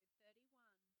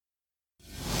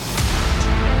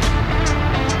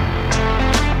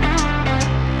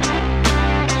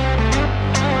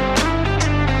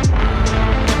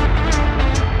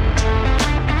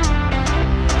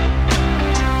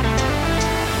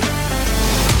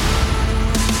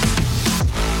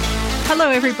Hello,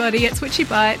 everybody. It's Witchy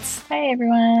Bites. Hey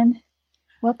everyone,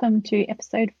 welcome to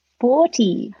episode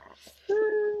 40.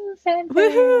 Woo, fanfare.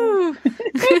 Woohoo!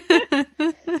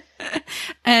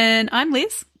 And I'm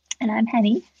Liz. And I'm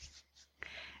Hanny.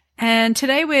 And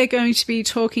today we're going to be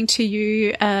talking to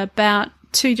you about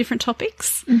two different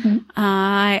topics.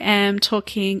 I am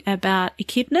talking about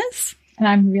echidnas. And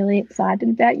I'm really excited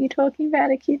about you talking about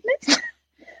echidnas.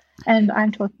 And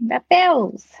I'm talking about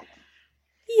bells.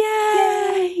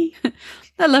 Yay!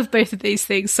 I love both of these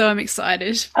things, so I'm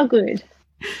excited. Oh, good.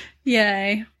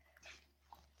 Yay.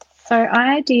 So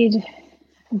I did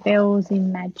bells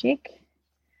in magic.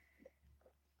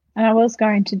 And I was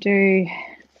going to do...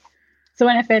 So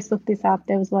when I first looked this up,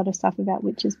 there was a lot of stuff about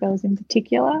witches' bells in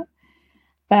particular.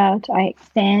 But I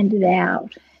expanded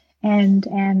out and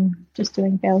am just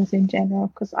doing bells in general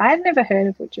because I've never heard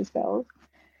of witches' bells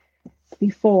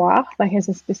before, like as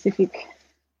a specific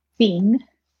thing.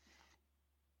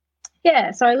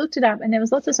 Yeah, so I looked it up and there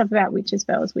was lots of stuff about witches'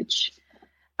 bells, which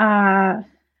are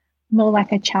more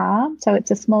like a charm. So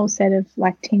it's a small set of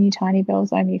like teeny tiny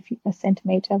bells, only a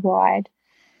centimetre wide,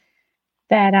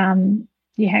 that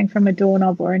you hang from a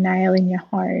doorknob or a nail in your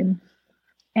home,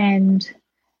 and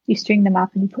you string them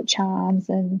up and you put charms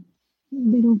and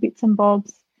little bits and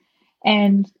bobs,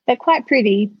 and they're quite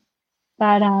pretty.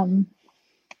 But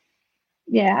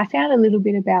yeah, I found a little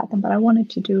bit about them, but I wanted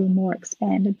to do a more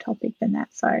expanded topic than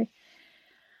that. So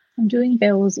I'm doing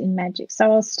bells in magic.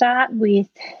 So I'll start with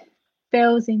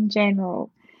bells in general.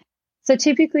 So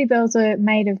typically bells are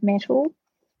made of metal,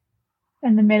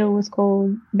 and the metal was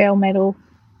called bell metal,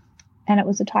 and it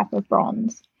was a type of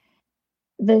bronze.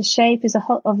 The shape is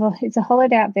it's a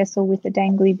hollowed out vessel with a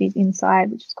dangly bit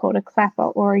inside, which is called a clapper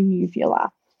or a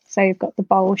uvula. So you've got the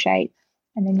bowl shape,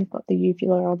 and then you've got the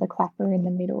uvula or the clapper in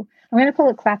the middle. I'm going to call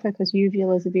it clapper because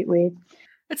uvula is a bit weird.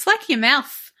 It's like your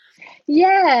mouth.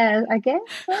 Yeah, I guess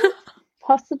so.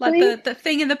 Possibly. Like the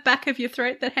thing in the back of your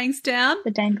throat that hangs down.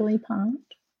 The dangly part.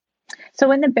 So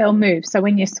when the bell moves, so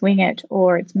when you swing it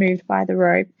or it's moved by the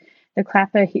rope, the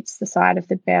clapper hits the side of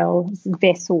the bell's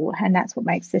vessel, and that's what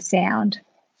makes the sound.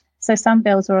 So some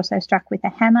bells are also struck with a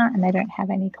hammer and they don't have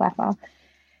any clapper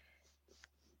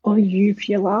or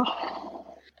uvula.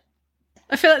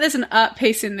 I feel like there's an art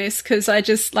piece in this because I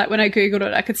just, like, when I Googled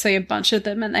it, I could see a bunch of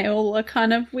them and they all are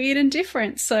kind of weird and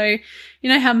different. So, you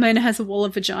know how Mona has a wall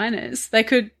of vaginas? They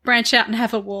could branch out and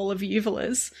have a wall of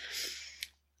uvulas.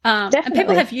 And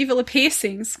people have uvula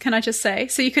piercings, can I just say?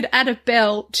 So you could add a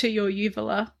bell to your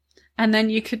uvula and then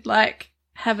you could, like,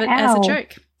 have it as a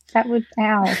joke. That would,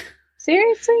 ow.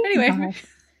 Seriously? Anyway. No.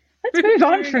 Let's move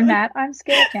on from that. I'm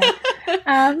scared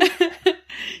now.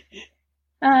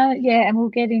 Yeah, and we'll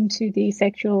get into the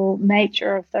sexual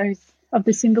nature of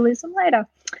the symbolism later.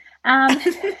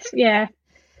 Yeah.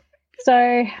 So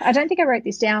I don't think I wrote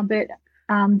this down, but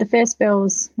the first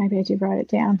bells, maybe I did write it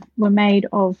down, were made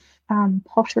of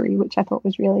pottery, which I thought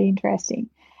was really interesting.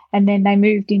 And then they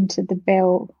moved into the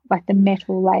bell, like the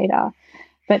metal later.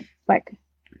 But like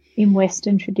in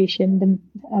Western tradition,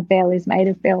 a bell is made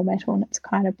of bell metal and it's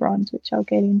kind of bronze, which I'll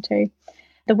get into.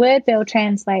 The word bell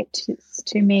translates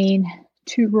to mean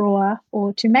to roar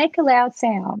or to make a loud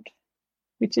sound,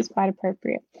 which is quite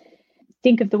appropriate.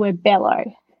 Think of the word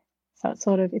bellow. So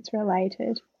it's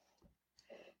related.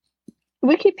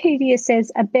 Wikipedia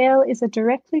says a bell is a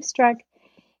directly struck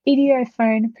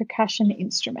idiophone percussion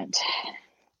instrument.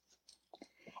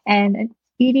 And an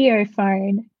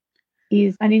idiophone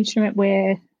is an instrument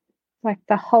where like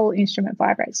the whole instrument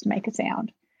vibrates to make a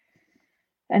sound.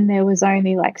 And there was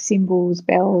only like cymbals,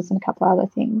 bells, and a couple other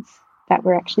things that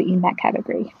were actually in that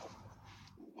category.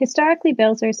 Historically,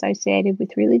 bells are associated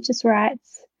with religious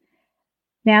rites.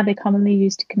 Now they're commonly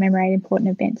used to commemorate important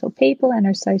events or people and are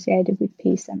associated with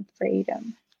peace and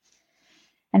freedom.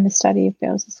 And the study of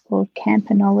bells is called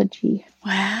campanology.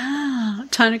 Wow.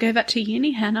 Time to go back to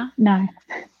uni, Hannah. No.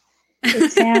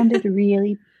 It sounded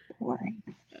really boring.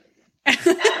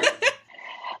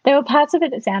 There were parts of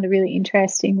it that sounded really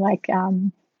interesting, like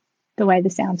the way the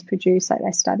sound's produced, like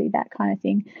they studied that kind of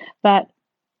thing. But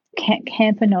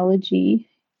campanology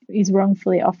is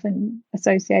wrongfully often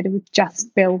associated with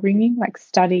just bell ringing, like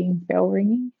studying bell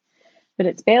ringing. But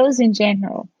it's bells in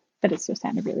general, but it still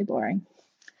sounded really boring.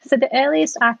 So the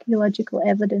earliest archaeological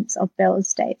evidence of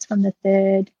bells dates from the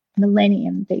 3rd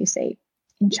millennium BC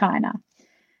in China.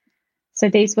 So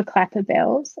these were clapper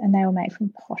bells and they were made from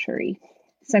pottery.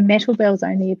 So metal bells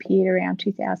only appeared around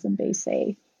 2000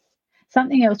 BC.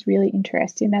 Something else really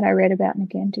interesting that I read about, and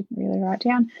again didn't really write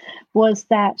down, was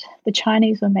that the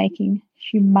Chinese were making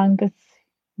humongous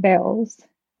bells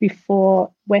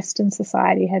before Western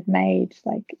society had made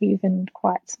like even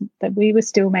that we were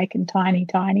still making tiny,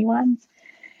 tiny ones.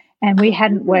 And we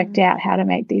hadn't worked out how to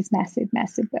make these massive,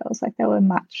 massive bells. Like they were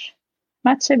much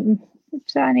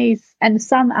Chinese and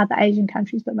some other Asian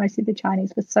countries, but mostly the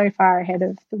Chinese were so far ahead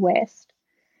of the West.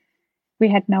 We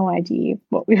had no idea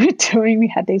what we were doing. We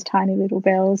had these tiny little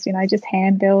bells, just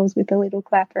hand bells with a little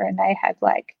clapper, and they had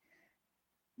like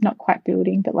not quite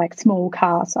building, but like small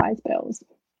car size bells.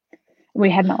 We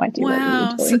had no idea what we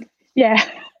were doing.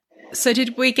 So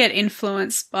did we get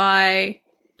influenced by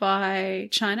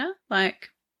China, like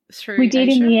through we did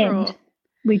Asia, in the end?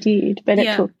 We did, but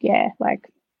it took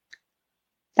like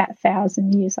that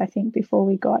 1,000 years, I think, before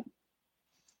we got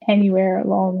anywhere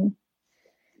along.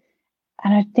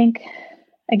 And I think,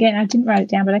 again, I didn't write it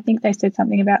down, but I think they said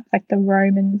something about like the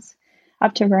Romans,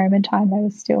 up to Roman time, they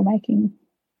were still making,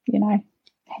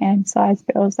 hand-sized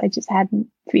bells. They just hadn't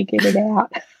figured it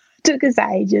out. Took us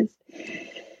ages.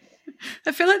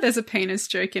 I feel like there's a penis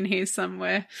joke in here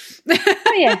somewhere.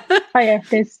 Oh yeah.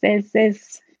 There's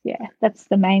that's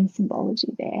the main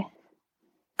symbology there.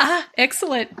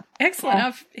 Excellent. Yeah.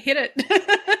 I've hit it.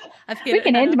 We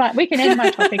can end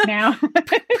my topic now.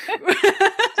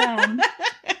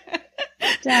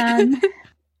 Done.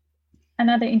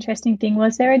 Another interesting thing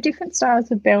was there are different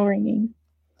styles of bell ringing.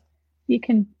 You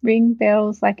can ring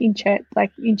bells like in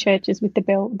churches with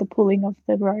the pulling of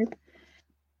the rope.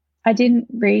 I didn't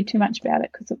read too much about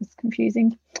it because it was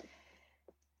confusing.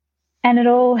 And it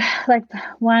all, like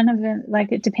one of them,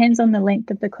 like it depends on the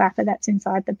length of the clapper that's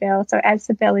inside the bell. So as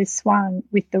the bell is swung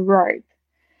with the rope,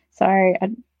 so I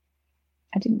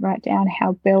didn't write down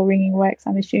how bell ringing works.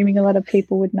 I'm assuming a lot of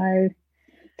people would know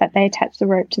that they attach the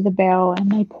rope to the bell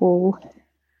and they pull.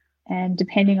 And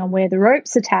depending on where the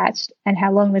rope's attached and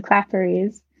how long the clapper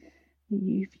is, the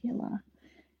uvula,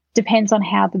 depends on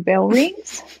how the bell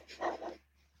rings.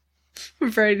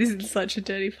 Brady's in such a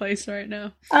dirty place right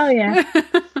now. Oh, yeah.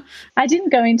 I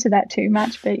didn't go into that too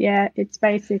much, but, yeah, it's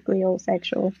basically all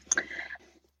sexual.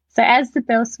 So as the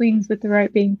bell swings with the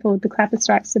rope being pulled, the clapper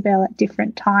strikes the bell at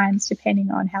different times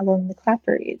depending on how long the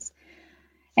clapper is.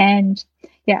 And,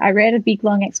 yeah, I read a big,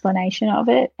 long explanation of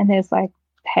it, and there's, like,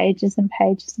 pages and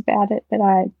pages about it, but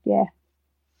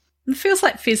It feels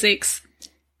like physics.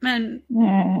 Man.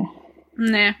 Nah.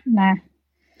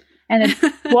 And it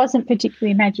wasn't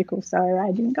particularly magical, so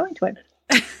I didn't go into it.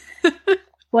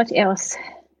 What else?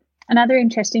 Another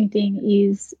interesting thing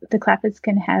is the clappers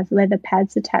can have leather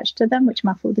pads attached to them which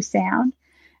muffle the sound.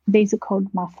 These are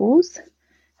called muffles.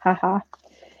 Haha.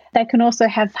 They can also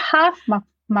have half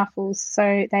muffles,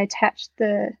 so they attach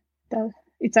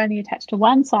it's only attached to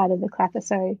one side of the clapper.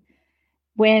 So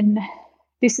when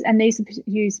these are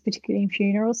used particularly in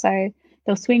funerals, so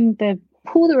they'll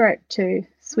pull the rope to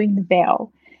swing the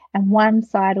bell, and one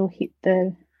side will hit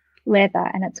the leather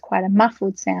and it's quite a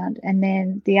muffled sound, and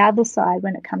then the other side,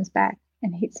 when it comes back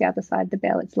and hits the other side of the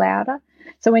bell, it's louder.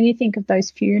 So when you think of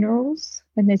those funerals,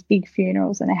 when there's big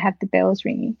funerals and they have the bells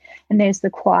ringing, and there's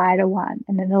the quieter one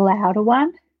and then the louder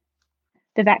one,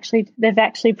 they've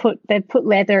put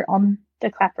leather on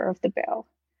the clapper of the bell.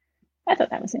 I thought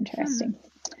that was interesting.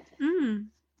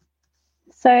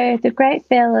 So the Great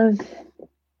Bell of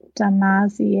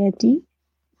Damaziedi,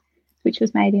 which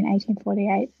was made in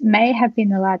 1848, may have been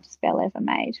the largest bell ever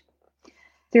made.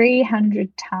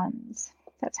 300 tons.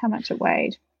 That's how much it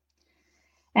weighed.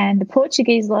 And the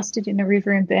Portuguese lost it in a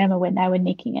river in Burma when they were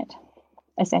nicking it,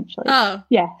 essentially. Oh.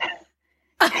 Yeah.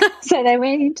 So they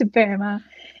went into Burma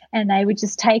and they were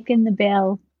just taking the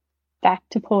bell back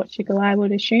to Portugal, I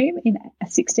would assume, in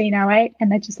 1608,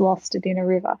 and they just lost it in a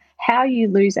river. How you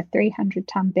lose a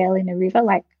 300-ton bell in a river,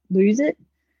 like lose it,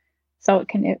 so it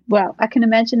can, I can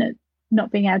imagine it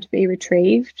not being able to be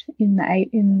retrieved in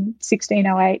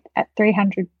 1608 at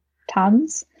 300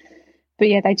 tons. But,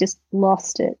 yeah, they just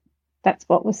lost it. That's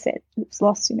what was said. It was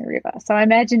lost in a river. So I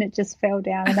imagine it just fell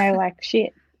down and they were like,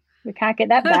 shit, we can't get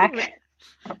that back.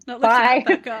 Not Bye.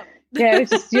 lifting it back up. Yeah,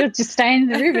 you're just staying in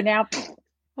the river now.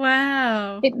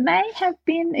 Wow. It may have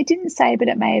been, it didn't say, but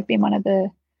it may have been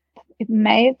it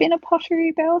may have been a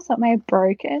pottery bell, so it may have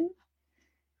broken.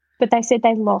 But they said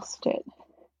they lost it.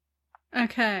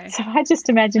 Okay. So I just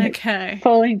imagine it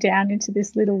falling down into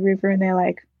this little river and they're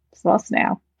like, it's lost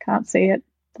now. Can't see it.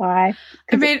 Bye.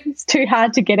 I mean, it's too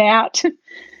hard to get out.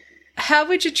 How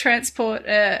would you transport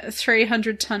a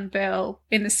 300-ton bell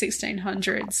in the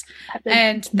 1600s?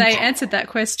 And they answered that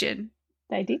question.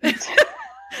 They didn't.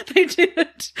 They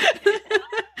didn't.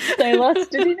 They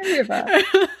lost it in a river.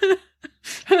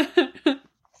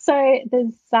 So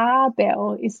the Tsar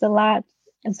bell is the large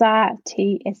Tsar,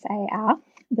 Tsar.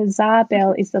 The Tsar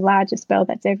bell is the largest bell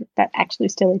that actually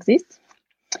still exists.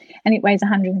 and it weighs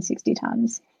 160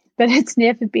 tons. But it's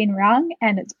never been rung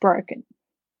and it's broken.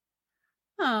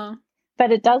 Oh.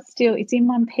 But it does still, it's in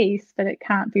one piece, but it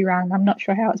can't be rung. I'm not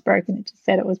sure how it's broken. It just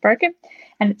said it was broken,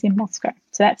 and it's in Moscow.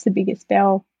 So that's the biggest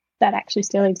bell that actually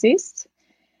still exists.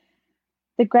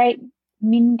 The Great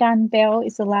Mingun Bell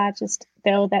is the largest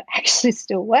bell that actually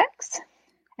still works,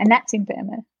 and that's in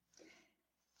Burma.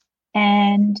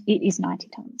 And it is 90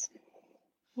 tons.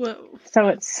 Whoa.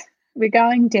 So we're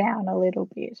going down a little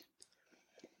bit.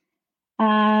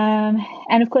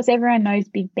 And of course, everyone knows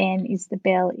Big Ben is the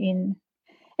bell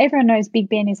everyone knows Big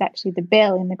Ben is actually the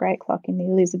bell in the Great Clock in the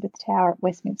Elizabeth Tower at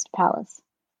Westminster Palace.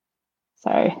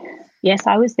 So, yes,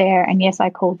 I was there, and yes, I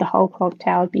called the whole clock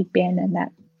tower Big Ben, and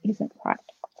that isn't right.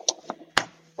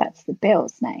 That's the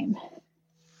bell's name.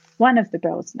 One of the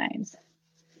bell's names.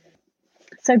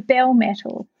 So bell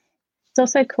metal. It's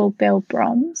also called bell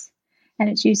bronze, and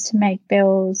it's used to make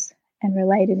bells and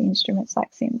related instruments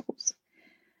like cymbals.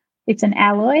 It's an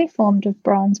alloy formed of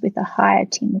bronze with a higher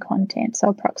tin content, so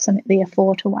approximately a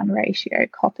 4-to-1 ratio,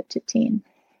 copper to tin.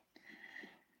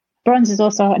 Bronze is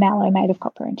also an alloy made of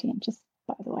copper and tin, just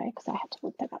by the way, because I had to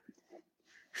look that up.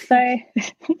 So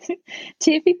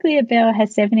typically a bell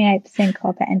has 78%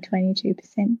 copper and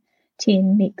 22%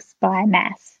 tin mixed by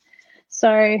mass. So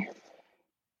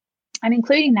I'm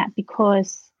including that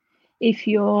because if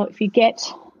you're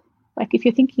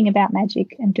thinking about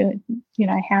magic and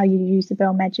how you use the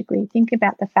bell magically, think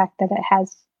about the fact that it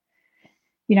has,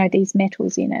 these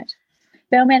metals in it.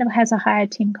 Bell metal has a higher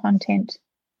tin content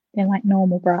than like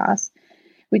normal brass,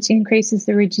 which increases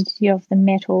the rigidity of the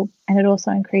metal, and it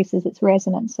also increases its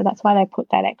resonance. So that's why they put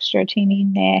that extra tin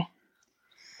in there,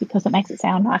 because it makes it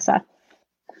sound nicer.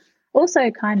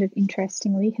 Also, kind of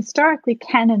interestingly, historically,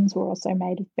 cannons were also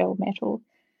made of bell metal,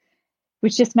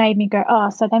 which just made me go, oh,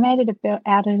 so they made it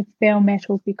out of bell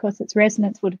metal because its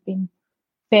resonance would have been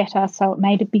better, so it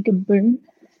made a bigger boom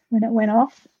when it went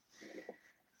off.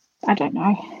 I don't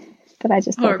know, but I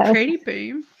just thought a pretty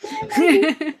boom.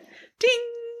 Ding!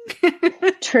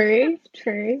 True.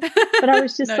 But I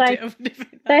was just they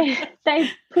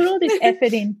put all this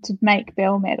effort in to make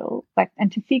bell metal,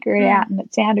 and to figure it out, and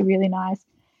it sounded really nice.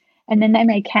 And then they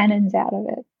made cannons out of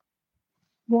it.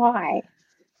 Why?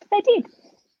 But they did.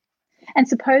 And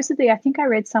supposedly, I think I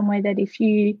read somewhere that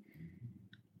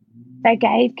they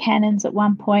gave cannons at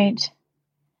one point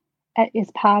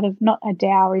as part of, not a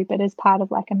dowry, but as part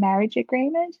of like a marriage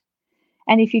agreement.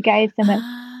 And if you gave them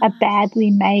a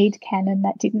badly made cannon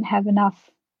that didn't have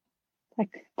enough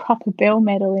like proper bell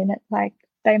metal in it, like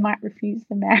they might refuse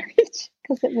the marriage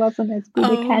because it wasn't as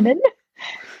good a cannon.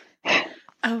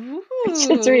 Which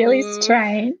is really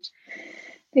strange.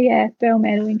 But yeah, bell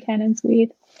metal in cannon's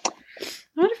weird.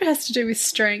 I wonder if it has to do with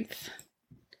strength.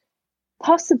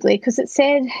 Possibly, because it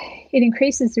said it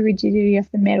increases the rigidity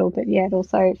of the metal, but yeah, it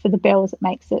also, for the bells, it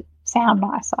makes it sound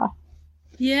nicer.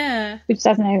 Yeah. Which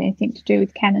doesn't have anything to do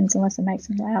with cannons unless it makes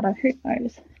them louder. Who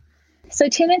knows? So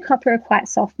tin and copper are quite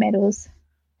soft metals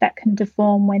that can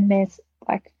deform when they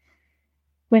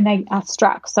are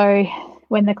struck. So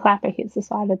when the clapper hits the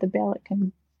side of the bell, it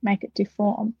can make it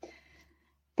deform.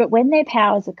 But when their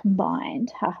powers are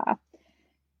combined,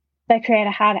 they create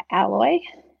a harder alloy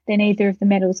than either of the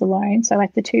metals alone. So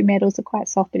like the two metals are quite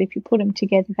soft, but if you put them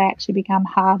together, they actually become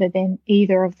harder than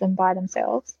either of them by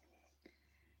themselves.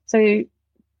 So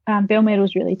bell metal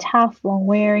is really tough,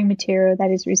 long-wearing material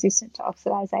that is resistant to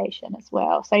oxidization as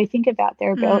well. So you think about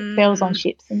there are bells on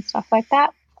ships and stuff like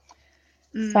that.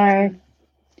 So,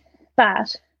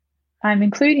 but I'm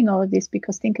including all of this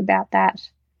because think about that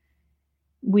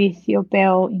with your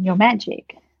bell in your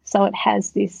magic. So it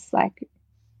has this like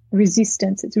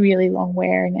resistance. It's really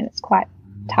long-wearing and it's quite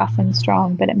tough and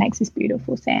strong, but it makes this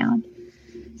beautiful sound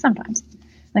sometimes,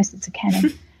 unless it's a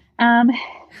cannon.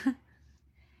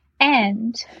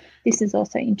 And this is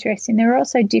also interesting. There are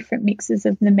also different mixes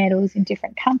of the metals in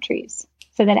different countries,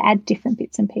 so that add different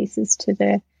bits and pieces to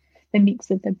the mix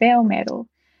of the bell metal.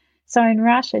 So in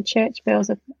Russia, church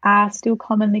bells are still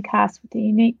commonly cast with a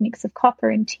unique mix of copper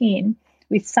and tin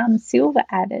with some silver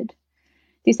added.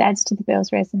 This adds to the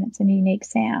bell's resonance and unique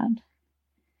sound.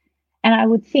 And I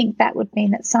would think that would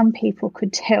mean that some people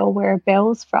could tell where a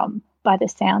bell's from by the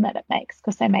sound that it makes,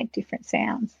 because they make different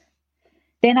sounds.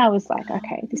 Then I was like,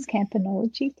 okay, this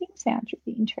campanology thing sounds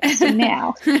really interesting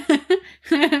now.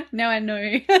 Now I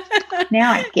know.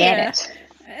 Now I get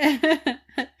it.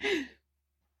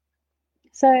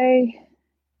 So it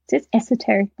says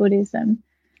esoteric Buddhism.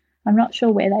 I'm not sure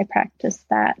where they practice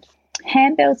that.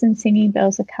 Handbells and singing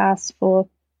bells are cast for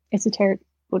esoteric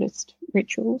Buddhist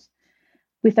rituals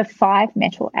with a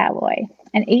 5-metal alloy,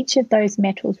 and each of those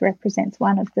metals represents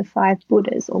one of the 5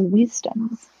 Buddhas or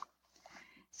wisdoms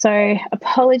So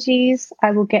apologies,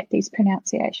 I will get these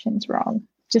pronunciations wrong.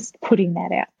 Just putting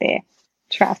that out there.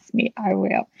 Trust me, I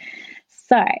will.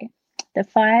 So the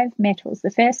 5 metals. The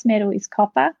first metal is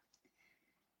copper,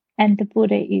 and the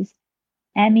Buddha is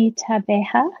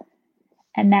Amitabha,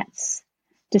 and that's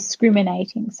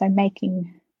discriminating. So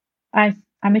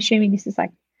I'm assuming this is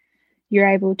like you're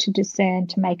able to discern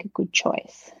to make a good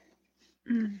choice.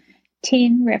 Mm.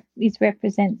 Tin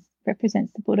represents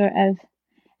the Buddha of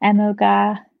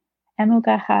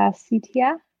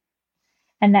Amoghasiddhya,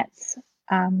 and that's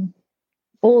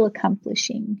all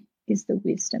accomplishing is the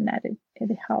wisdom that it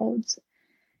holds.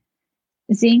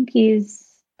 Zinc is,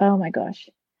 oh my gosh,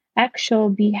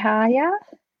 Akshobhya,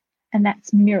 and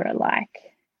that's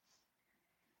mirror-like.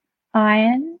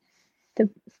 Iron, the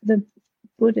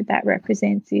Buddha that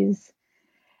represents is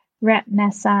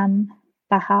Ratnasam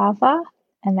Bhava,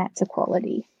 and that's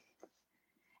equality.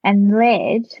 And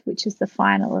lead, which is the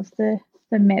final of the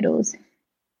metals,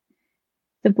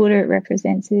 the Buddha it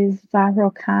represents is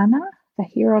Vairocana.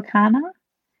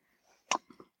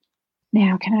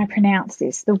 Now, can I pronounce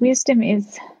this? The wisdom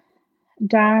is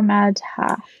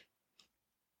Dharmadha.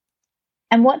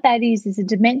 And what that is a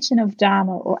dimension of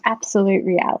Dharma or absolute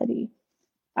reality.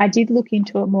 I did look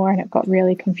into it more and it got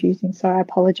really confusing, so I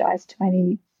apologize to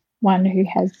anyone who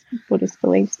has Buddhist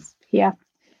beliefs here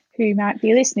who might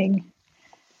be listening.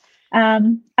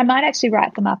 I might actually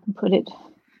write them up and put it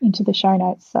into the show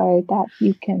notes so that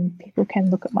people can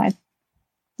look at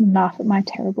laugh at my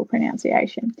terrible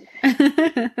pronunciation.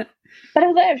 But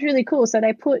I thought it was really cool. So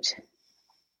they put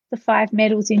the 5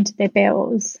 metals into their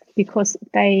bells because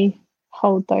they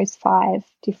hold those 5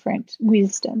 different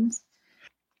wisdoms.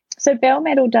 So bell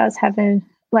metal does have an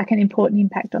important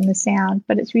impact on the sound,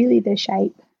 but it's really the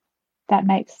shape that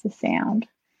makes the sound.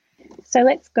 So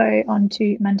let's go on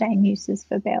to mundane uses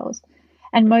for bells,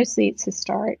 and mostly it's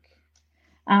historic.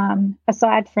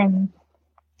 Aside from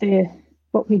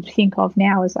what we think of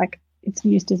now as like it's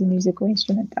used as a musical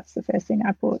instrument, that's the first thing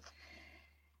I put.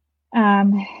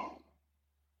 And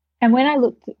when I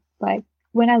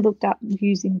looked up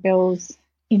using bells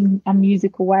in a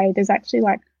musical way, there's actually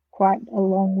like quite a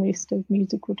long list of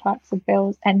musical types of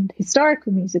bells and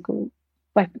historical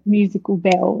musical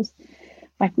bells,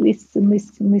 like lists and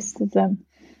lists and lists of them.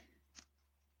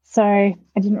 So I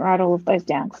didn't write all of those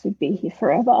down because we'd be here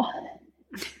forever.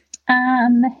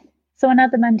 So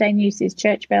another mundane use is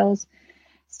church bells.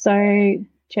 So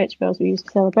church bells were used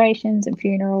for celebrations and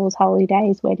funerals, holy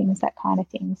days, weddings, that kind of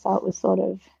thing. So it was sort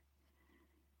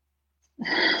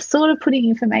of putting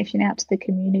information out to the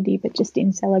community, but just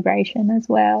in celebration as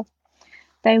well.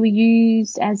 They were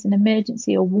used as an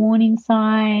emergency or warning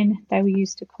sign. They were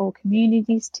used to call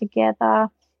communities together.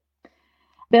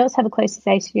 Bells have a close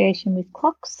association with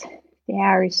clocks. The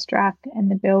hour is struck and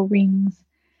the bell rings.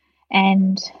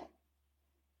 And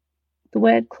the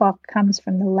word clock comes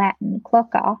from the Latin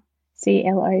clocca,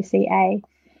 C-L-O-C-A,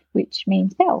 which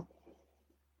means bell.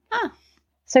 Ah.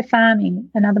 So farming,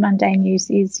 another mundane use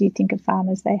is you think of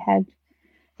farmers, they had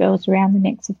bells around the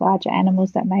necks of larger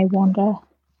animals that may wander,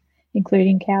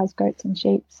 including cows, goats and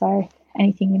sheep. So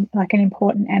anything like an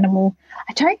important animal.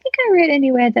 I don't think I read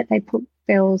anywhere that they put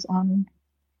bells on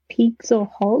pigs or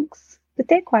hogs, but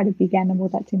they're quite a big animal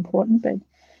that's important, but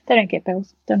they don't get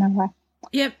bells. Don't know why.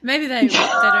 Yeah, maybe they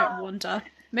don't wander.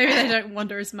 Maybe they don't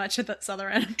wander as much as that's other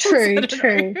animals.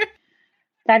 True.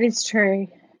 That is true.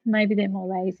 Maybe they're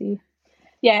more lazy.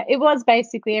 Yeah, it was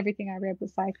basically everything I read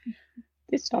was like,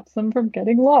 this stops them from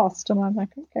getting lost. And I'm like,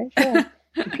 okay, sure.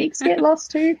 Do pigs get lost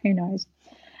too? Who knows?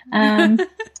 The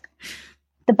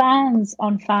barns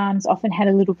on farms often had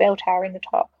a little bell tower in the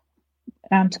top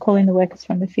to call in the workers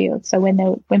from the field. So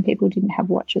when people didn't have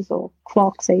watches or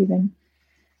clocks even,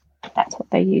 that's what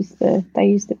they used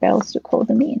the bells to call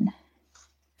them in.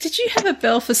 Did you have a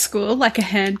bell for school, like a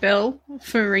handbell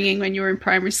for ringing when you were in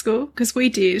primary school? Because we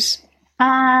did.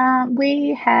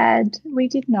 We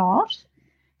did not,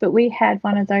 but we had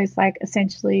one of those like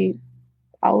essentially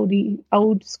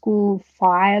old school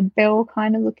fire bell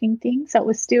kind of looking thing. So it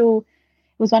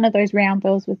was one of those round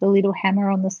bells with a little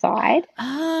hammer on the side.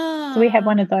 Ah. So we had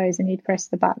one of those and you'd press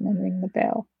the button and ring the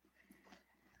bell.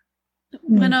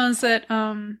 When I was at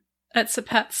St.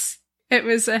 Pat's, it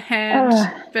was a hand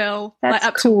bell, like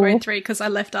up to grade 3 because I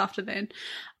left after then.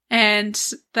 And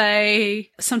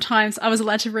sometimes I was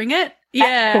allowed to ring it.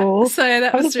 That's cool. So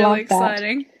that was really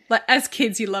exciting. Like as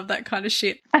kids, you love that kind of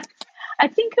shit. I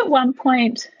think at one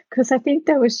point, because I think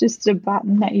there was just a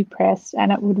button that you pressed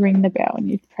and it would ring the bell and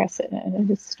you'd press it and it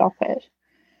would stop it.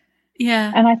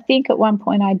 Yeah. And I think at one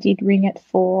point I did ring it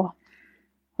for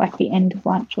like the end of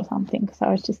lunch or something because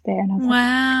I was just there and I was like,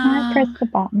 can I press the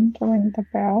button to ring the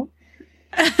bell?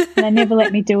 And they never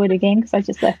let me do it again because I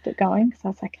just left it going because I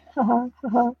was like, ha ha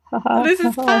ha ha ha. This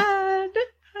is fun.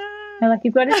 They're like,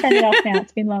 you've got to turn it off now.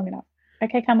 It's been long enough.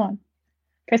 Okay, come on.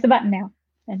 Press the button now.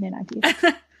 And then I did.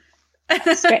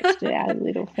 I stretched it out a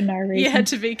little for no reason. You had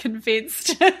to be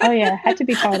convinced. Oh, yeah. Had to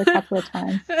be told a couple of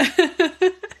times.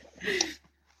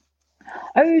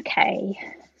 Okay.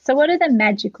 So what are the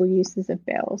magical uses of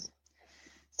bells?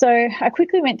 So I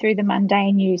quickly went through the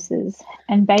mundane uses,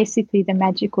 and basically the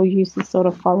magical uses sort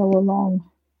of follow along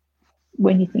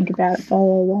when you think about it,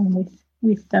 follow along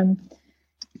with them.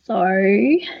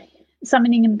 So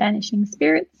summoning and banishing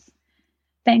spirits,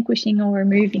 vanquishing or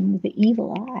removing the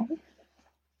evil eye.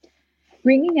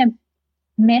 Ringing a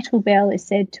metal bell is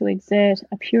said to exert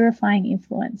a purifying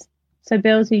influence. So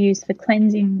bells are used for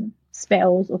cleansing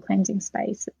spells or cleansing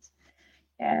spaces.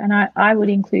 Yeah, and I would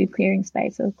include clearing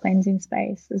space or cleansing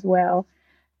space as well.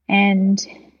 And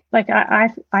like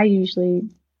I usually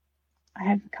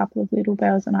have a couple of little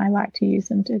bells and I like to use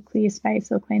them to clear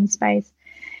space or cleanse space.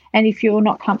 And if you're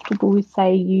not comfortable with,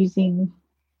 say, using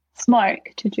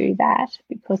smoke to do that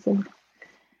because of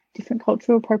different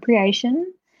cultural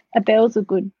appropriation, a bell's a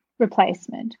good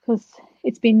replacement because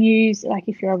it's been used, like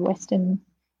if you're of Western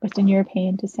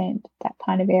European descent, that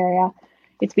kind of area,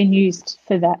 it's been used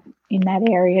for that in that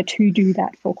area to do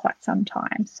that for quite some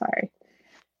time. So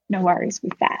no worries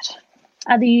with that.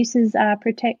 Other uses are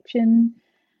protection.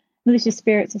 Malicious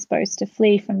spirits are supposed to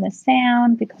flee from the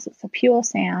sound because it's a pure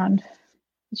sound.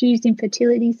 It's used in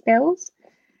fertility spells,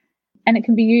 and it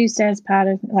can be used as part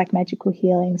of like magical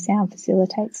healing. Sound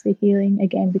facilitates the healing,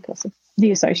 again, because of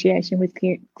the association with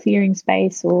clearing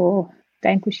space or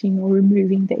vanquishing or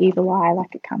removing the evil eye,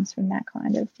 like it comes from that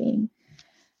kind of thing.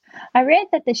 I read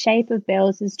that the shape of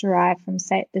bells is derived from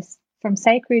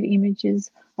sacred images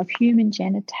of human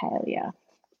genitalia.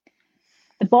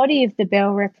 The body of the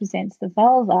bell represents the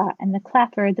vulva and the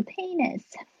clapper the penis.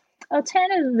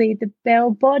 Alternatively, the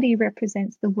bell body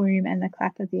represents the womb and the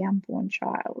clapper the unborn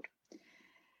child.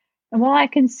 And while I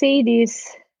can see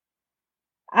this,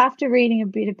 after reading a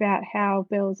bit about how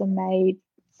bells are made,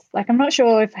 like I'm not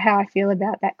sure how I feel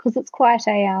about that because it's quite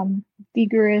a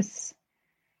vigorous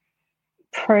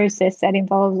process that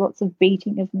involves lots of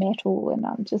beating of metal, and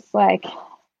I'm just like,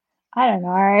 I don't know.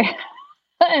 I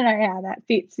don't know how that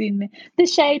fits in. The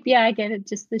shape, yeah, I get it,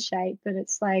 just the shape, but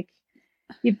it's like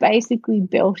you're basically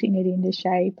belting it into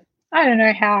shape. I don't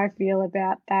know how I feel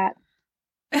about that.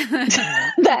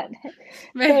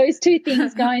 Those two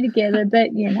things going together,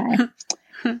 but you know.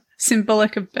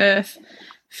 Symbolic of birth.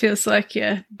 Feels like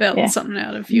you're belting something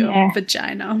out of your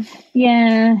vagina.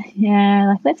 Yeah.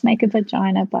 Like, let's make a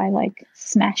vagina by, like,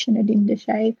 smashing it into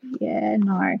shape. Yeah,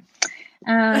 no.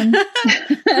 And, I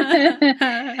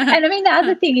mean, the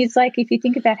other thing is, like, if you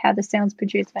think about how the sound's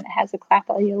produced when it has a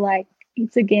clapper, you're like,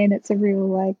 it's a real,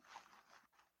 like,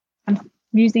 I'm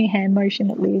using hand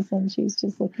motion at Liz and she's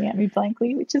just looking at me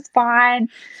blankly, which is fine.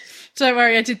 Don't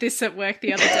worry, I did this at work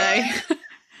the other day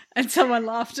and someone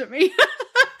laughed at me.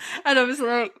 And I was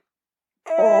like,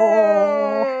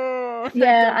 oh.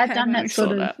 Yeah, I've done that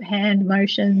sort of hand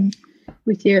motion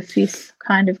with your fist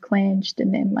kind of clenched,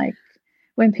 and then, like,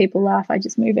 when people laugh, I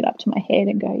just move it up to my head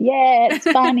and go, yeah, it's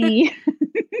funny.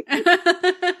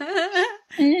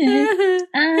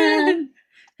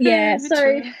 Yeah,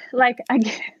 so, like,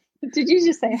 did you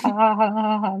just say ha ha ha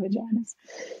ha ha vaginas?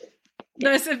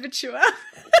 No, I said mature.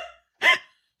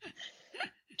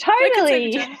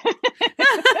 Totally.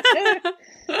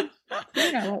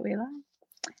 You know what we like.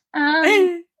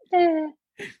 Yeah.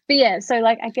 But yeah, so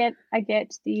like I get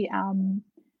the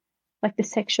like the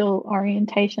sexual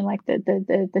orientation, like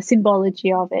the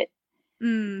symbology of it.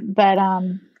 But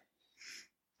I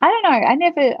don't know. I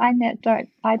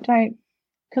don't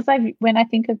because when I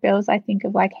think of bells, I think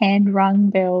of like hand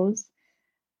rung bells.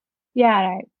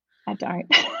 Yeah, I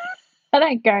don't. I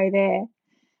don't go there.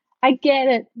 I get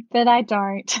it, but I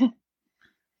don't.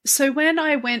 So when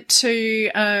I went to,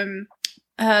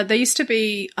 there used to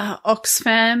be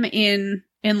Oxfam in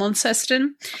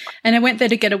Launceston, and I went there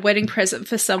to get a wedding present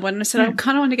for someone. And I said, I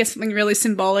kind of want to get something really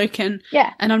symbolic, and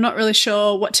I'm not really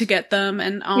sure what to get them.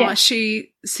 And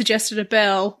she suggested a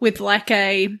bell with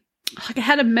it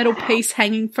had a metal piece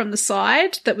hanging from the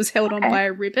side that was held on by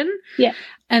a ribbon. Yeah.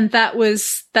 And that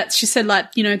she said, like,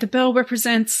 you know, the bell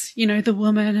represents, you know, the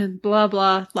woman and blah,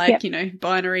 blah, like, you know,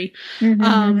 binary.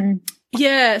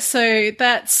 Yeah. So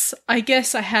I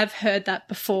guess I have heard that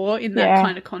before in that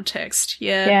kind of context.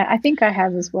 Yeah. Yeah. I think I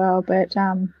have as well. But,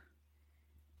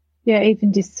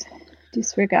 even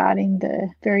disregarding the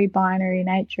very binary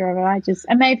nature of it,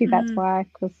 and maybe that's why,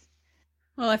 because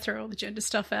Well, I throw all the gender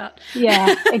stuff out.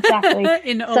 Yeah, exactly.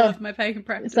 In all of my pagan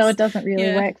practice. So it doesn't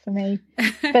really work for me.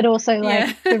 But also,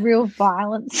 like, the real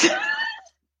violence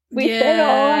with it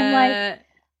all. I'm like,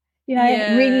 you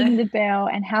know, ringing the bell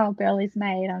and how a bell is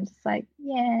made. I'm just like,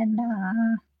 yeah, nah.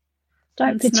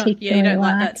 Don't particularly you don't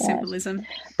like that it. symbolism.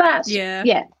 But,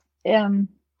 it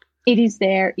is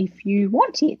there if you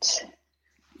want it.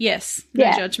 Yes,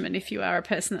 no judgment if you are a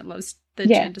person that loves the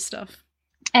gender stuff.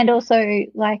 And also,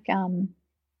 like,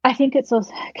 I think it's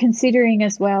also considering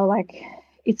as well, like,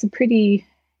 it's a pretty,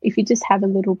 if you just have a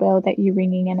little bell that you're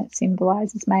ringing and it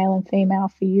symbolises male and female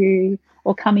for you,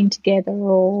 or coming together,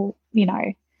 or, you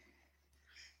know,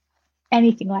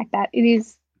 anything like that, it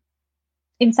is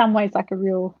in some ways like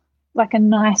a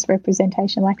nice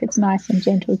representation. Like, it's nice and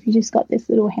gentle. If you just got this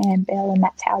little handbell and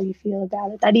that's how you feel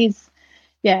about it, that is,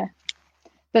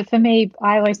 But for me,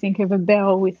 I always think of a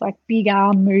bell with like big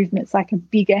arm movements, like a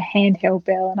bigger handheld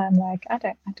bell, and I'm like, I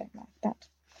don't like that.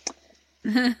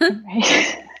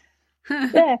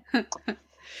 Yeah.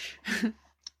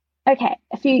 Okay,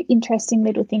 a few interesting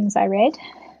little things I read.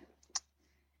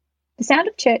 The sound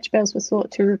of church bells was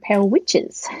thought to repel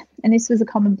witches, and this was a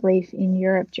common belief in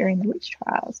Europe during the witch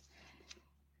trials.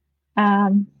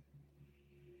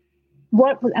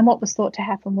 What was thought to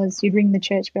happen was you'd ring the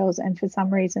church bells, and for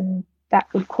some reason that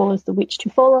would cause the witch to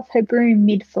fall off her broom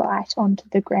mid-flight onto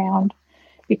the ground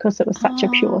because it was such a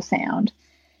pure sound,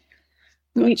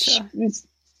 which was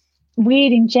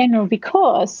weird in general,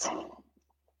 because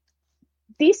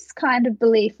this kind of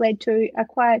belief led to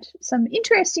quite some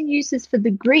interesting uses for the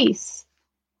grease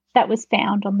that was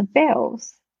found on the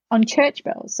bells, on church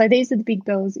bells. So these are the big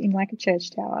bells in like a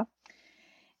church tower.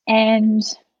 And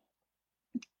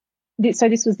so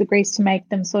this was the grease to make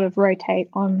them sort of rotate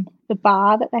on the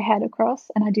bar that they had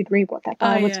across. And I did read what that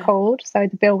bar was called. So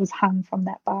the bell was hung from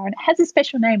that bar, and it has a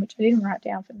special name, which I didn't write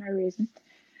down for no reason.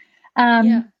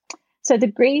 So the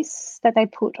grease that they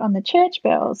put on the church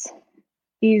bells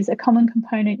is a common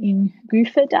component in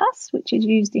goofer dust, which is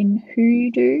used in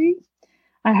hoodoo.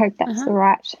 I hope that's the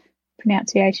right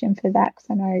pronunciation for that, because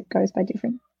I know it goes by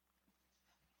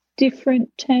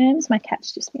different terms. My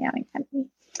cat's just meowing at me.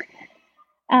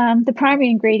 The primary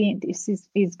ingredient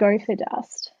is gopher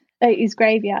dust. Is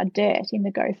graveyard dirt in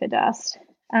the gopher dust.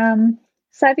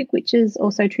 Slavic witches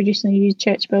also traditionally use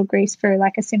church bell grease for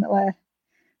like a similar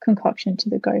concoction to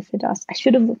the gopher dust. I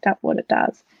should have looked up what it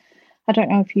does. I don't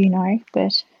know if you know,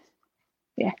 but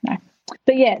no.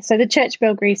 But so the church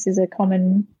bell grease is a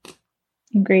common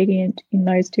ingredient in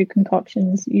those two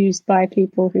concoctions used by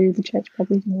people who the church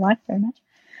probably didn't like very much.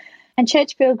 And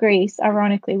church bell grease,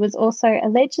 ironically, was also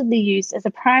allegedly used as a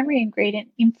primary ingredient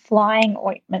in flying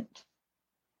ointment,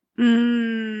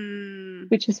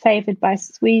 which was favoured by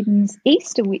Sweden's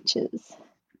Easter witches.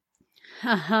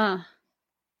 But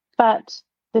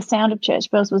the sound of church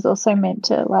bells was also meant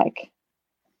to, like,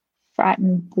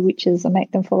 frighten the witches and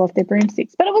make them fall off their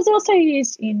broomsticks. But it was also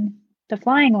used in the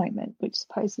flying ointment, which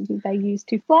supposedly they used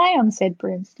to fly on said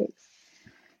broomsticks.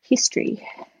 History.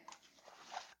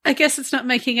 I guess it's not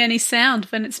making any sound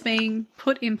when it's being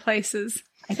put in places.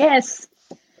 I guess.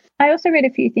 I also read a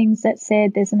few things that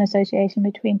said there's an association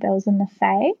between bells and the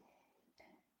Fae.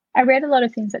 I read a lot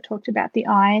of things that talked about the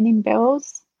iron in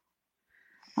bells.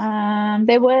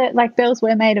 There were, like, bells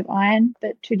were made of iron,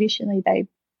 but traditionally they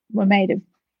were made of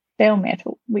bell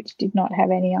metal, which did not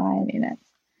have any iron in it.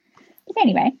 But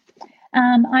anyway,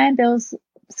 iron bells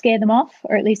scare them off,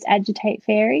 or at least agitate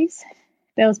fairies.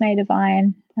 Bells made of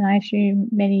iron, and I assume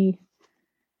many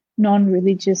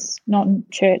non-religious,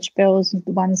 non-church bells,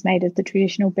 the ones made of the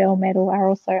traditional bell metal, are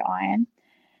also iron.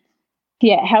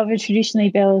 However,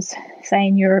 traditionally bells, say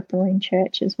in Europe or in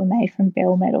churches, were made from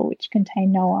bell metal, which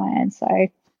contain no iron. So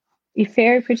if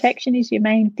fairy protection is your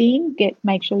main thing,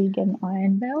 make sure you get an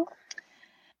iron bell.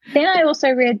 Then I also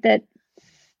read that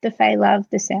the Fae love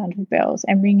the sound of bells,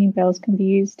 and ringing bells can be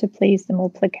used to please them or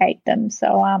placate them.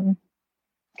 So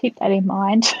keep that in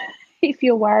mind if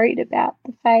you're worried about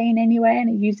the Fae in any way and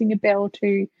are using a bell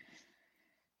to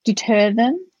deter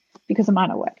them, because it might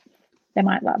not work. They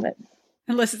might love it.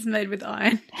 Unless it's made with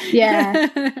iron.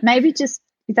 Maybe just,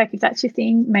 like, if that's your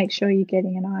thing, make sure you're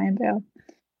getting an iron bell.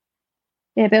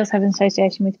 Bells have an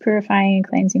association with purifying and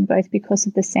cleansing, both because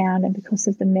of the sound and because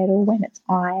of the metal when it's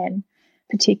iron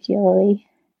particularly.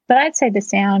 But I'd say the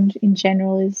sound in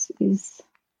general is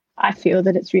I feel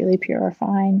that it's really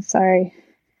purifying, so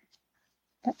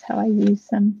that's how I use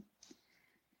them.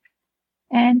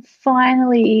 And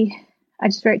finally, I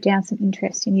just wrote down some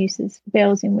interesting uses for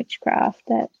bells in witchcraft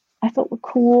that I thought were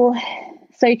cool.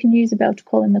 So you can use a bell to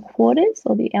call in the quarters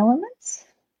or the elements,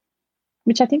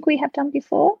 which I think we have done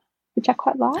before. which I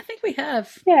quite I like. think we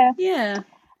have. Yeah. Yeah.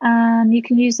 You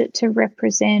can use it to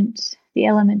represent the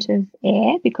element of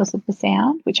air because of the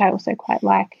sound, which I also quite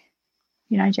like.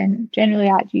 You know, generally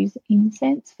I'd use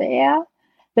incense for air,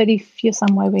 but if you're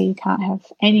somewhere where you can't have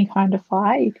any kind of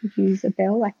fire, you could use a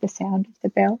bell, like the sound of the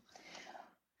bell.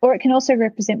 Or it can also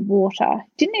represent water.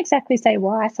 Didn't exactly say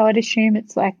why, so I'd assume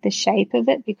it's like the shape of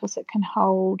it because it can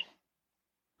hold.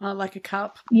 Oh, like a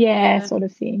cup. Yeah, sort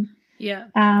of thing. Yeah.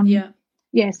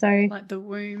 Yeah, so like the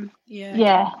womb. Yeah.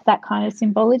 yeah, Okay. that kind of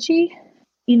symbology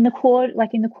in the quarters,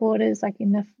 like in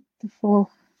the four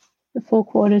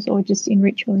quarters, or just in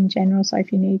ritual in general. So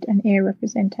if you need an air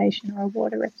representation or a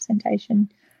water representation,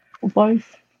 or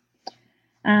both.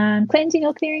 Cleansing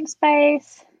or clearing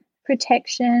space,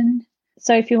 protection.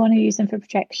 So if you want to use them for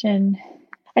protection,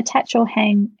 attach or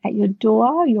hang at your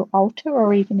door, your altar,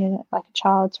 or even in like a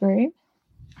child's room.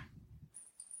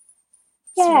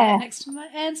 It's right next to my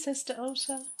ancestor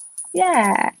altar.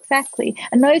 Yeah, exactly.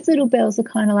 And those little bells are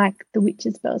kind of like the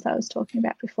witch's bells I was talking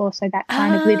about before. So that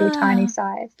kind of little tiny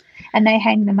size. And they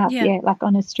hang them up, like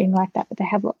on a string like that, but they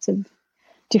have lots of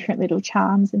different little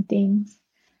charms and things.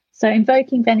 So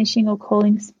invoking, banishing, or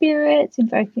calling spirits,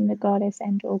 invoking the goddess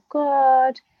and or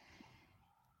god.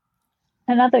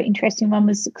 Another interesting one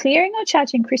was clearing or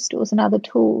charging crystals and other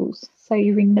tools. So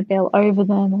you ring the bell over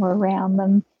them or around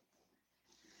them.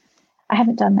 I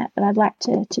haven't done that, but I'd like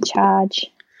to charge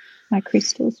my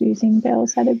crystals using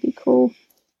bells. That'd be cool.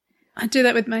 I do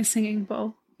that with my singing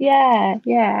bowl. Yeah.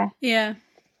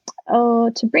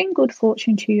 Or to bring good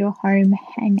fortune to your home,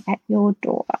 hang at your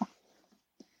door.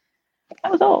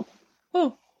 That was all.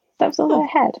 Oh, that was all I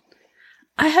had.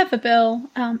 I have a bell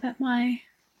at my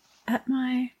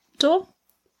door.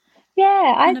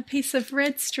 Yeah, and a piece of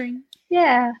red string.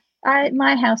 Yeah,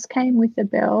 my house came with a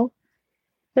bell,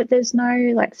 but there's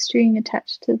no like string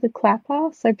attached to the clapper,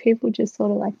 so people just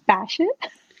sort of like bash it.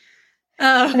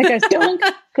 Oh. And it goes donk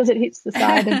because it hits the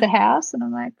side of the house, and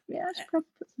I'm like, yeah, I should probably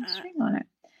put some string on it.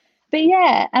 But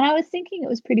yeah, and I was thinking it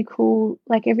was pretty cool.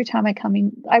 Like every time I come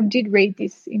in, I did read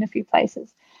this in a few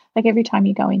places. Like every time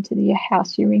you go into your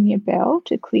house, you ring your bell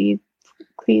to clear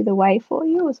the way for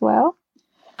you as well.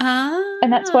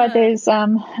 And that's why there's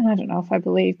and I don't know if I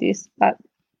believe this, but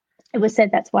it was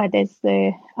said that's why there's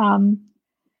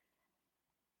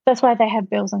that's why they have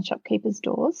bells on shopkeepers'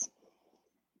 doors.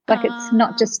 Like it's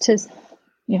not just to,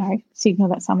 signal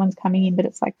that someone's coming in, but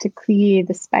it's like to clear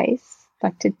the space,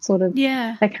 like to sort of,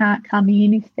 they can't come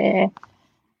in if they're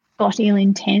got ill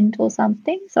intent or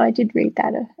something. So I did read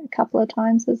that a couple of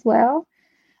times as well.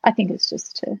 I think it's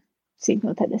just to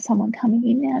signal that there's someone coming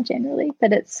in now generally,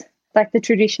 but it's like the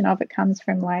tradition of it comes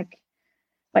from like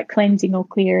cleansing or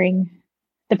clearing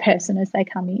the person as they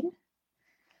come in.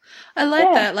 I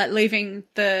like that, like leaving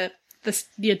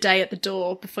your day at the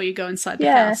door before you go inside the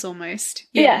house almost.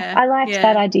 Yeah, I liked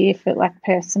that idea for like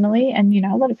personally, and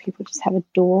a lot of people just have a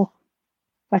door,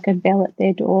 like a bell at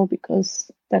their door because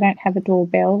they don't have a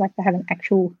doorbell, like they have an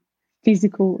actual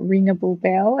physical ringable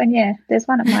bell. And there's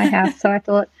one at my house, so I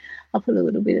thought I'll put a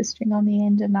little bit of string on the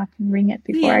end and I can ring it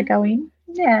before I go in.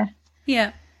 Yeah. Do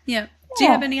you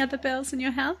have any other bells in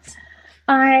your house?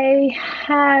 I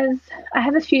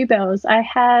have a few bells. I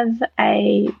have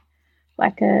it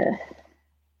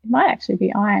might actually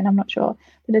be iron, I'm not sure,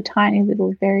 but a tiny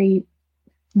little very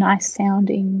nice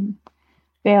sounding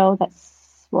bell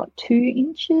that's 2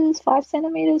 inches, 5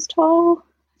 centimeters tall.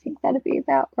 I think that'd be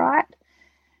about right.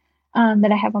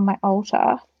 That I have on my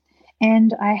altar.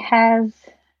 And I have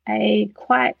a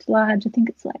quite large, I think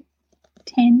it's like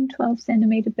 10, 12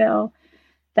 centimeter bell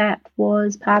that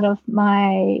was part of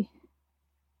my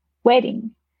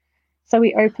wedding. So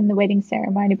we opened the wedding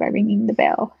ceremony by ringing the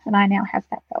bell, and I now have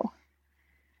that bell.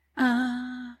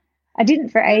 I didn't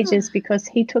for ages because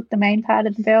he took the main part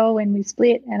of the bell when we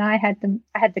split, and I had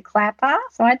the clapper,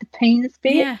 so I had the penis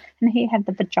bit, and he had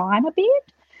the vagina bit.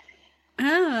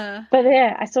 But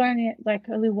I saw him like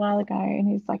a little while ago, and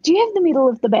he's like, "Do you have the middle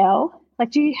of the bell?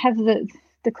 Like, do you have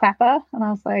the clapper?" And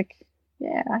I was like,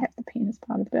 "Yeah, I have the penis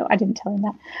part of the bell." I didn't tell him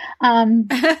that,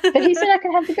 but he said I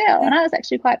can have the bell, and I was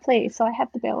actually quite pleased. So I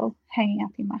have the bell hanging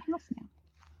up in my house now.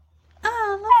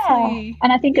 Oh, lovely! Yeah.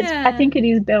 And I think it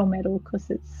is bell metal because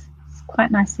it's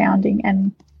quite nice sounding,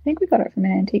 and I think we got it from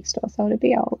an antique store, so it'll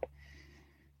be old.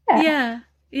 Yeah.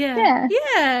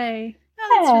 Yay!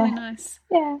 Oh, that's really nice.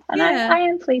 Yeah, and I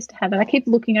am pleased to have it. I keep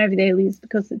looking over there, Liz,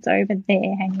 because it's over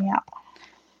there hanging up.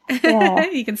 Yeah.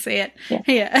 You can see it.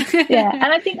 Yeah.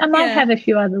 And I think I might have a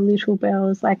few other little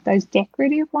bells, like those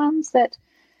decorative ones that,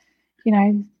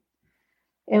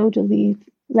 elderly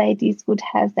ladies would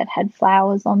have that had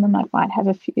flowers on them. I might have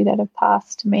a few that have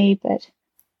passed to me, but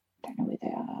I don't know where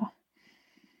they are.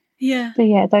 Yeah. So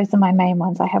yeah, those are my main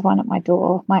ones. I have one at my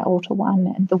door, my altar one,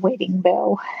 and the wedding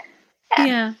bell.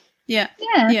 Yeah. Yeah.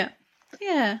 Yeah. Yeah.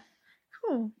 Yeah.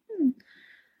 Cool.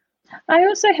 I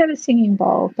also have a singing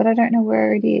bowl, but I don't know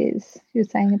where it is. You're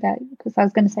saying about, because I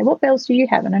was going to say, what bells do you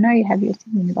have? And I know you have your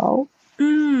singing bowl.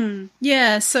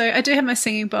 Yeah, so I do have my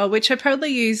singing bowl, which I probably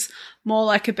use more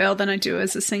like a bell than I do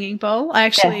as a singing bowl. I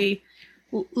actually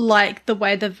like the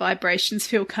way the vibrations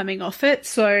feel coming off it,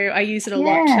 so I use it a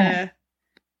lot to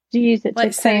do you use it like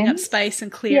to setting up cleanse? space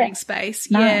and clearing space.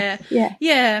 Nice.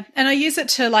 Yeah. And I use it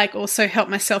to like also help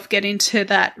myself get into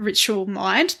that ritual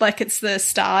mind. Like it's the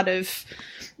start of,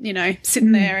 you know,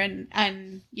 sitting there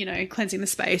and, you know, cleansing the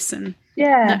space and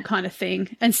that kind of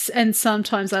thing. And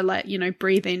sometimes I like, you know,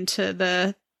 breathe into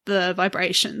the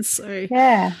vibrations. So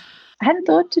yeah. I hadn't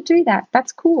thought to do that.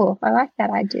 That's cool. I like that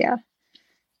idea.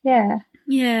 Yeah.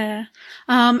 Yeah.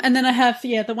 And then I have,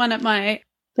 the one at my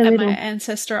my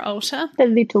ancestor altar. The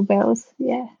little bells.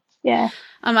 Yeah. Yeah.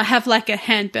 I have like a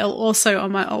hand bell also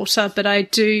on my altar, but I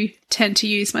do tend to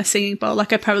use my singing bowl.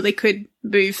 Like I probably could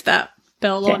move that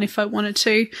bell on if I wanted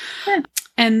to. Yeah.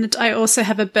 And I also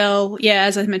have a bell,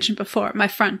 as I mentioned before, at my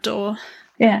front door.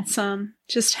 Yeah. It's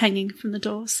just hanging from the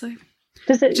door. So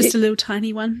does it just a little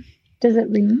tiny one. Does it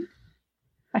ring?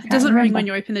 It doesn't ring when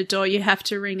you open the door. You have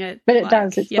to ring it. But it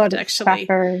does. It's got its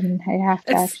tracker and you have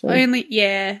to actually.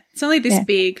 It's only this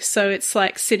big, so it's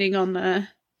like sitting on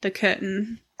the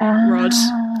curtain rod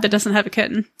that doesn't have a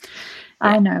curtain.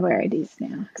 I know where it is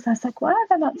now because I was like, why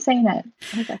have I not seen it?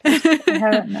 I was like, I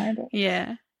haven't noticed.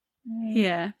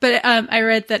 Yeah. But I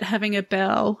read that having a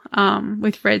bell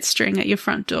with red string at your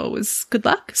front door was good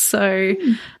luck, so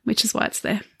which is why it's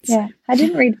there. So. Yeah. I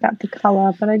didn't read about the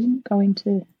colour, but I didn't go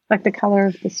into like the colour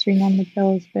of the string on the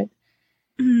bells, but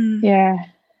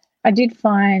I did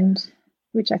find,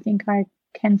 which I think I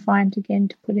can find again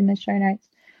to put in the show notes,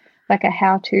 like a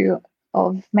how-to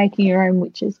of making your own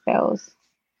witches' bells.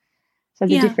 So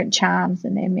the different charms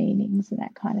and their meanings and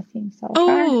that kind of thing. So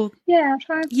I'll try and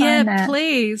find that. Yeah,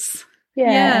 please.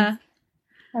 Yeah.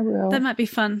 I will. That might be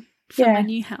fun for my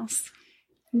new house.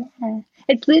 Yeah.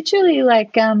 It's literally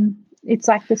like it's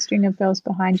like the string of bells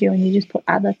behind you and you just put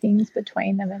other things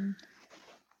between them and,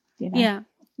 you know. Yeah.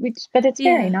 But it's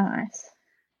very nice.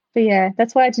 But,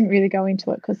 that's why I didn't really go into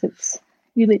it because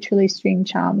you literally string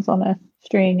charms on a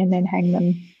string and then hang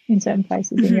them in certain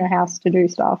places in your house to do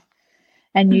stuff.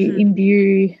 And you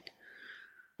imbue,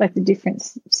 like, the different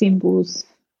symbols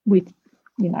with,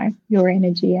 you know, your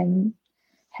energy and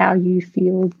how you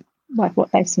feel, like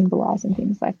what they symbolize and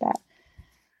things like that.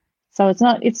 So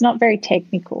it's not very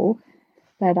technical,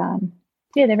 but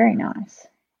they're very nice.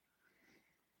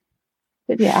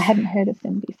 But I hadn't heard of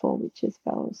them before, witches'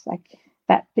 bells, like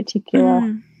that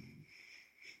particular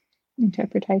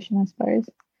interpretation, I suppose.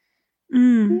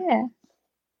 Yeah.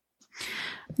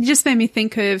 It just made me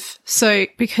think of,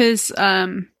 because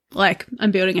like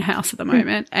I'm building a house at the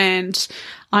moment and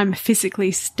I'm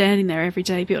physically standing there every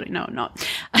day building. No, I'm not.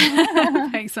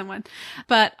 I'm paying someone.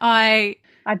 But I'd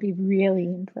be really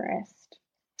impressed.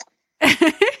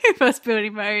 If I was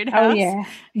building my own house. Oh, yeah.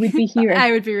 We'd be here.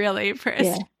 I would be really impressed.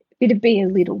 Yeah. It'd be a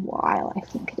little while, I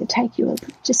think. It'd take you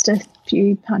just a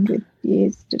few 100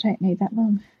 years to take me that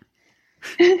long.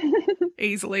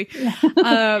 Easily.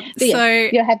 So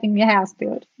you're having your house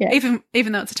built. Yeah.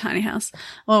 Even though it's a tiny house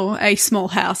or a small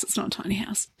house, it's not a tiny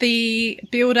house. The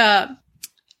builder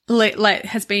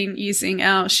has been using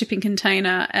our shipping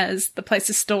container as the place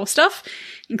to store stuff,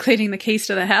 including the keys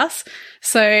to the house.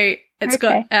 So it's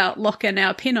got our lock and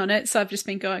our pin on it. So I've just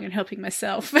been going and helping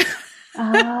myself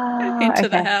into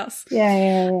the house.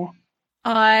 Yeah.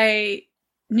 I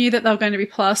knew that they were going to be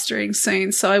plastering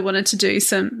soon, so I wanted to do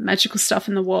some magical stuff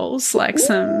in the walls, like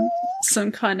some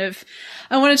kind of.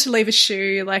 I wanted to leave a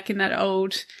shoe like in that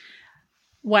old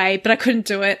way, but I couldn't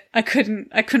do it. I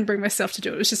couldn't bring myself to do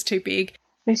it. It was just too big. At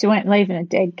least you weren't leaving a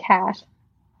dead cat.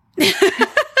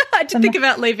 I did think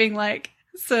about leaving like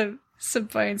some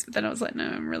bones, but then I was like, no,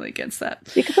 I'm really against that.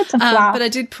 You could put some fluff. But I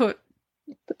did put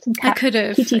some cat, I could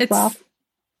have. kitty fluff.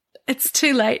 It's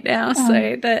too late now,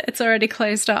 so that it's already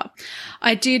closed up.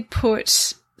 I did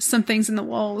put some things in the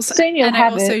walls. Soon you'll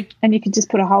have it, and you could just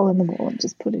put a hole in the wall and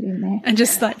just put it in there. And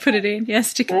just like put it in,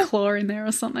 stick a claw in there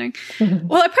or something.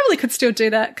 Well, I probably could still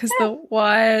do that because the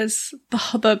wires,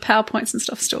 the power points and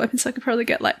stuff are still open, so I could probably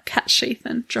get like cat sheath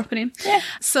and drop it in. Yeah.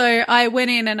 So I went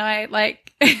in and I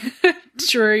like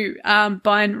drew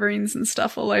bind runes and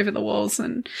stuff all over the walls,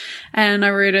 and I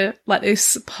wrote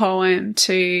this poem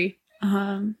to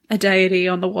a deity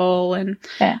on the wall, and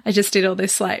I just did all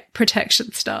this like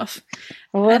protection stuff.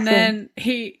 Awesome. And then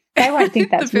they won't think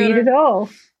that's weird at all.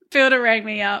 Builder rang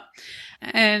me up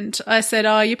and I said,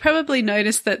 "Oh, you probably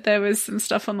noticed that there was some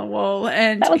stuff on the wall."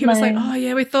 And he was like, "Oh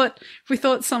yeah, we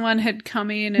thought someone had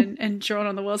come in and drawn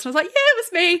on the walls." And I was like, "Yeah, it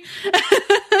was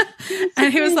me."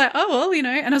 And he was like, "Oh well, you know."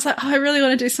 And I was like, "Oh, I really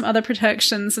want to do some other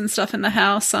protections and stuff in the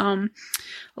house.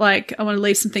 Like I want to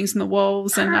leave some things in the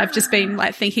walls, and I've just been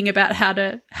like thinking about how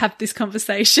to have this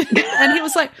conversation." And he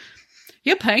was like,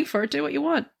 "You're paying for it, do what you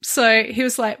want." So he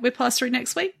was like, "We're plastering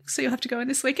next week, so you'll have to go in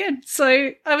this weekend."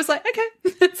 So I was like, okay.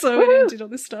 So I went and did all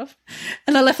this stuff.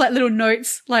 And I left like little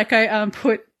notes, like I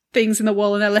put things in the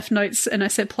wall and I left notes and I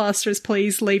said, "Plasterers,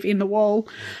 please leave in the wall."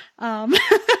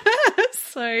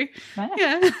 So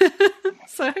yeah.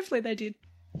 So hopefully they did.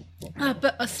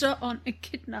 But I start on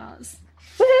echidnas.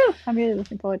 Woohoo! I'm really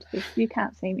looking forward to this. You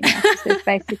can't see me now because there's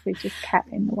basically just cat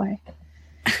in the way.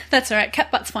 That's all right.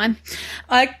 Cat butt's fine.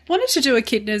 I wanted to do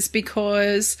echidnas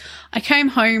because I came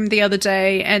home the other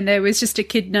day and there was just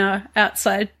echidna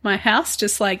outside my house,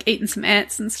 just like eating some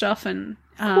ants and stuff. And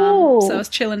so I was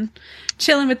chilling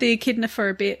with the echidna for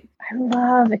a bit. I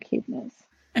love echidnas.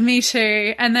 Me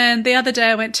too. And then the other day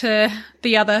I went to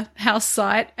the other house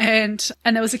site and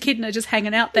there was echidna just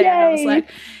hanging out there. Yay. And I was like,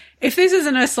 if this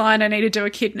isn't a sign I need to do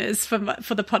echidnas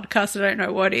for the podcast, I don't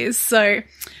know what is. So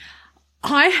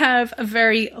I have a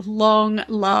very long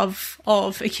love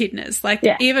of echidnas. Like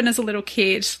even as a little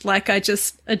kid, like I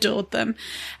just adored them.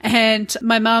 And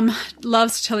my mum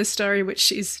loves to tell this story,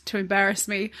 which is to embarrass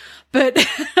me. But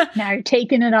now you're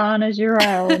taking it on as your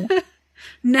own.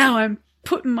 Now I'm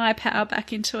putting my power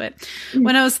back into it.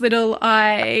 When I was little,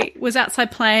 I was outside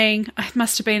playing. I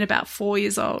must have been about 4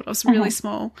 years old. I was really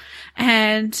small.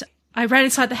 And I ran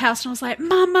inside the house and I was like,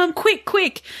 Mum,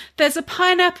 quick. There's a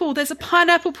pineapple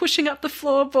pushing up the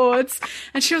floorboards.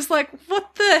 And she was like,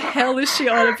 what the hell is she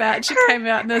on about? And she came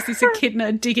out and there's this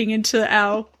echidna digging into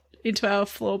our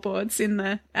floorboards in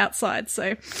the outside.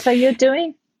 So you're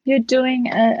doing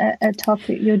a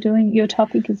topic. Your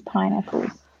topic is pineapples.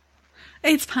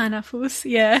 It's pineapples,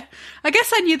 yeah. I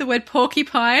guess I knew the word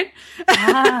porcupine.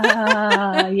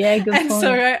 Yeah, good point. And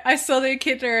so I saw the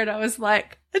echidna and I was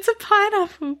like, it's a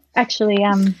pineapple. Actually,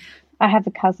 I have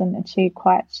a cousin and she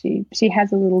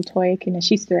has a little toy echidna.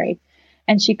 She's 3,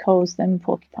 and she calls them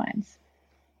porcupines.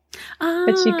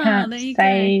 But she can't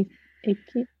say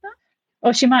echidna,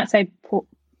 or she might say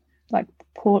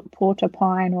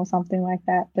porcupine or something like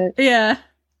that. But yeah,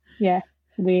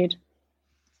 weird.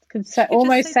 Could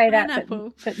almost say that,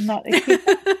 but not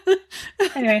echidna.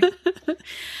 Anyway.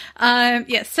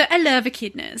 So I love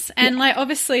echidnas. And like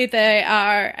obviously they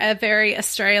are a very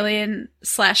Australian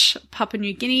 / Papua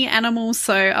New Guinea animal,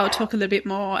 so I'll talk a little bit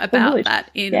more about that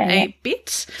in a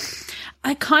bit.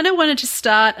 I kind of wanted to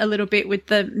start a little bit with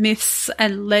the myths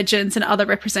and legends and other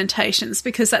representations,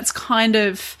 because that's kind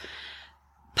of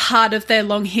part of their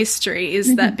long history,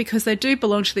 is that because they do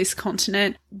belong to this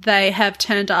continent, they have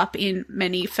turned up in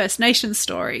many First Nations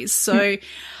stories. So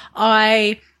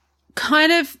I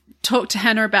kind of talked to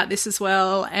Hannah about this as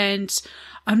well, and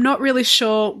I'm not really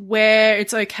sure where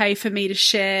it's okay for me to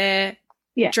share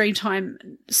Dreamtime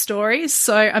stories.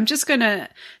 So I'm just going to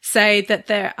say that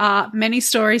there are many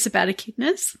stories about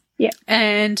echidnas. Yeah.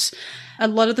 And a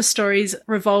lot of the stories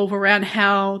revolve around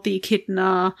how the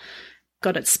echidna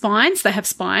got its spines. They have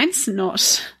spines,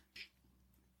 not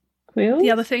quills.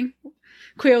 The other thing.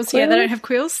 Quills, yeah, they don't have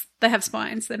quills. They have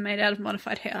spines. They're made out of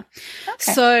modified hair.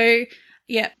 Okay. So,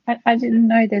 yeah. I didn't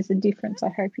know there's a difference. I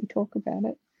hope you talk about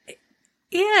it.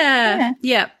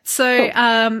 Yeah. So,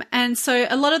 cool. And so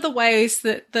a lot of the ways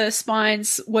that the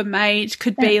spines were made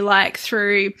could be like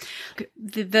through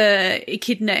the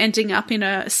echidna ending up in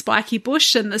a spiky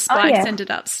bush and the spikes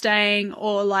ended up staying,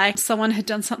 or like someone had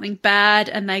done something bad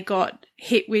and they got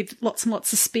hit with lots and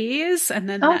lots of spears, and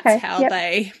then that's how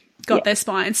they got their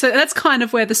spines. So that's kind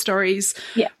of where the stories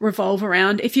revolve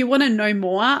around. If you want to know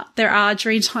more, there are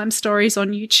Dreamtime stories on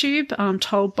YouTube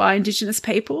told by Indigenous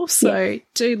people, so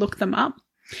do look them up.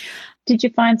 Did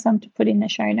you find some to put in the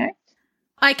show notes?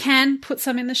 I can put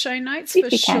some in the show notes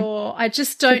for sure. I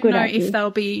just don't know if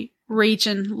they'll be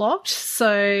region locked.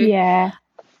 So yeah,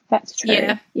 that's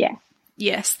true. Yeah.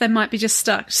 Yes, they might be just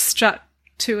stuck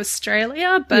to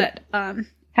Australia, but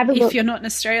have a look. If you're not in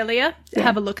Australia,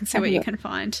 have a look and see what you can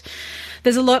find.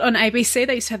 There's a lot on ABC.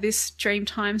 They used to have this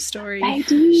Dreamtime story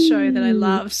show that I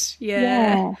loved.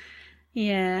 Yeah.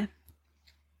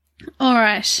 All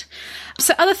right.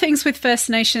 So other things with First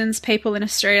Nations people in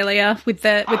Australia with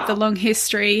the long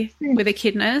history with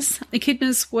echidnas.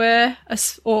 Echidnas were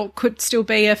or could still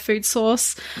be a food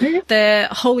source. They're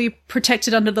wholly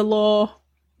protected under the law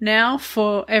now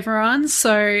for everyone.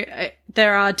 So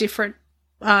there are different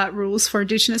rules for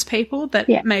Indigenous people that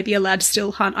Yeah. may be allowed to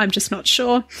still hunt. I'm just not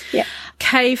sure. Yeah.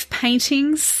 Cave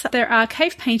paintings. There are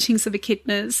cave paintings of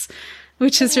echidnas,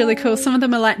 which is really cool. Some of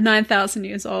them are like 9,000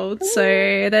 years old. So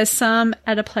there's some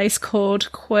at a place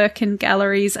called Quirkin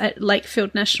Galleries at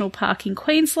Lakefield National Park in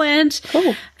Queensland.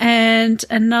 Cool. And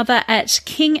another at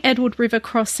King Edward River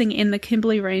Crossing in the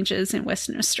Kimberley Ranges in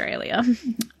Western Australia.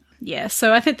 Yeah,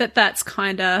 so I think that that's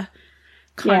kind of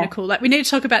Yeah. cool. Like, we need to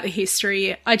talk about the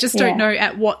history. I just don't know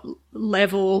at what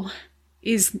level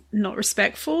is not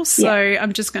respectful. So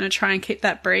I'm just going to try and keep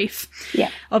that brief. Yeah.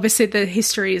 Obviously, the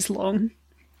history is long.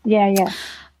 Yeah.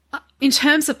 In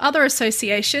terms of other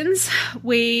associations,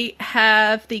 we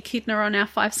have the echidna on our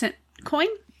 5-cent coin.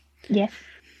 Yes.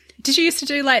 Did you used to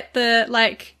do like the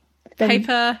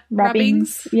paper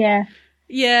rubbings? Yeah.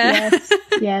 Yeah.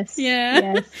 Yes. Yeah.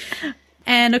 Yes.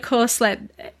 And of course, like,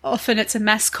 often it's a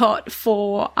mascot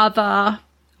for other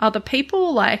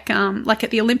people. Like at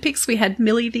the Olympics, we had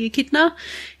Millie the echidna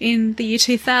in the year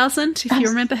 2000. If you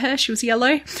remember her, she was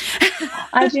yellow.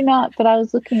 I do not, but I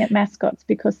was looking at mascots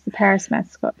because the Paris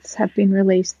mascots have been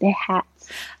released. Their hats.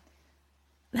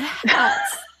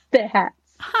 Their hats.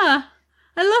 Huh.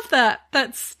 I love that.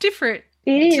 That's different.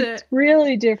 It is. It's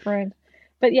really different.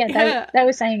 But Yeah. they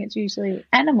were saying it's usually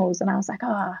animals, and I was like,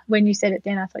 when you said it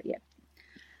then, I thought,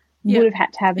 would have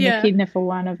had to have an echidna for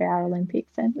one of our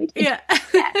Olympics, and we did. Yeah.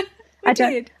 I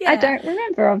don't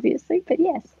remember, obviously, but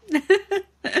yes.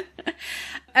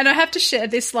 And I have to share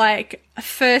this, like,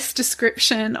 first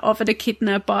description of an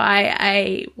echidna by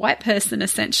a white person,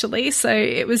 essentially. So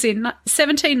it was in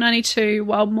 1792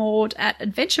 while moored at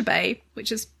Adventure Bay,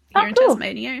 which is here in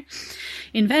Tasmania,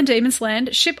 in Van Diemen's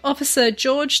Land. Ship officer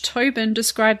George Tobin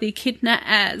described the echidna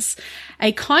as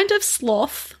a kind of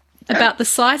sloth about the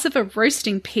size of a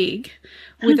roasting pig,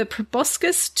 with a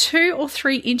proboscis 2 or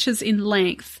 3 inches in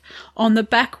length. On the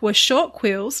back were short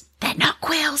quills. They're not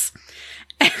quills.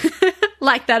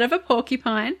 Like that of a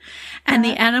porcupine. And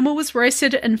the animal was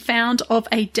roasted and found of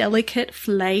a delicate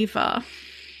flavour.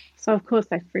 So, of course,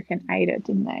 they freaking ate it,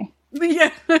 didn't they?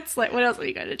 Yeah, it's like, what else are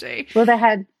you going to do? Well, they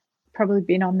had probably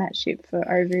been on that ship for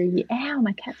over a year. Ow,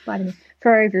 my cat's biting me.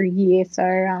 For over a year. So,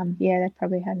 they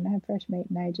probably hadn't had fresh meat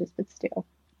in ages, but still,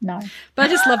 no. But I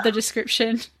just love the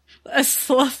description. A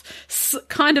sloth,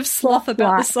 kind of sloth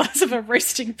about the size of a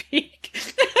roasting pig.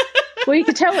 Well, you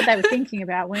could tell what they were thinking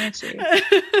about, weren't you?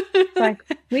 It's like,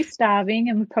 we're starving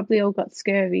and we've probably all got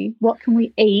scurvy. What can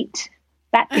we eat?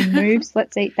 That thing moves.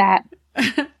 Let's eat that.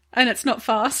 And it's not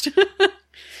fast.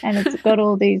 And it's got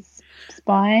all these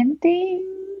spine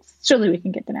things. Surely we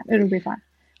can get them out. It'll be fine.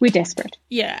 We're desperate.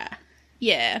 Yeah.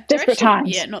 Desperate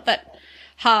times. Yeah, not that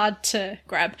hard to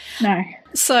grab. No.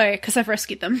 So, because I've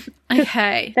rescued them.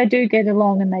 Okay. They do get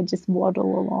along and they just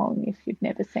waddle along if you've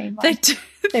never seen one. They do.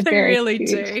 They really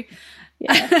do.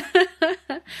 Yeah.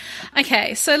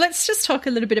 Okay, so let's just talk a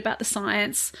little bit about the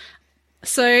science.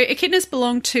 So echidnas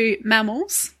belong to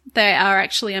mammals. They are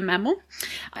actually a mammal.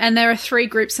 And there are 3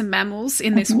 groups of mammals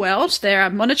in this world. There are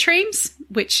monotremes,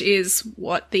 which is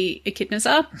what the echidnas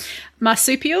are.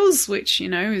 Marsupials, which,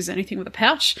 is anything with a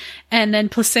pouch. And then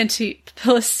placentals,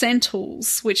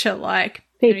 which are like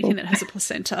anything that has a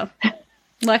placenta.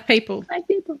 Like people. Like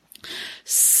people.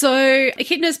 So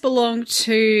echidnas belong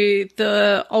to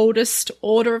the oldest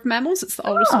order of mammals. It's the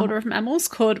oldest order of mammals,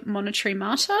 called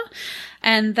Monotremata,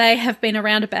 and they have been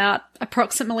around about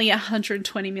approximately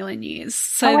 120 million years.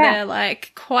 So they're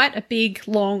like quite a big,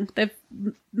 long.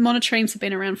 Monotremes have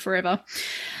been around forever.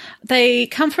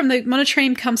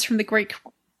 Monotreme comes from the Greek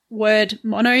word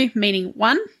mono, meaning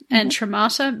one, and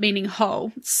tremata, meaning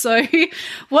hole. So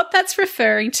what that's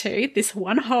referring to, this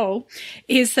one hole,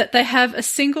 is that they have a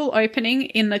single opening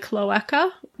in the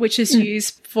cloaca, which is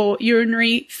used for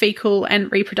urinary, fecal,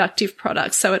 and reproductive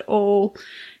products. So it all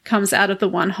comes out of the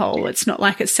one hole. It's not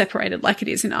like it's separated like it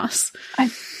is in us. I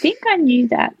think I knew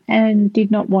that and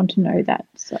did not want to know that,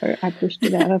 so I pushed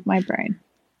it out of my brain.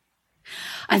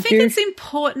 I think it's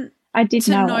important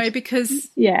to know because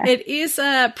it is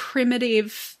a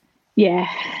primitive,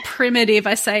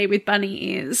 I say with bunny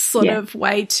ears, sort of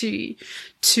way to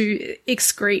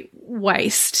excrete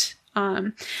waste.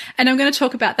 And I'm going to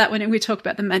talk about that when we talk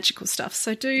about the magical stuff.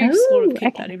 So do sort of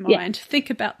keep that in mind. Think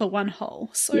about the one hole.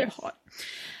 So hot.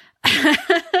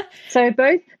 So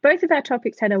both of our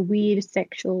topics had a weird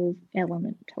sexual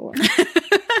element to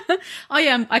it. Oh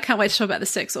yeah, I can't wait to talk about the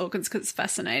sex organs because it's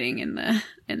fascinating in the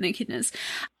echidnas.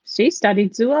 She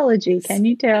studied zoology, can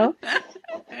you tell?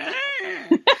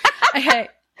 Okay,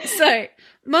 So,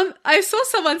 Mum, I saw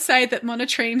someone say that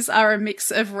monotremes are a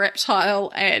mix of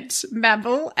reptile and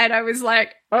mammal, and I was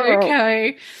like,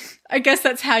 okay, I guess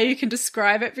that's how you can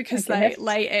describe it because they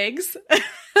lay eggs.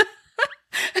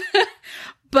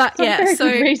 But very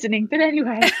good reasoning. But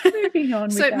anyway, moving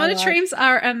on. So monotremes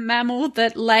are a mammal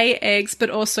that lay eggs, but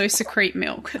also secrete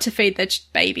milk to feed their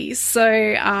babies. So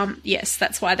yes,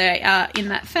 that's why they are in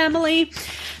that family.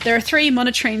 There are 3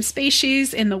 monotreme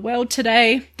species in the world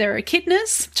today. There are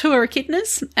echidnas, 2 are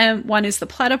echidnas, and 1 is the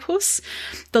platypus.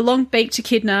 The long-beaked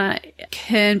echidna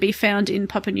can be found in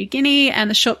Papua New Guinea, and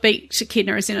the short-beaked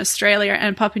echidna is in Australia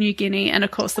and Papua New Guinea, and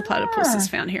of course the platypus is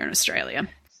found here in Australia.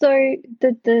 So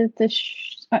the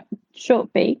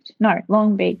short-beaked, no,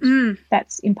 long-beaked,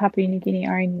 that's in Papua New Guinea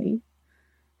only.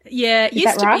 Yeah, it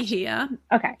used to be here.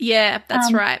 Okay. Yeah,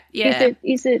 that's right. Yeah.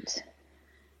 Is it?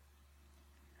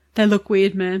 They look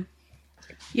weird, man.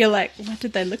 You're like, what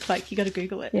did they look like? You got to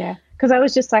Google it. Yeah, because I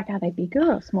was just like, are they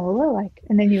bigger or smaller? Like,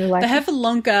 and then you were like, they have a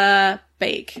longer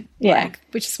beak,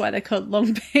 which is why they're called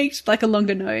long-beaked, like a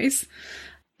longer nose.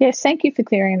 Yes, thank you for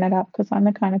clearing that up because I'm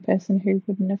the kind of person who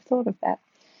wouldn't have thought of that.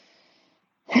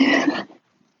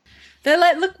 They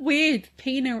like look weird,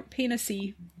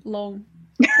 penisy long.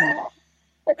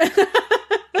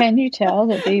 Can you tell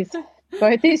that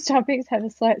both these topics have a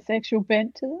slight sexual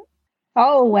bent to them?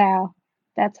 Oh wow,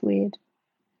 that's weird.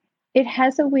 It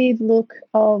has a weird look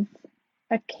of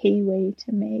a kiwi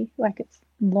to me, like it's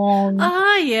long.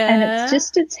 Ah, yeah, and it's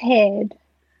just its head.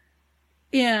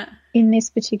 Yeah. In this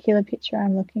particular picture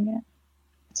I'm looking at.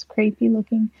 It's creepy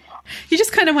looking. You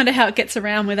just kind of wonder how it gets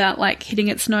around without like hitting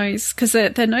its nose because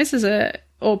their noses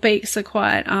or beaks are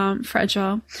quite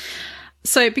fragile.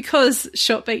 So because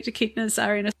short-beaked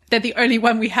echidnas they're the only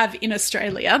one we have in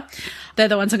Australia. They're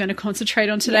the ones I'm going to concentrate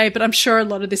on today, but I'm sure a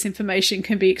lot of this information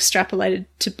can be extrapolated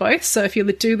to both. So if you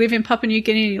do live in Papua New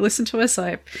Guinea and you listen to us,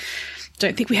 I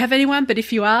don't think we have anyone, but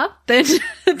if you are,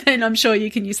 then I'm sure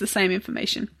you can use the same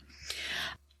information.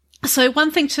 So one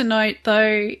thing to note,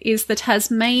 though, is the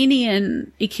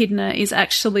Tasmanian echidna is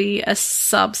actually a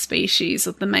subspecies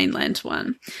of the mainland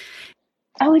one.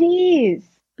 Oh, it is.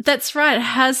 That's right. It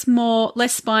has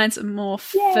less spines and more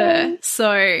fur.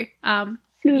 So,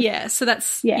 so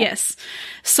that's, yes.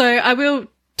 So I will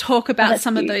talk about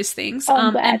some of those things.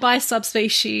 And by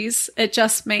subspecies, it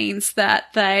just means that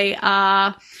they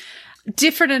are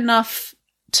different enough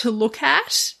to look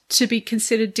at to be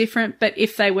considered different, but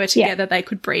if they were together, they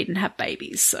could breed and have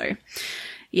babies. So,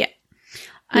 yeah.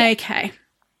 Okay.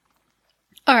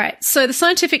 All right. So the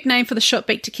scientific name for the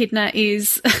short-beaked echidna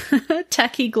is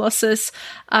Tachyglossus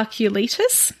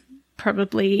arcuatus.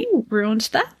 Probably ruined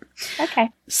that. Okay.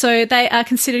 So they are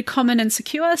considered common and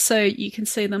secure, so you can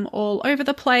see them all over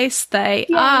the place. They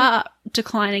are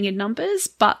declining in numbers,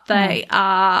 but they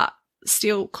are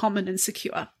still common and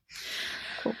secure.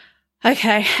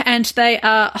 Okay, and they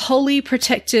are wholly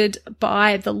protected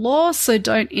by the law, so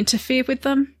don't interfere with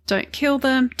them, don't kill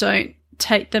them, don't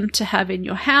take them to have in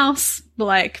your house,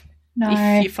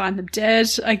 if you find them dead,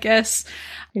 I guess.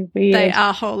 They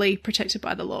are wholly protected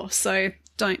by the law, so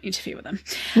don't interfere with them.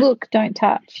 Look, don't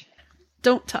touch.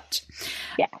 Don't touch.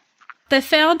 Yeah. They're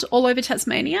found all over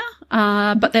Tasmania,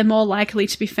 but they're more likely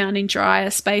to be found in drier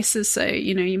spaces. So,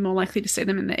 you're more likely to see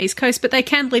them in the East Coast. But they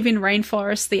can live in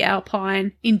rainforests, the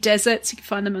alpine, in deserts. You can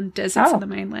find them on deserts on the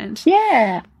mainland.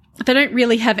 Yeah. They don't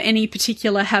really have any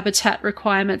particular habitat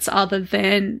requirements other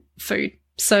than food.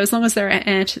 So as long as there are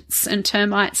ants and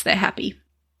termites, they're happy.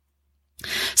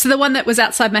 So the one that was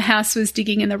outside my house was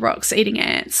digging in the rocks, eating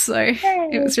ants. So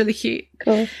it was really cute.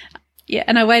 Cool. Yeah,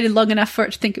 and I waited long enough for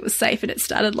it to think it was safe, and it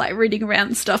started rooting around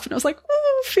and stuff, and I was like,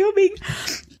 "Oh, filming!"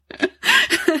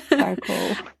 So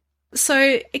cool.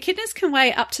 So echidnas can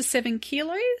weigh up to 7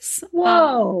 kilos.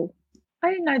 Whoa!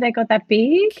 I didn't know they got that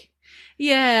big.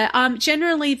 Yeah.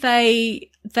 Generally, they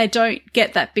don't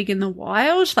get that big in the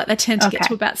wild. They tend to get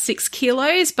to about 6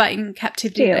 kilos, but in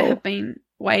captivity they have been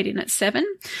weighed in at 7.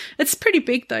 It's pretty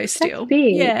big though. Still, that's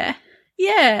big. Yeah.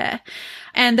 Yeah.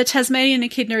 And the Tasmanian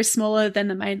echidna is smaller than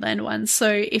the mainland one. So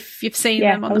if you've seen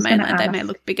them on the mainland, they may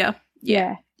look bigger.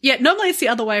 Yeah. Yeah. Normally it's the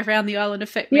other way around. The island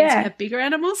effect means you have bigger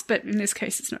animals, but in this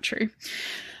case it's not true.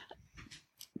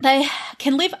 They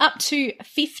can live up to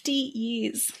 50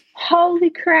 years.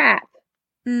 Holy crap.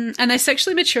 And they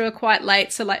sexually mature quite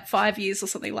late, so 5 years or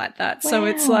something like that. Wow. So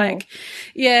it's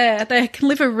they can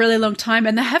live a really long time,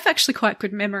 and they have actually quite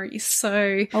good memories.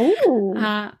 So,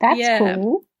 that's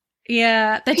cool.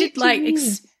 Yeah, they did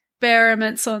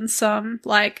experiments on some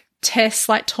tests,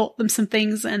 taught them some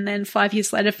things, and then 5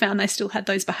 years later found they still had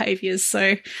those behaviors.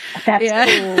 So that's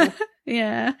cool.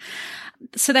 Yeah.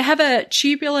 So they have a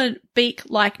tubular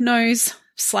beak-like nose.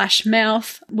 slash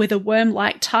mouth with a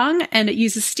worm-like tongue, and it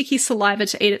uses sticky saliva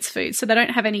to eat its food, so they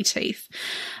don't have any teeth.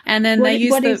 And then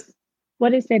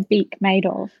what is their beak made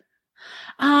of?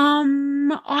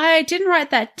 I didn't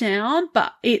write that down,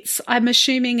 but I'm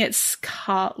assuming it's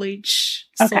cartilage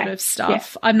sort of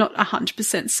stuff. Yeah. I'm not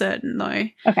 100% certain though.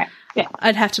 Okay. Yeah.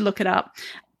 I'd have to look it up.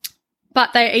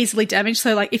 But they're easily damaged.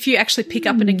 So like if you actually pick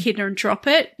up an echidna and drop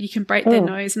it, you can break their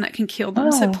nose and that can kill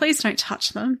them. So please don't touch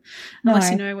them unless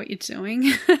you know what you're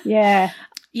doing. Yeah.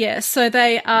 Yeah, so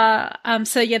they are,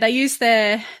 they use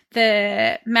their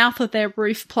mouth of their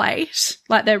roof plate,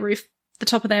 like the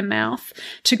top of their mouth,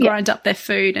 to grind up their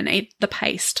food and eat the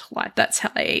paste. Like that's how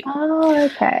they eat. Oh,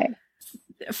 okay.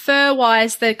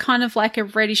 Fur-wise, they're kind of like a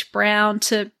reddish brown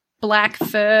to black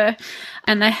fur,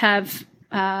 and they have,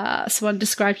 someone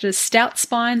described it as stout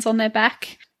spines on their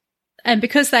back. And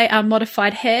because they are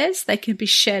modified hairs, they can be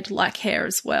shed like hair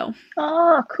as well.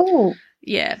 Oh, cool.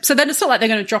 Yeah. So then it's not like they're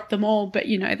going to drop them all, but,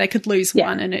 they could lose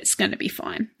one and it's going to be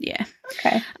fine. Yeah.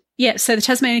 Okay. Yeah, so the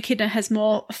Tasmanian echidna has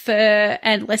more fur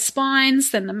and less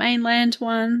spines than the mainland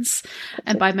ones.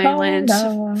 And by mainland,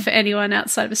 for anyone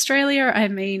outside of Australia, I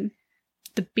mean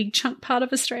the big chunk part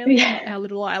of Australia, our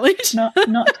little island. Not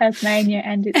Tasmania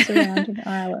and its surrounding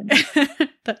island.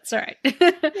 That's right.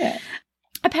 Yeah.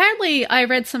 Apparently, I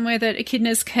read somewhere that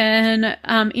echidnas can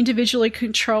individually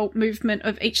control movement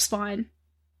of each spine.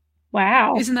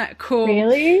 Wow. Isn't that cool?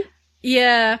 Really?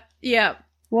 Yeah, yeah.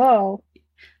 Whoa.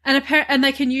 And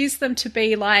they can use them to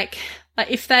be like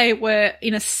if they were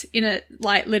in a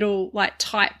like little like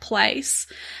tight place,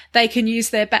 they can use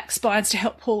their back spines to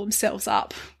help pull themselves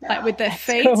up like with their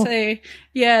feet. Cool. So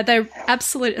yeah, they're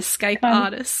absolute escape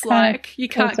artists. Like you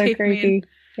can't keep them in.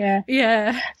 Yeah.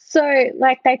 Yeah. So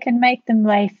like they can make them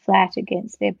lay flat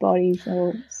against their bodies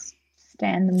or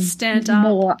stand up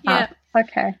more up.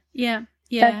 Okay. Yeah.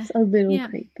 Yeah. That's a little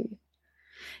creepy.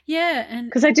 Yeah, and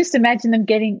because I just imagine them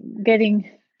getting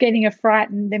a fright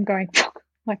and them going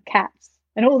like cats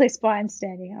and all their spines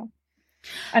standing up.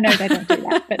 I know they don't do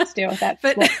that, but still, that's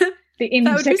what the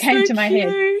image that came to my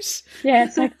head. Yeah,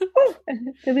 it's like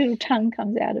the little tongue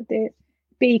comes out of their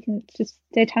beak and just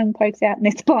their tongue pokes out and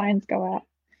their spines go out.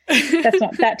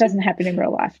 That doesn't happen in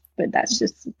real life, but that's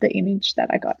just the image that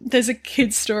I got. There's a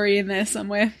kid's story in there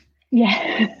somewhere.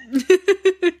 Yeah.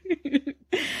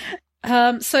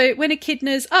 So when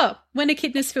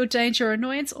echidnas feel danger or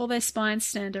annoyance, all their spines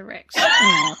stand erect.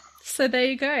 So there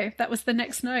you go. That was the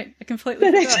next note. I completely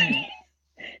forgot.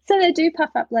 So they do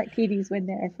puff up like kitties when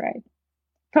they're afraid.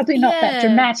 Probably not that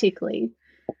dramatically,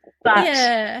 but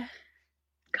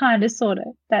kind of, sort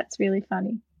of. That's really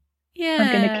funny. Yeah.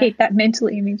 I'm going to keep that mental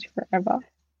image forever.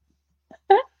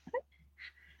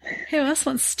 Who else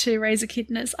wants to raise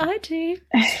echidnas? I do.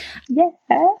 Yeah.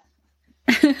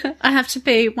 I have to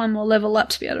be one more level up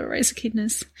to be able to raise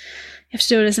echidnas. You have to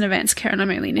do it as an advanced care, and I'm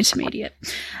only an intermediate.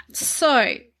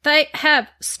 So they have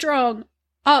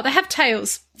they have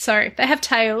tails. Sorry, they have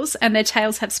tails, and their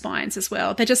tails have spines as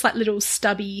well. They're just like little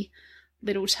stubby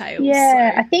little tails.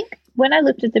 Yeah, I think when I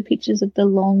looked at the pictures of the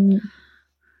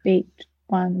long-beaked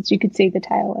ones, you could see the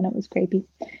tail, and it was creepy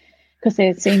because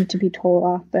they seemed to be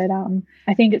taller. But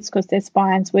I think it's because their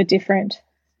spines were different.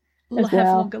 Have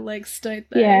longer legs, don't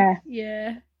they?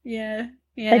 Yeah. Yeah.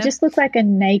 They just look like a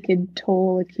naked,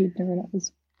 tall echidna, and it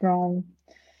was wrong.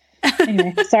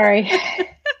 Anyway, sorry.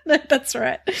 No, that's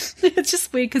right. It's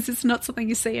just weird because it's not something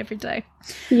you see every day.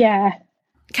 Yeah.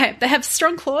 Okay, they have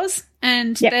strong claws,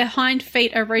 and their hind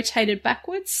feet are rotated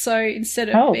backwards. So instead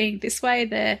of being this way,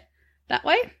 they're that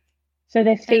way. So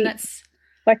their feet,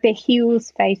 like their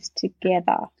heels face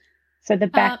together. So the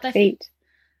back feet.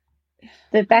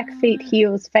 The back feet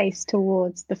heels face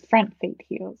towards the front feet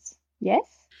heels. Yes?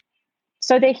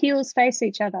 So their heels face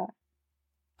each other.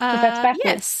 Because that's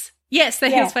backwards. Yes, their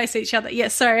heels face each other.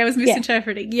 Yes, sorry, I was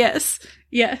misinterpreting. Yes.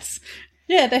 Yeah,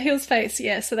 their heels face,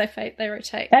 so they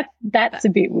rotate. That's a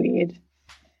bit weird.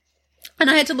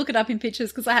 And I had to look it up in pictures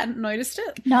because I hadn't noticed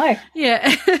it. No.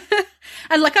 Yeah.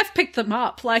 And I've picked them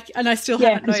up, and I still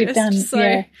haven't noticed.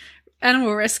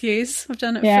 Animal rescues. I've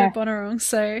done it for Bonorong,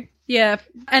 so... Yeah.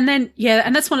 And then,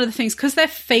 and that's one of the things, because their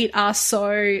feet are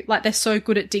they're so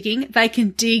good at digging, they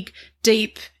can dig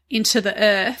deep into the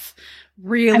earth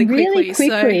really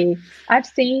quickly. So, I've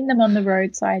seen them on the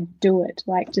roadside do it,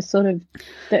 like just sort of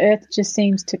the earth just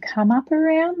seems to come up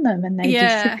around them and they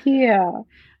disappear.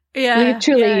 Yeah.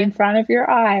 Literally in front of your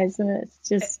eyes, and it's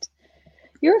just,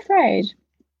 you're afraid.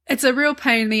 It's a real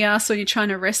pain in the ass when you're trying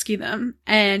to rescue them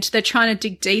and they're trying to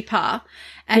dig deeper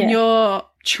and you're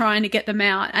trying to get them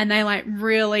out and they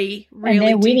really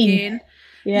dig in.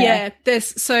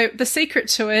 So the secret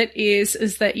to it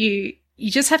is that you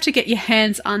you just have to get your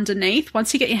hands underneath.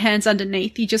 Once you get your hands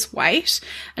underneath, you just wait,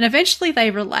 and eventually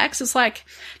they relax. It's like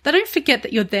they don't forget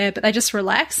that you're there, but they just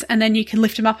relax, and then you can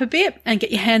lift them up a bit and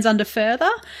get your hands under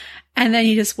further, and then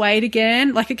you just wait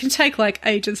again. Like, it can take like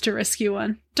ages to rescue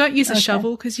one. Don't use a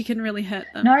shovel because you can really hurt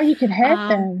them. No, you can hurt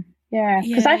them. Yeah,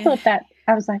 because yeah. I thought that,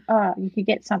 I was like, oh, you could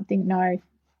get something. No.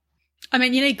 I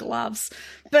mean, you need gloves,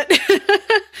 but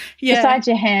yeah. Besides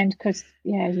your hand, because,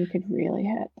 yeah, you could really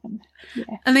hurt them.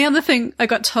 Yeah. And the other thing I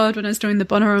got told when I was doing the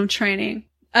Bonarum training,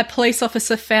 a police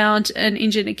officer found an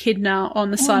injured echidna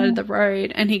on the side of the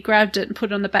road, and he grabbed it and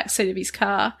put it on the back seat of his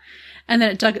car, and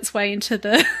then it dug its way into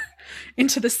the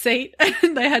into the seat,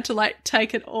 and they had to like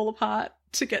take it all apart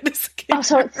to get this echidna. Oh,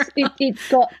 so it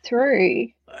got through.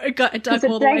 It dug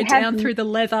all the way down through the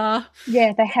leather.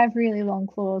 Yeah, they have really long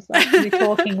claws. Like, we're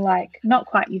talking like not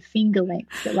quite your finger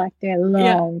length, but like they're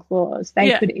long claws.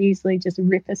 They could easily just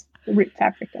rip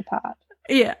fabric apart.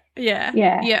 Yeah.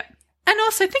 And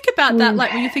also think about that,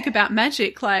 like when you think about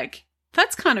magic, like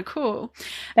that's kind of cool.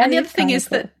 And the other thing is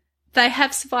that they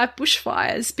have survived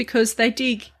bushfires because they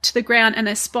dig to the ground and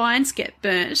their spines get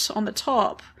burnt on the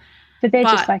top. But they're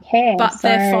just like hair. But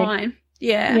they're fine.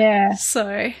 Yeah. Yeah.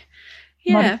 So,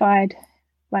 yeah. Modified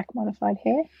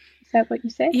hair. Is that what you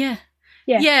said? Yeah.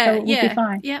 Yeah. So it would be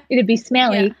fine. Yeah. It'd be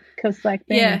smelly because like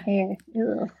burning hair.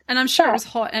 Ugh. And I'm sure it was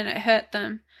hot and it hurt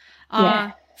them.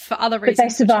 For other reasons, but they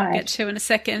survived. Which I'll get to in a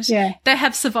second. Yeah. They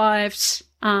have survived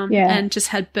and just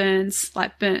had burns,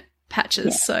 like burnt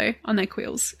patches, so on their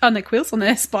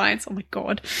spines. Oh my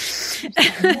God.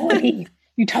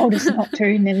 You told us not to,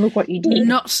 and then look what you did.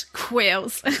 Not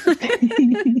quills.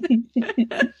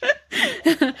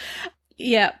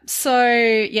 Yeah. So,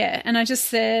 yeah. And I just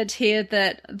said here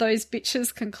that those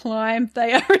bitches can climb.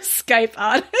 They are escape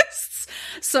artists.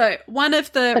 So one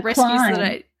of the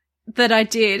rescues that I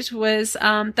did was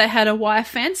they had a wire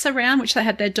fence around, which they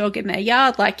had their dog in their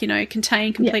yard, like, you know,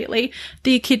 contained completely. Yeah.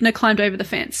 The echidna climbed over the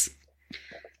fence.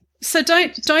 So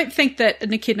don't think that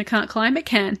an echidna can't climb. It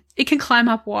can. It can climb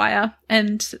up wire,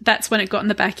 and that's when it got in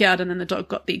the backyard, and then the dog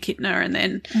got the echidna, and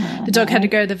then the dog had to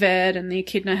go to the vet, and the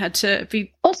echidna had to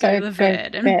go to the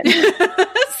vet.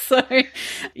 So,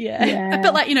 yeah.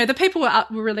 But, like, you know, the people were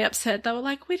really upset. They were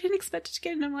like, we didn't expect it to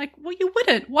get in. I'm like, well, you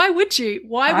wouldn't. Why would you?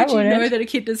 Why would you know that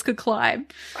echidnas could climb?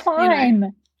 Climb. You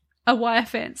know, a wire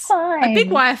fence. A big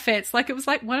wire fence. Like, it was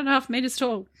like 1.5 meters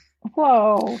tall.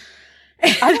 Whoa.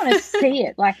 I want to see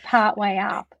it, like, part way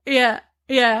up. Yeah.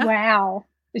 Wow.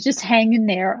 It's just hanging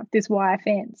there up this wire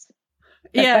fence.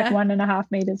 That's like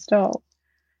 1.5 meters tall.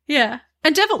 Yeah.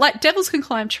 And devils can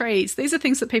climb trees. These are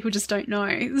things that people just don't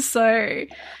know. So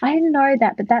I know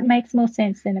that, but that makes more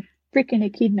sense than a freaking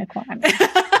echidna climbing.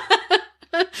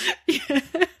 Yeah.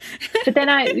 But then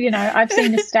I've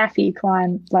seen a staffy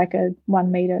climb like a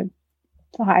 1 meter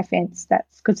high fence.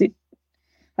 That's because it,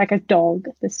 like a dog,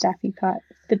 the staffy type.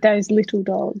 But those little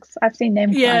dogs, I've seen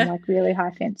them climb like really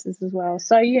high fences as well.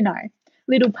 So, you know,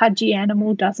 little pudgy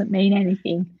animal doesn't mean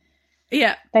anything.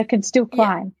 Yeah. They can still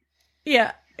climb.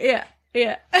 Yeah.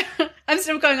 I'm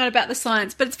still going on about the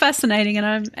science, but it's fascinating, and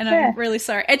I'm really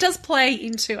sorry. It does play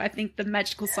into, I think, the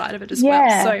magical side of it as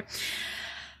well. So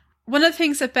one of the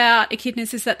things about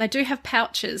echidnas is that they do have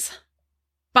pouches,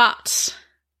 but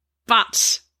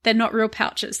they're not real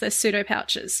pouches. They're pseudo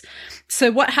pouches.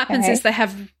 So what happens is they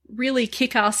have really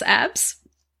kick-ass abs,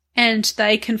 and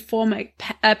they can form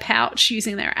a pouch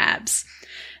using their abs,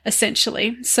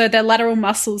 essentially. So their lateral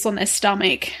muscles on their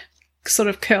stomach sort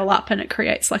of curl up, and it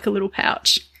creates like a little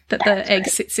pouch that the egg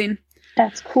sits in.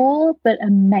 That's cool, but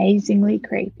amazingly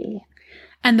creepy.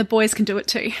 And the boys can do it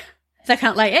too. They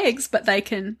can't lay eggs, but they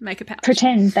can make a pouch.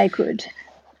 Pretend they could.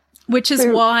 Which is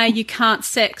why you can't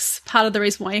sex, part of the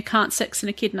reason why you can't sex an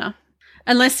echidna.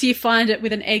 Unless you find it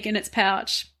with an egg in its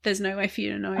pouch, there's no way for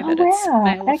you to know that it's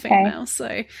male or female.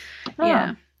 So,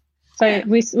 yeah. So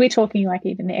we're talking like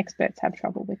even the experts have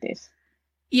trouble with this.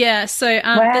 Yeah, so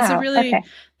there's a really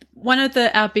one of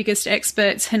our biggest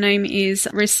experts, her name is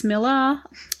Rhys Miller,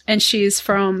 and she is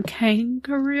from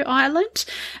Kangaroo Island.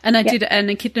 And I did an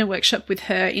echidna workshop with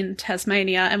her in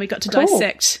Tasmania, and we got to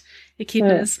dissect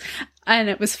echidnas, and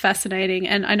it was fascinating.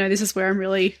 And I know this is where I'm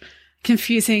really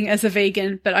confusing as a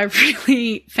vegan, but I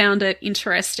really found it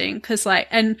interesting because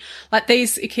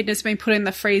these echidnas have been put in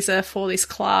the freezer for this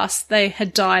class. They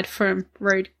had died from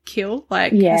roadkill,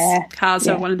 cars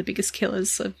are one of the biggest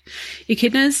killers of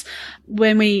echidnas.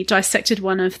 When we dissected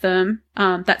one of them,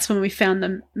 that's when we found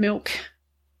the milk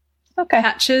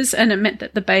patches, and it meant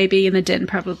that the baby in the den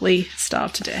probably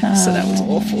starved to death. So that was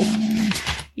awful.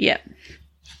 Yeah,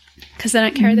 because they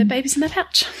don't carry their babies in their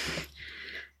pouch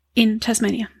in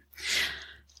Tasmania.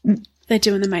 They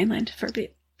do in the mainland for a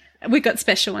bit. We got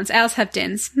special ones. Ours have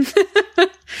dens.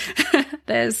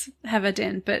 Theirs have a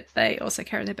den, but they also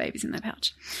carry their babies in their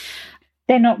pouch.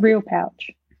 They're not real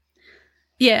pouch.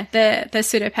 Yeah, they're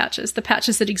pseudo pouches. The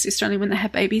pouches that exist only when they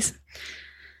have babies.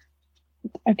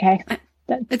 Okay,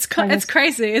 it's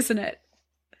crazy, isn't it?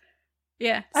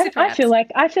 Yeah, I feel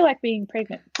like being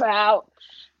pregnant. Wow,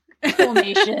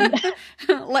 formation.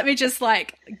 Let me just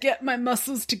get my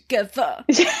muscles together.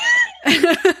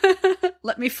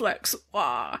 Let me flex.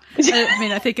 Wow. I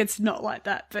mean, I think it's not like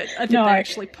that, but I think they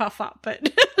actually puff up.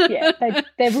 But yeah,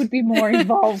 they would be more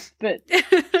involved, but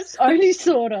only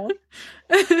sort of.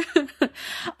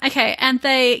 Okay, and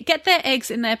they get their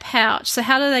eggs in their pouch. So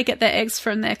how do they get their eggs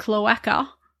from their cloaca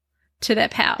to their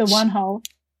pouch? The one hole.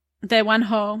 Their one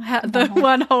hole.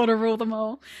 One hole to rule them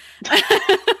all.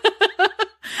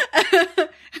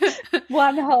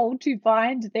 One hole to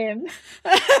bind them.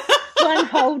 One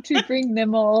hole to bring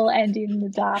them all, and in the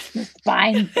darkness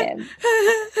bind them.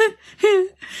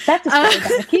 That's a story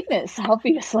about echidnas,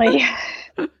 obviously.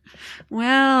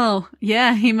 Well,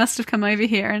 yeah, he must have come over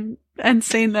here and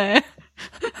seen their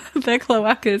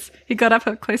cloacas. He got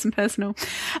up close and personal.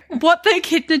 What the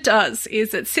echidna does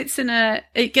is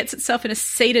it gets itself in a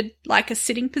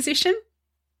sitting position.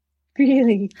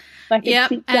 Really? Like it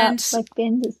sits and up,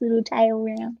 bends its little tail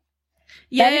around.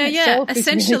 Yeah.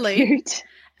 Essentially. Really cute.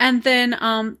 And then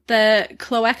the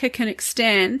cloaca can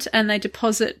extend, and they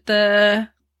deposit the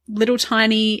little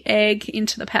tiny egg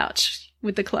into the pouch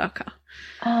with the cloaca.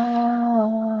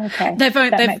 Oh, okay. That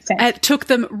makes sense. It took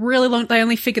them really long. They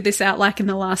only figured this out in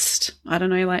the last,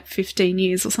 15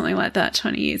 years or something like that,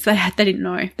 20 years. They didn't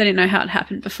know. They didn't know how it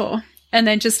happened before. And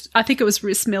then I think it was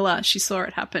Ruth Miller, she saw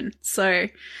it happen. So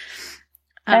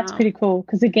that's pretty cool.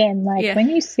 Because again, when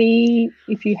you see,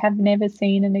 if you have never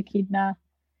seen an echidna,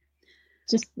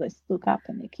 let's look up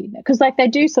an echidna. Because they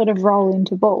do sort of roll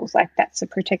into balls. That's a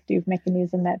protective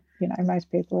mechanism that,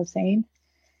 most people have seen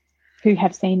who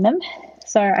have seen them.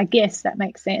 So I guess that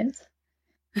makes sense.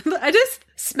 I just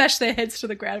smash their heads to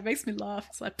the ground. It makes me laugh.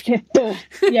 It's like,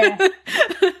 yeah.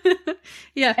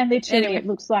 Yeah. And literally anyway. It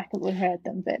looks like it would hurt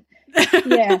them. But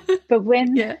yeah. But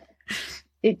when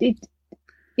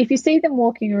if you see them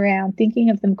walking around, thinking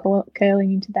of them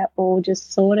curling into that ball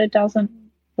just sort of doesn't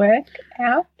work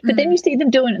out. But then you see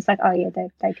them doing it. It's like, oh, yeah,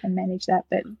 they can manage that.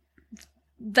 But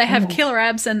they have killer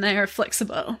abs and they are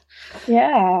flexible.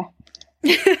 Yeah.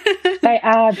 They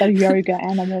are the yoga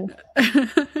animal.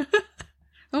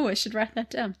 Oh, I should write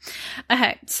that down.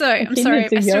 Okay, so I'm sorry,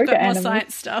 I still got more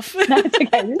science stuff. No, it's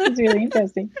okay. This is really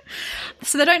interesting.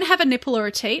 So they don't have a nipple or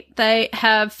a teat. They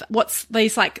have what's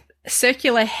these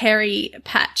circular hairy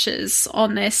patches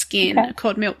on their skin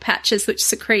called milk patches, which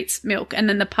secretes milk, and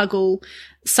then the puggle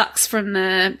sucks from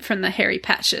the hairy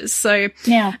patches. So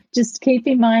now, just keep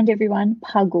in mind, everyone,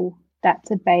 puggle.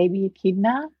 That's a baby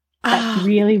echidna. That's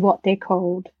really what they're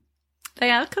called. They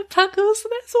are called puggles.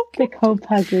 They're so cute. They're called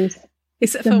puggles.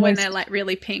 Except for when they're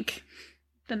really pink.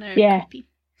 Then they're creepy.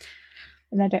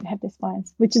 And they don't have their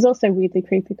spines, which is also weirdly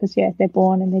creepy because, they're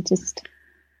born and they're just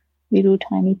little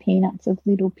tiny peanuts of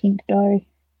little pink dough.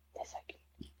 They're so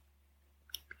cute.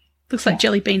 Looks like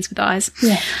jelly beans with eyes.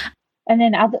 Yeah. And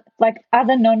then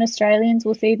other non-Australians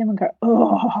will see them and go,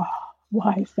 oh,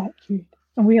 why is that cute?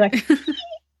 And we're like...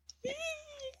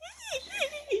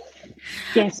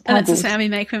 Yes, puggles. And that's the sound we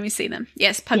make when we see them.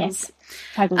 Yes, puggles. Yes.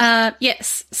 Puggles.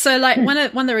 Yes. So, one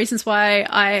of the reasons why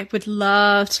I would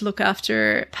love to look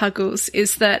after puggles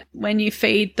is that when you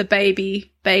feed the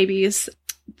babies,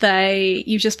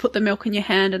 you just put the milk in your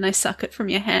hand and they suck it from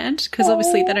your hand because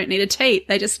obviously they don't need a teat.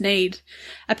 They just need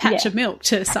a patch of milk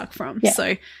to suck from. Yeah.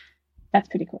 So that's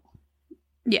pretty cool.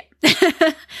 Yeah.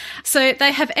 So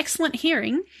they have excellent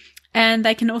hearing. And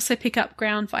they can also pick up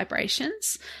ground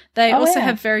vibrations. They also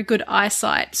have very good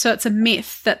eyesight. So it's a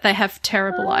myth that they have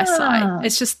terrible eyesight.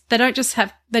 It's just they just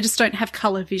don't have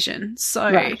color vision.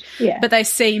 So, but they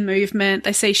see movement,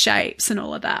 they see shapes and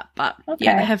all of that. But they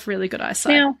have really good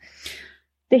eyesight. Now,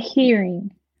 the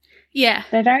hearing. Yeah.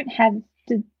 They don't have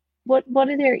what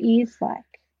are their ears like?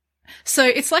 So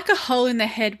it's like a hole in the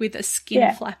head with a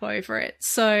skin flap over it.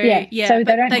 So so they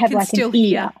don't have still an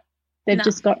ear. Hear. They've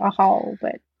just got a hole,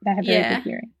 but they have very good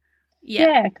hearing.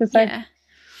 Yeah, because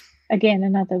again,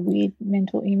 another weird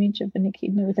mental image of an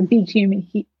echidna with a big human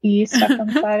ear stuck on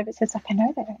the side of it. So it's I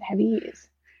know they don't have ears.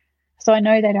 So I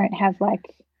know they don't have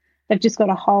they've just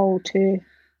got a hole to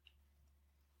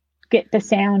get the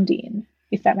sound in,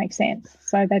 if that makes sense.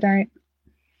 So they don't,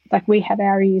 we have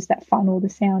our ears that funnel the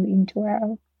sound into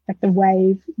our, the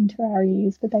wave into our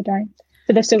ears, but they don't.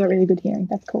 But they've still got really good hearing.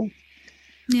 That's cool.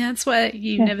 Yeah, that's why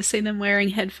you never see them wearing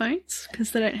headphones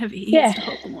because they don't have ears to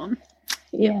hold them on.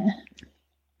 Yeah.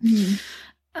 They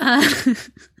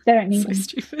don't need so them.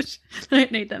 stupid. They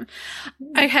don't need them.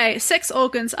 Okay, sex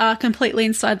organs are completely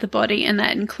inside the body, and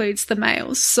that includes the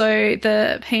males. So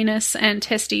the penis and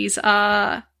testes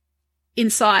are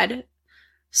inside.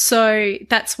 So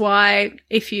that's why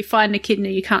if you find a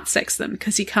kidney, you can't sex them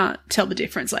because you can't tell the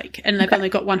difference. And they've only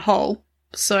got one hole.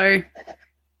 So,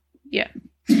 yeah.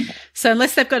 So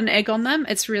unless they've got an egg on them,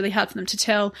 it's really hard for them to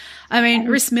tell. I mean,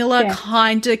 Rhys Miller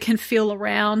kind of can feel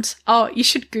around. Oh, you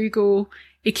should Google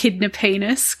echidna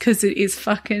penis because it is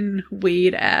fucking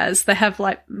weird as they have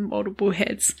like multiple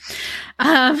heads.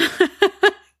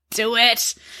 Do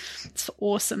it. It's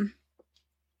awesome.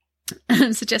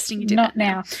 I'm suggesting you do Not that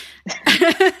now.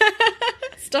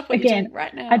 Stop what you're doing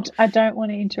right now. I don't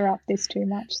want to interrupt this too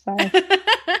much, so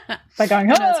by going,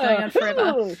 it's going on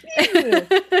forever.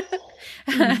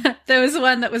 There was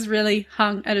one that was really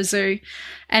hung at a zoo,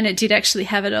 and it did actually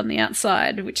have it on the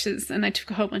outside, and they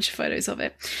took a whole bunch of photos of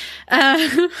it.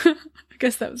 I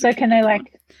guess that was. So can they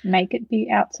make it be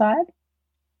outside?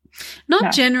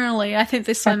 Not generally. I think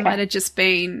this one might have just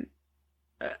been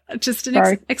just an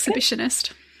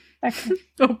exhibitionist. Okay.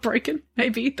 Or broken,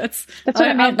 maybe. That's what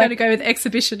I meant. I'm going to go with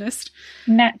exhibitionist.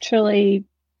 Naturally,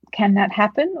 can that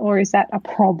happen, or is that a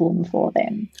problem for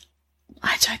them?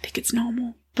 I don't think it's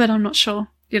normal, but I'm not sure.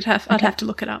 I'd have to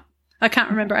look it up. I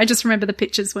can't remember. I just remember the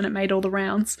pictures when it made all the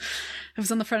rounds. It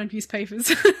was on the front of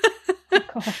newspapers. Oh,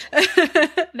 God.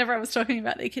 And everyone was talking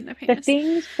about the echidna penis. The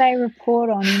things they report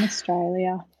on in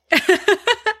Australia.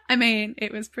 I mean,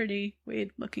 it was pretty weird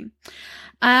looking.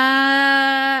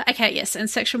 Okay, yes, and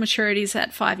sexual maturity is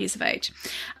at 5 years of age.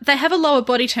 They have a lower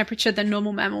body temperature than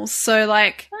normal mammals, so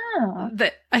I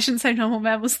shouldn't say normal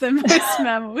mammals, they're most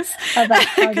mammals,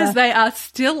 because they are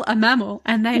still a mammal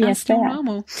and they are still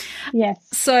normal. Yes.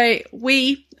 So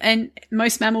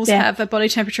most mammals have a body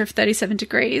temperature of 37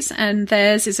 degrees, and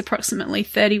theirs is approximately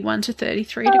 31 to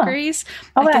 33 degrees.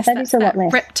 Oh, wow, that is a lot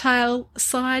less. Reptile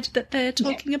side that they're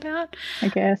talking about. I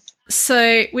guess.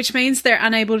 So, which means they're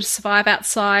unable to survive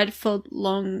outside for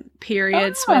long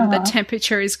periods when the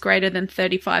temperature is greater than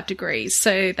 35 degrees.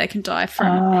 So they can die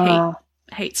from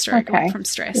heat stroke or from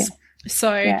stress.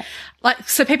 Yeah.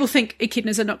 So people think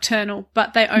echidnas are nocturnal,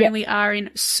 but they only are in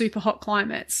super hot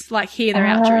climates. Like here, they're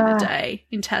out during the day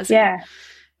in Tassie.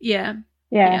 Yeah.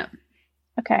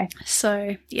 Okay.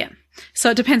 So, yeah.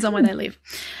 So it depends on where they live.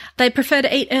 They prefer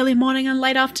to eat early morning and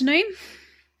late afternoon.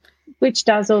 Which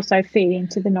does also feed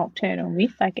into the nocturnal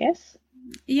myth, I guess.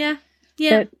 Yeah.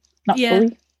 But not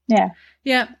fully. Yeah.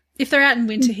 Yeah. If they're out in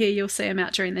winter here, you'll see them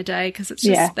out during the day because it's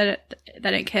just they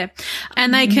don't care.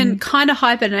 And they can kind of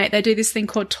hibernate. They do this thing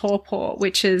called torpor,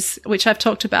 which I've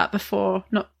talked about before,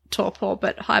 not torpor,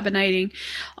 but hibernating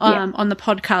on the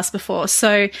podcast before.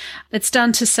 So it's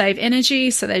done to save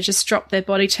energy. So they just drop their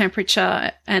body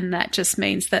temperature, and that just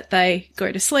means that they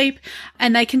go to sleep.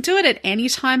 And they can do it at any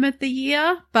time of the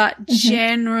year, but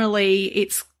generally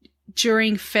it's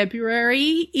during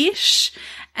February-ish,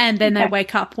 and then they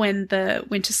wake up when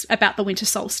about the winter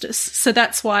solstice. So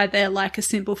that's why they're like a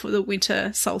symbol for the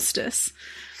winter solstice.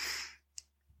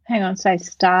 Hang on, so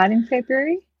start in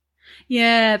February?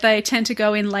 Yeah, they tend to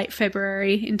go in late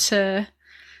February into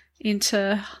and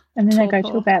then they go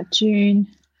to about June.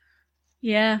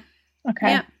 Yeah.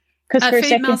 Okay. Yeah. Because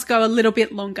females go a little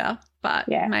bit longer, but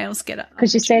males get it.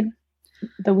 Because you said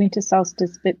the winter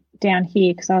solstice, but down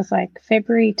here, because I was like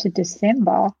February to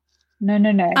December.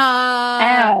 No.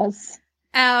 Ours.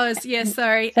 Yeah.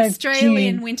 Sorry, so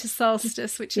Australian June. Winter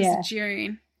solstice, which is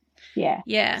June.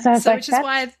 Yeah. So I was like, which is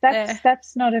why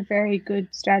that's not a very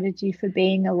good strategy for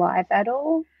being alive at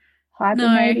all.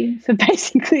 Hibernating for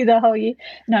basically the whole year.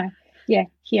 No. Yeah.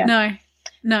 Here. No.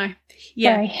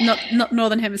 Yeah. Sorry. Not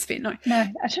Northern Hemisphere. No. No.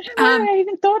 I don't know why I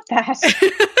even thought that.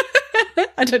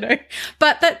 I don't know.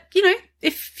 But that,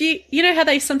 if you know how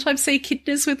they sometimes see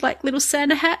echidnas with like little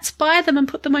Santa hats, buy them and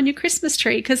put them on your Christmas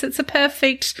tree because it's a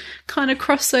perfect kind of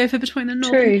crossover between the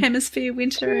Northern Hemisphere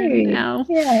winter and now.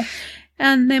 Yeah.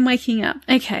 And then waking up.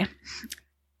 Okay.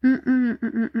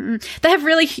 They have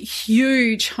really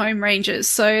huge home ranges,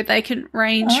 so they can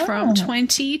range from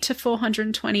 20 to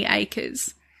 420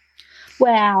 acres.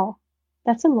 Wow.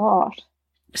 That's a lot.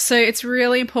 So it's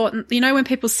really important. When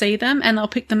people see them and they'll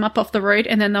pick them up off the road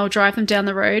and then they'll drive them down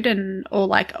the road or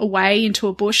like away into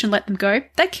a bush and let them go,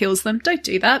 that kills them. Don't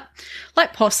do that.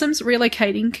 Like possums,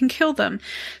 relocating can kill them.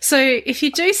 So if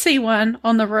you do see one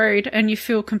on the road and you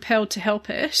feel compelled to help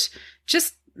it,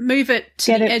 just move it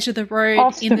to the edge of the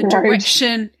road in the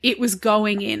direction it was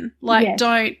going in. Like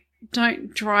don't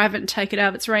drive it and take it out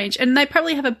of its range. And they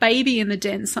probably have a baby in the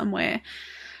den somewhere.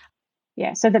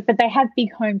 Yeah, so that, but they have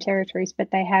big home territories, but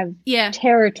they have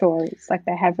territories, like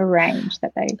they have a range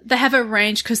that they have a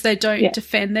range because they don't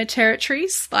defend their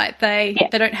territories. Like they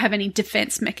don't have any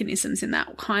defense mechanisms in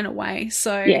that kind of way.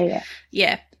 So yes.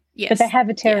 But they have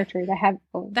a territory. They have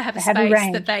a space a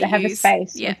range. That they have use. a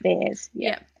space of theirs.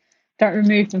 Don't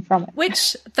remove them from it.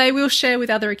 Which they will share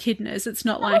with other echidnas. It's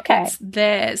not like it's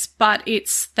theirs, but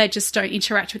they just don't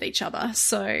interact with each other.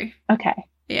 So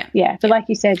Yeah. But like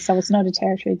you said, so it's not a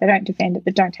territory. They don't defend it,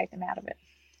 but don't take them out of it.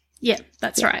 Yeah,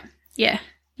 that's right. Yeah.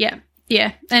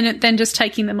 And then just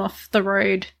taking them off the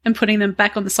road and putting them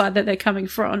back on the side that they're coming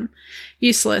from,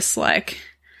 useless, like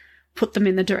put them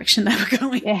in the direction they were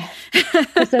going. Yeah.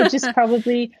 So they'll just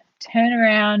probably turn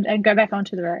around and go back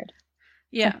onto the road.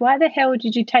 Yeah. Like, why the hell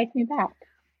did you take me back?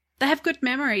 They have good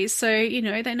memories, so,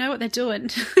 they know what they're doing.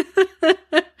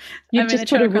 You've just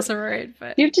put across a road.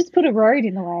 But you've just put a road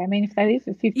in the way. I mean, if they live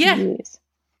for 50 years.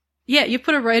 Yeah, you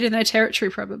put a road in their territory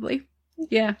probably.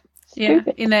 Yeah.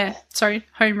 Stupid. In their,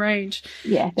 home range.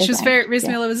 Yeah. Riz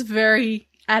Miller was very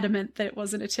adamant that it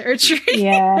wasn't a territory.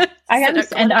 Yeah. I so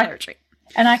understand. Territory.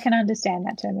 And I can understand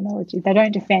that terminology. They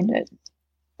don't defend it,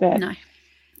 but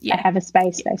they have a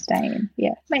space they stay in.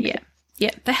 Yeah. Makes sense.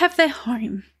 Yeah, they have their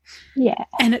home. Yeah.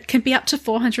 And it can be up to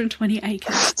 420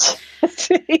 acres.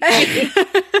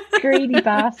 Greedy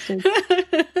bastards.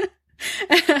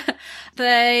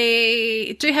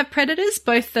 They do have predators,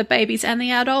 both the babies and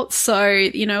the adults, so,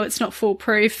 it's not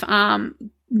foolproof.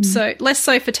 So less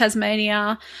so for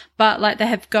Tasmania, but like they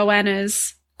have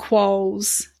goannas,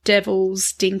 quolls,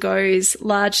 devils, dingoes,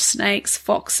 large snakes,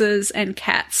 foxes, and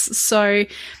cats. So,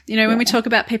 when we talk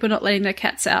about people not letting their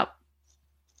cats out,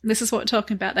 this is what we're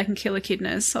talking about. They can kill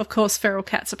echidnas. Of course, feral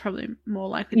cats are probably more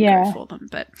likely to go for them.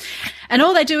 And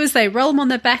all they do is they roll them on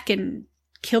their back and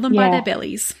kill them by their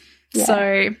bellies. Yeah.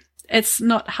 So it's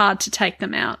not hard to take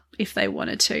them out if they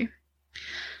wanted to.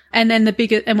 And then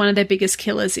one of their biggest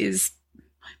killers is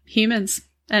humans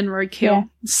and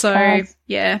roadkill.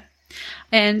 Yeah. So,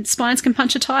 and spines can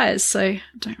puncture tires, so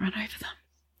don't run over them.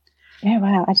 Yeah,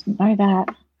 wow. I didn't know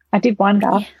that. I did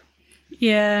wonder.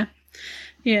 Yeah.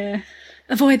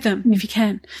 Avoid them if you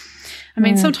can. I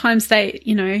mean, sometimes they,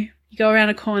 you go around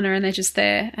a corner and they're just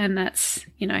there, and that's,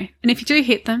 and if you do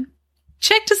hit them,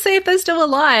 check to see if they're still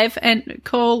alive and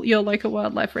call your local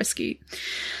wildlife rescue.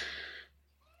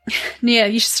 Yeah,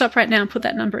 you should stop right now and put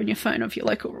that number in your phone of your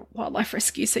local wildlife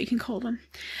rescue so you can call them.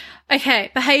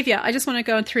 Okay, behaviour. I just want to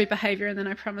go through behaviour and then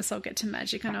I promise I'll get to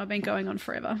magic. I know I've been going on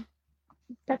forever.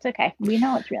 That's okay. We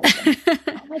know it's relevant.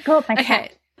 Oh my God, my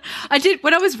cat. I did,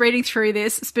 when I was reading through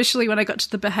this, especially when I got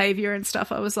to the behaviour and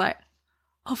stuff, I was like,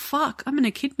 oh, fuck, I'm an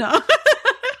echidna.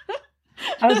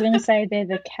 I was going to say they're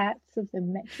the cats of the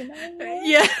metronome.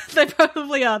 Yeah, they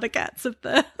probably are the cats of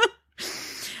the...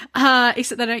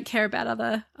 except they don't care about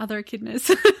other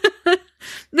echidnas.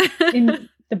 In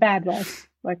the bad way.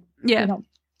 Like, not,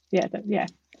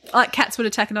 like cats would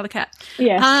attack another cat.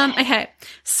 Yes. Okay.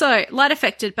 So,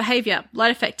 light-affected behaviour.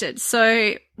 Light-affected.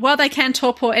 So, while they can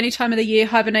torpor any time of the year,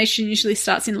 hibernation usually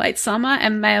starts in late summer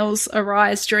and males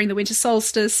arise during the winter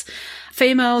solstice.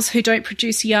 Females who don't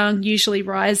produce young usually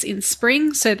rise in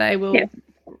spring, so they will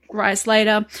rise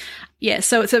later. Yeah,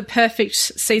 so it's a perfect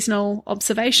seasonal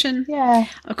observation. Yeah.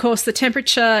 Of course, the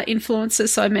temperature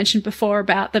influences. So I mentioned before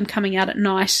about them coming out at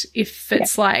night if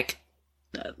it's like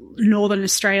northern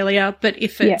Australia, but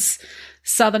if it's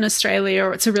southern Australia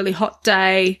or it's a really hot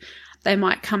day, they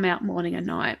might come out morning and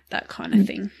night, that kind of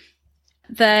thing.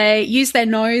 They use their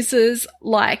noses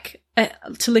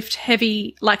to lift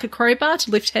heavy, like a crowbar,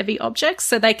 to lift heavy objects,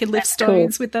 so they can lift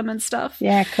stones with them and stuff.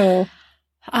 Yeah, cool.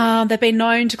 They've been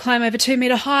known to climb over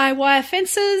 2-metre high wire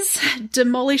fences,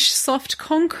 demolish soft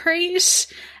concrete,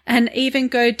 and even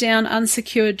go down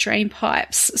unsecured drain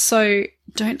pipes. So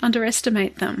don't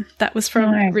underestimate them. That was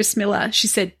from Riz Miller. She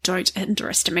said, don't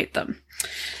underestimate them.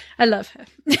 I love her,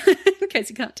 in case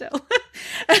you can't tell.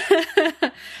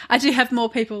 I do have more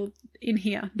people in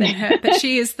here than her, but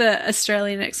she is the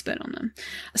Australian expert on them.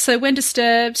 So when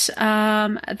disturbed,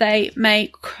 they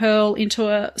may curl into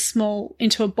a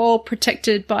ball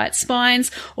protected by its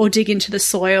spines or dig into the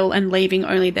soil and leaving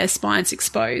only their spines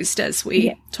exposed, as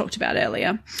we talked about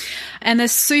earlier. And they're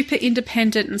super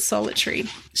independent and solitary.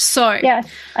 So yeah,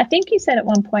 I think you said at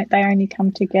one point they only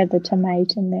come together to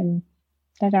mate and then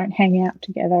they don't hang out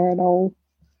together at all.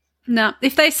 No,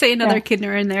 if they see another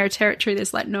echidna in their territory,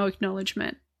 there's like no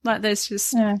acknowledgement. Like there's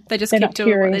just they just keep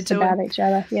doing what they're doing about each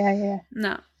other. Yeah.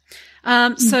 No.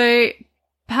 So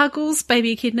puggles,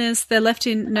 baby echidnas, they're left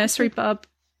in nursery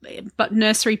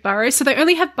burrows. So they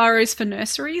only have burrows for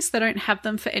nurseries. They don't have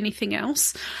them for anything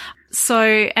else.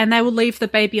 And they will leave the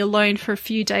baby alone for a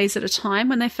few days at a time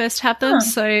when they first have them. Huh.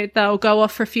 So they'll go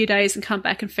off for a few days and come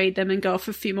back and feed them and go off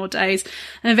for a few more days.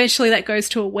 And eventually that goes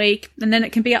to a week, and then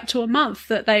it can be up to a month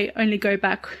that they only go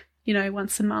back, you know,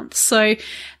 once a month. So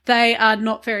they are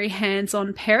not very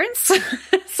hands-on parents.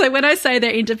 So when I say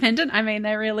they're independent, I mean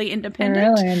they're really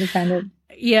independent. They're really independent.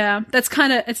 Yeah, that's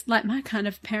kind of, it's like my kind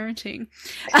of parenting.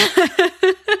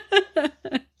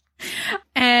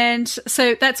 And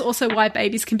so that's also why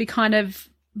babies can be kind of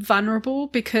vulnerable,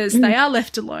 because they are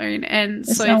left alone, and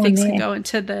There's so no one things can there. go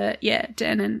into the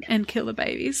den and kill the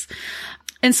babies.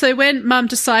 And so when mum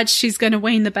decides she's going to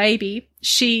wean the baby,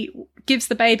 she gives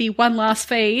the baby one last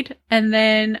feed and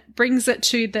then brings it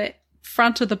to the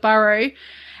front of the burrow,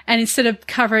 and instead of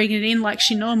covering it in like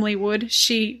she normally would,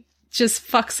 she just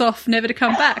fucks off never to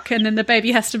come back, and then the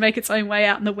baby has to make its own way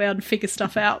out in the world and figure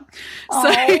stuff out. Oh, So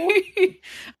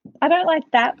I don't like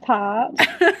that part.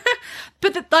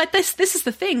 but like this is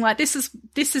the thing, like this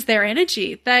is their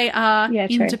energy. They are Yeah,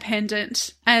 true.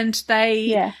 independent, and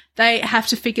they have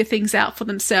to figure things out for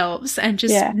themselves and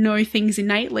just know things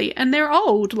innately, and they're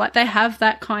old, like they have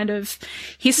that kind of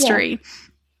history.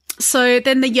 So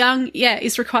then the young,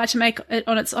 is required to make it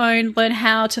on its own, learn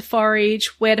how to forage,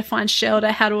 where to find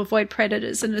shelter, how to avoid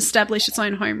predators, and establish its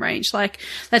own home range. Like,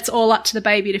 that's all up to the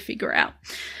baby to figure out.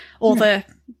 Or the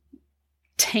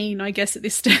teen, I guess, at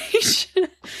this stage.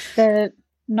 The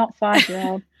not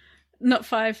 5-year-old. Not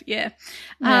 5,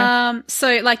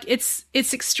 So, like, it's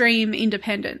extreme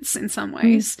independence in some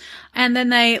ways. And then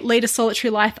they lead a solitary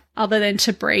life other than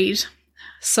to breed.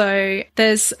 So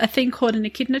there's a thing called an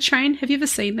echidna train. Have you ever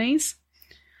seen these?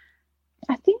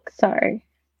 I think so.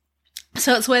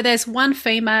 So it's where there's one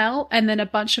female and then a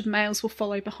bunch of males will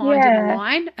follow behind in a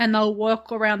line, and they'll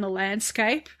walk around the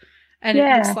landscape, and it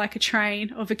looks like a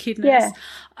train of echidnas. Yeah.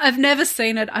 I've never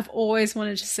seen it. I've always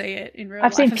wanted to see it in real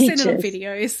life. I've seen it on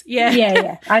videos. Yeah.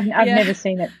 Yeah. I've never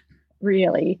seen it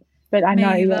really, but I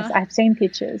know, yes, I've seen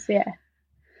pictures. Yeah.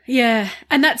 Yeah.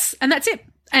 And that's it.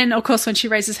 And of course, when she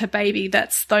raises her baby,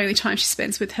 that's the only time she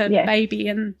spends with her baby,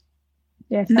 and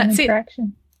that's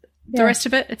interaction. It. The rest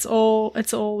of it, it's all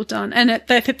done, and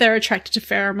they're attracted to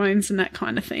pheromones and that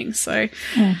kind of thing. So,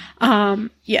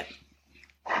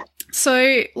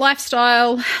 So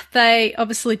lifestyle, they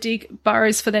obviously dig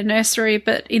burrows for their nursery,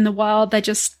 but in the wild, they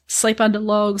just sleep under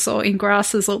logs or in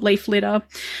grasses or leaf litter,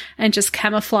 and just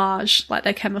camouflage, like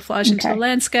they camouflage into the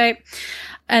landscape.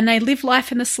 And they live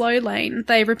life in the slow lane.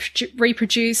 They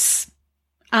reproduce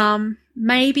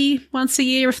maybe once a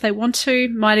year if they want to.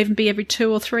 Might even be every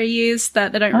 2 or 3 years.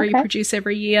 That they don't reproduce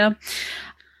every year.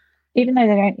 Even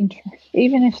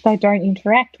if they don't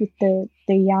interact with the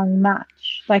young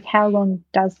much, like how long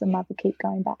does the mother keep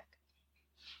going back?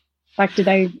 Like, do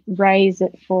they raise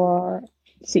it for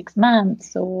 6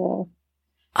 months or?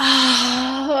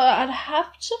 I'd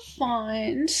have to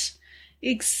find.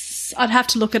 I'd have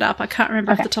to look it up. I can't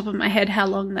remember off the top of my head how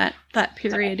long that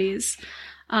period is.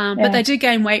 But they do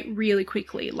gain weight really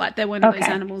quickly. Like, they're one of those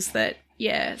animals that,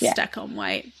 stack on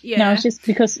weight. Yeah. No, it's just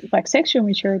because, like, sexual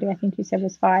maturity, I think you said,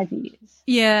 was 5 years.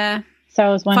 Yeah. So I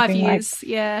was wondering, 5 years,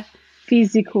 like,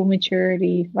 physical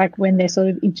maturity, like when they're sort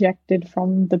of ejected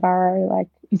from the burrow, like,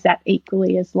 is that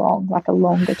equally as long, like a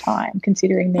longer time,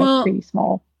 considering they're pretty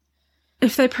small?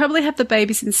 If they probably have the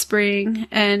babies in spring,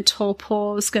 and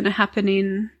torpor is going to happen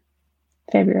in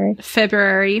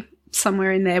February,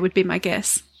 somewhere in there would be my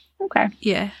guess. Okay.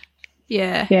 Yeah.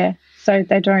 So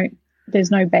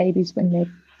there's no babies when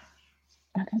they're,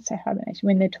 I can't say hibernation,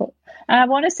 when they're torpor. I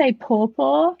want to say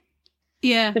pawpaw.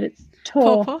 Yeah. But it's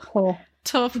torpor.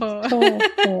 Torpor.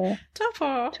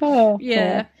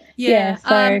 Yeah.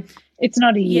 So it's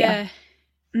not a year.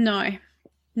 Yeah.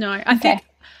 No. I think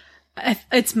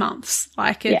it's months.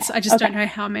 Like, I just don't know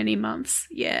how many months.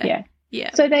 Yeah.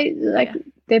 So they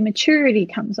their maturity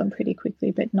comes on pretty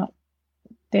quickly, but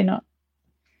they're not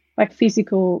like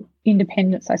physical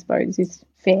independence, I suppose, is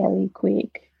fairly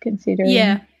quick considering.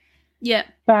 Yeah.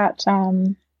 But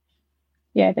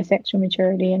the sexual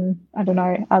maturity and I don't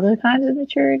know, other kinds of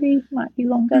maturity might be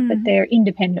longer, but they're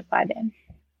independent by then.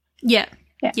 Yeah.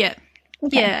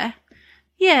 Okay.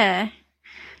 Yeah.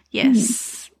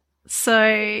 Yes.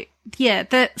 So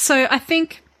so I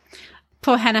think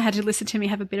poor Hannah had to listen to me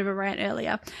have a bit of a rant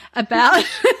earlier about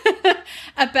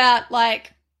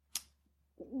like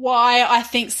why I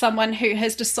think someone who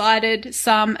has decided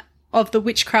some of the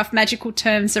witchcraft magical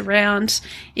terms around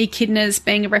echidnas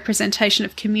being a representation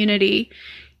of community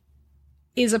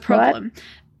is a problem. What?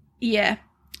 Yeah.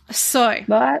 So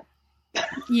what?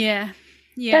 Yeah.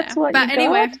 That's what but you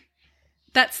anyway,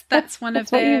 got? that's one of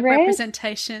their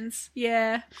representations.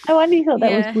 Yeah. I wonder, you thought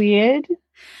that was weird.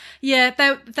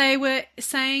 Yeah, they were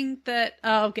saying that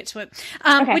I'll get to it.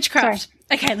 Okay, Witchcraft.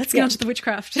 sorry. Okay, let's get on to the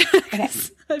witchcraft. Okay.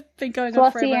 I've been going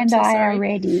on forever. Flossie and I are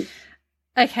ready.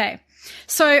 Okay.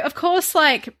 So, of course,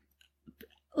 like,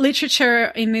 literature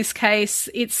in this case,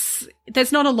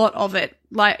 there's not a lot of it.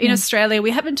 Like, in Australia,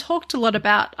 we haven't talked a lot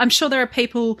about, I'm sure there are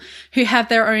people who have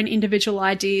their own individual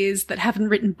ideas that haven't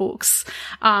written books.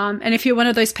 And if you're one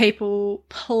of those people,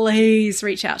 please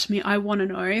reach out to me. I want to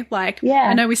know. Like,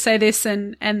 I know we say this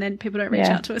and then people don't reach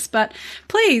out to us, but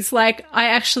please, like, I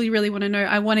actually really want to know.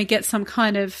 I want to get some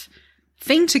kind of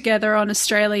thing together on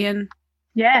Australian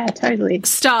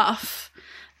stuff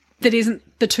that isn't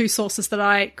the two sources that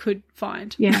I could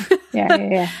find. Yeah.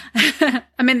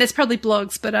 I mean, there's probably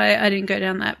blogs, but I didn't go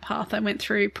down that path. I went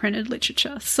through printed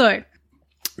literature. So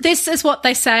this is what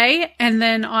they say, and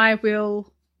then I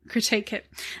will critique it.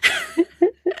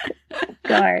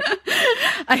 Go.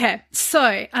 Okay,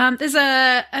 so there's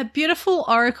a beautiful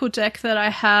oracle deck that I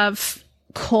have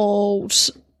called,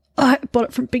 I bought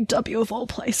it from Big W of all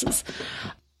places,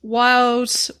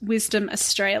 Wild Wisdom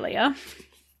Australia.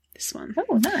 This one.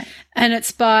 Oh, nice. And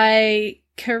it's by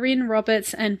Corinne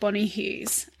Roberts and Bonnie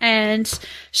Hughes. And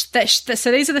so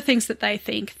these are the things that they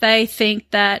think. They think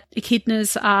that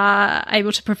echidnas are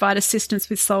able to provide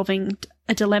assistance with solving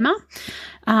a dilemma,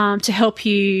 to help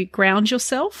you ground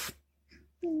yourself,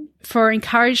 for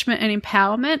encouragement and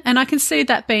empowerment. And I can see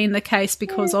that being the case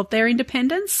because of their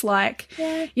independence. Like,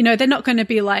 you know, they're not going to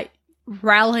be like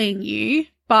rallying you,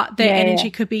 but their energy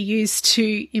could be used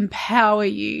to empower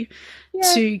you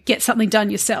to get something done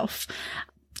yourself.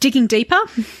 Digging deeper.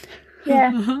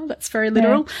 Yeah. That's very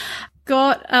literal.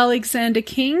 Got Alexander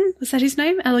King. Was that his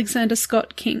name? Alexander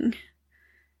Scott King.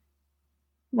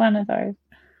 One of those.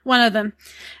 One of them.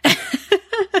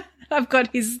 I've got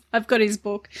his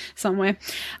book somewhere.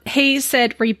 He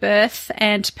said rebirth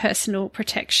and personal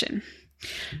protection.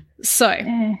 So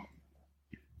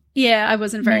yeah, I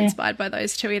wasn't very inspired by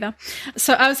those two either.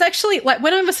 So I was actually, like,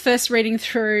 when I was first reading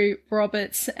through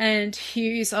Roberts and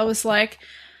Hughes, I was like,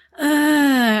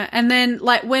 and then,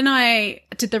 like, when I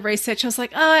did the research, I was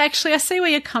like, oh, actually, I see where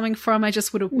you're coming from. I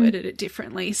just would have worded it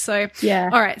differently. So,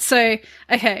 all right. So,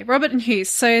 okay, Robert and Hughes.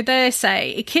 So they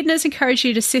say echidnas encourage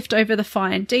you to sift over the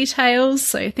fine details.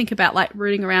 So think about, like,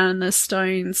 rooting around in the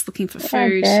stones, looking for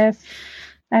food.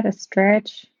 At a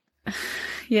stretch.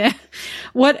 Yeah.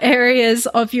 What areas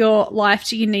of your life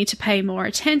do you need to pay more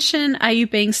attention? Are you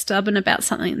being stubborn about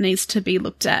something that needs to be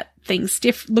looked at?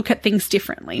 Look at things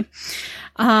differently.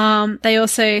 They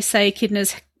also say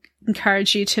echidnas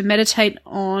encourage you to meditate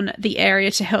on the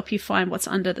area to help you find what's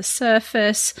under the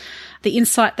surface. The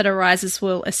insight that arises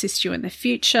will assist you in the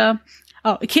future.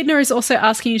 Oh, echidna is also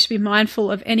asking you to be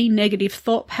mindful of any negative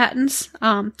thought patterns.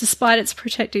 Despite its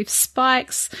protective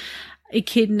spikes,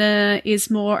 echidna is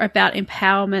more about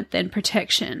empowerment than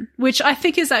protection, which I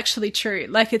think is actually true.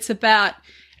 Like, it's about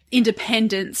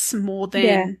independence more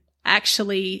than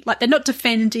actually, like, they're not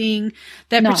defending.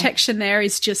 Their protection there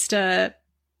is just a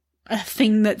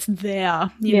thing that's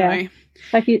there, you know.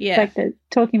 Like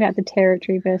talking about the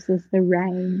territory versus the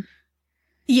range.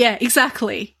 Yeah,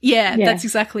 exactly. Yeah, that's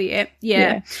exactly it.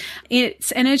 Yeah.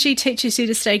 Its energy teaches you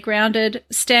to stay grounded,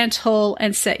 stand tall,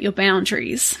 and set your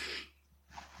boundaries.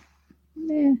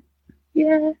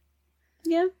 Yeah.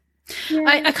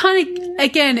 I kind of,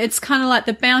 again, it's kind of like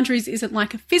the boundaries isn't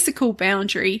like a physical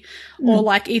boundary or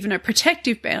like even a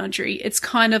protective boundary. It's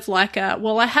kind of like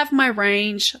I have my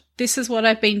range. This is what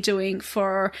I've been doing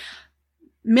for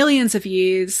millions of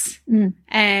years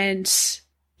and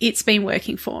it's been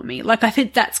working for me. Like, I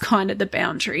think that's kind of the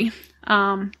boundary.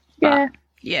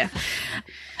 Yeah.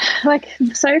 Like,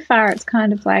 so far it's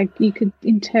kind of like you could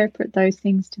interpret those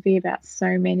things to be about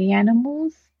so many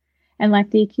animals, and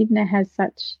like the echidna has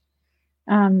such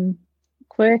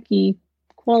quirky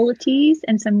qualities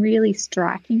and some really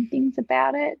striking things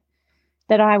about it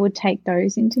that I would take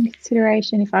those into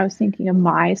consideration if I was thinking of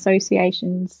my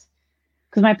associations,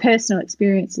 because my personal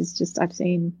experience is just I've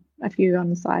seen a few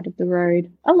on the side of the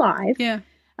road alive,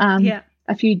 a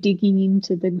few digging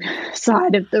into the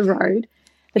side of the road.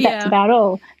 But that's about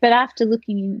all. But after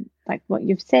looking in, like what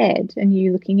you've said, and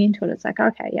you looking into it, it's like,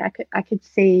 okay, I could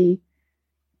see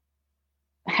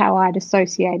how I'd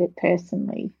associate it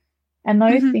personally. And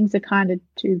those things are kind of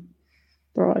too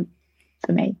broad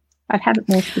for me. I'd have it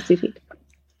more specific.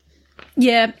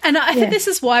 Yeah, and I think this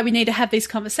is why we need to have these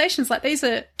conversations. Like, these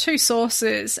are two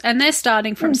sources, and they're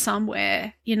starting from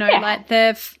somewhere. You know, like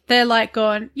they're like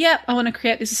going, I want to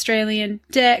create this Australian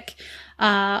deck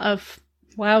of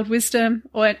wild wisdom,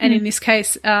 and in this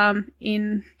case,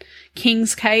 in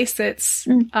King's case, it's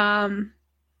a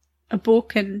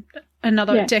book and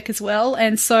another deck as well.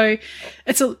 And so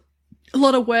it's a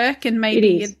lot of work, and It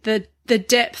maybe is. the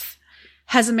depth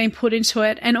hasn't been put into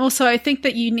it. And also I think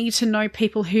that you need to know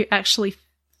people who actually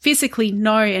physically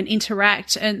know and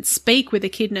interact and speak with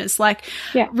echidnas. Like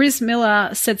Yeah. Riz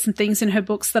Miller said some things in her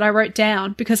books that I wrote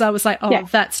down because I was like, oh, Yeah.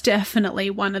 that's definitely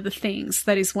one of the things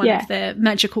that is one Yeah. of their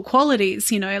magical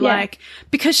qualities, you know, like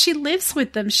because she lives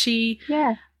with them. She,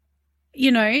 Yeah.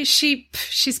 you know,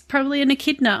 she's probably an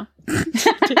echidna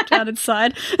deep down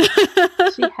inside.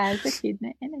 She has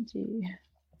echidna energy.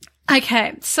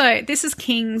 Okay, so this is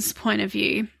King's point of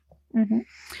view.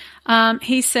 Mm-hmm.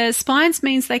 He says, spines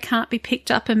means they can't be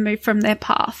picked up and moved from their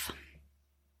path.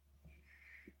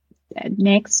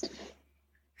 Next.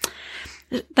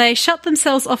 They shut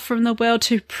themselves off from the world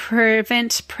to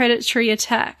prevent predatory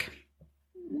attack.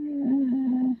 I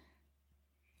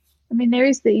mean, there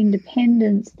is the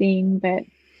independence thing, but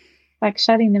like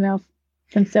shutting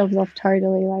themselves off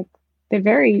totally, like they're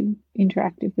very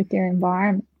interactive with their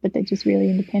environment, but they're just really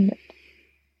independent.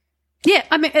 Yeah,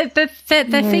 I mean, the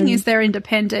thing is they're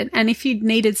independent, and if you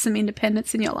needed some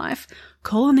independence in your life,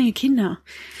 call on the echidna.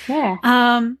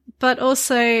 Yeah. But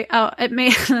also, it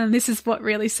means, and this is what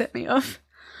really set me off,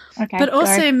 Okay. but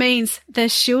also means they're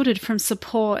shielded from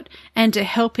support and a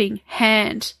helping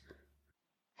hand.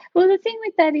 Well, the thing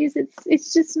with that is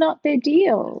it's just not their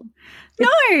deal.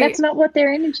 That's not what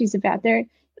their energy's about.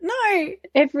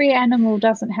 Every animal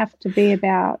doesn't have to be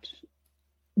about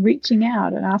reaching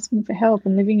out and asking for help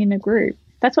and living in a group.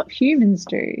 That's what humans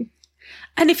do.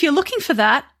 And if you're looking for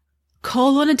that,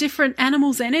 call on a different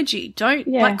animal's energy. Don't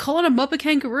call on a mob of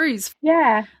kangaroos.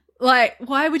 Yeah. Like,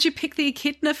 why would you pick the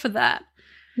echidna for that?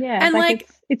 Yeah. And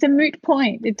it's a moot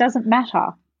point. It doesn't matter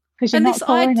because you're not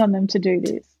calling on them to do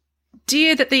this.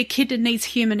 Idea that the echidna needs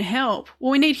human help.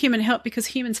 Well, we need human help because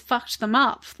humans fucked them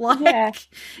up. Like,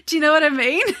 do you know what I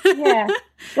mean? Yeah.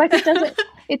 Like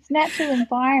its natural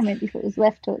environment, if it was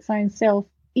left to its own self,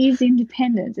 is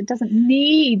independence. It doesn't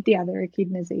need the other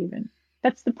echidnas even.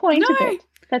 That's the point of it.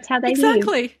 That's how they live.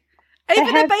 Exactly.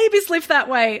 Even their babies live that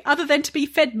way, other than to be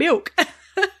fed milk.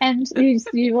 And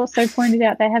you also pointed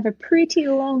out they have a pretty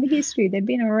long history. They've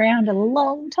been around a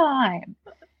long time.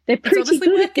 They're pretty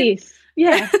good at this.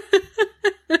 Yeah.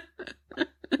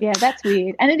 Yeah, that's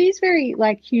weird. And it is very,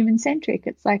 like, human-centric.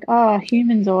 It's like, oh,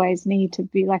 humans always need to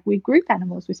be, like, we're group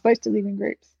animals. We're supposed to live in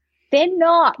groups. They're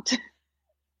not.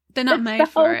 They're not made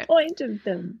for it. That's the whole point of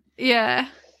them. Yeah,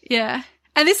 yeah.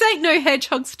 And this ain't no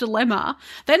hedgehog's dilemma.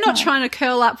 They're not trying to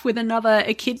curl up with another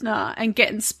echidna and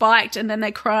getting spiked and then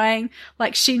they're crying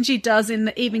like Shinji does in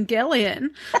the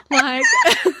Evangelion. Like,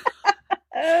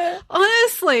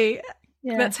 honestly,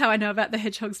 that's how I know about the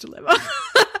hedgehog's dilemma.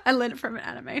 I learned it from an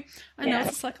anime. I know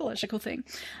it's a psychological thing.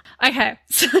 Okay,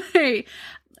 so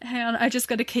hang on. I just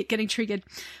got to keep getting triggered.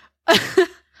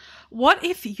 What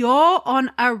if you're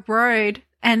on a road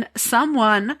and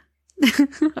someone...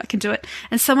 I can do it.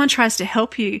 And someone tries to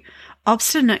help you.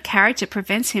 Obstinate character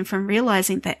prevents him from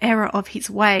realizing the error of his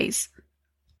ways.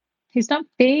 He's not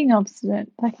being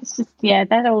obstinate. Like, it's just,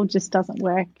 that all just doesn't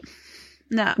work.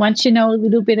 No. Once you know a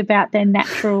little bit about their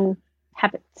natural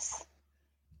habits.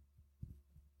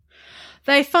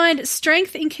 They find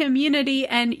strength in community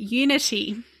and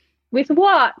unity. With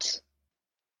what?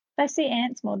 They see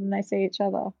ants more than they see each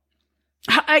other.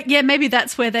 Yeah, maybe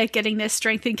that's where they're getting their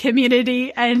strength in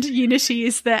community, and unity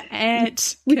is the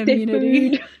ant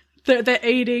community that they're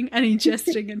eating and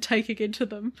ingesting and taking into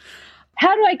them.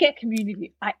 How do I get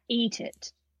community? I eat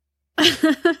it.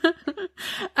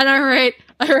 And I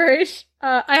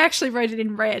actually wrote it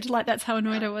in red, like that's how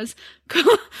annoyed I was.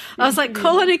 I was like,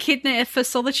 call an echidna for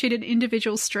solitude and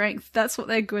individual strength. That's what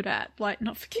they're good at, like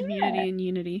not for community and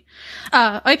unity.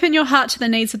 Open your heart to the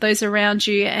needs of those around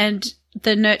you and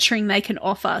the nurturing they can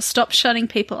offer. Stop shutting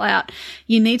people out.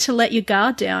 You need to let your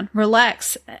guard down.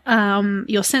 Relax.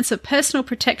 Your sense of personal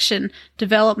protection,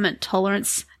 development,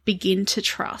 tolerance, begin to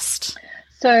trust.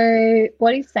 So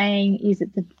what he's saying is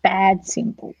it's a bad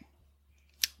symbol.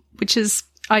 Which is,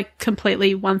 I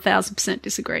completely 1000%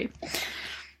 disagree.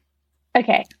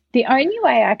 Okay. The only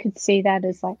way I could see that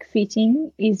as like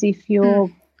fitting is if you're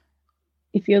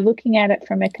looking at it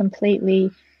from a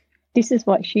completely, this is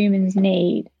what humans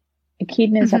need.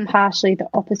 Echidnas are partially the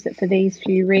opposite for these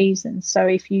few reasons. So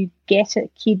if you get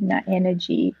echidna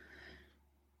energy,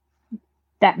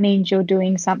 that means you're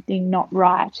doing something not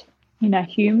right in a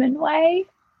human way.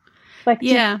 Like,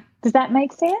 does that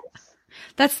make sense?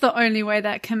 That's the only way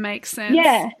that can make sense.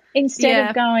 Yeah. Instead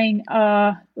of going,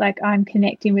 like I'm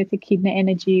connecting with echidna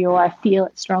energy or I feel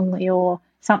it strongly or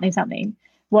something.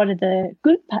 What are the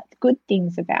good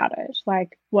things about it?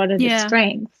 Like, what are the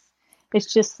strengths?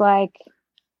 It's just like,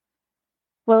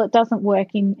 well, it doesn't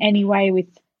work in any way with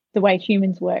the way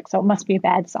humans work, so it must be a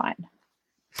bad sign.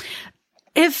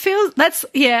 It feels I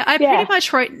pretty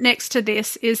much wrote next to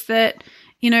this is that,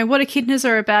 you know, what echidnas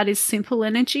are about is simple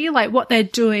energy. Like what they're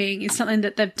doing is something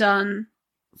that they've done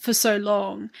for so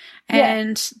long,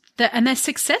 and they're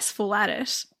successful at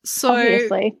it. So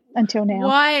obviously, until now,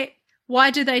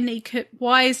 why do they need?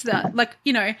 Why is that? Like,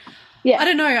 you know, I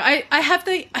don't know. I have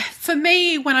for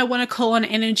me, when I want to call on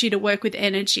energy to work with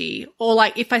energy, or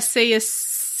like if I see a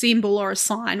symbol or a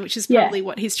sign, which is probably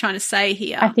what he's trying to say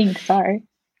here. I think so.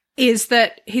 Is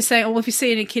that he's saying, well, if you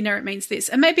see an echidna, it means this.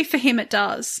 And maybe for him it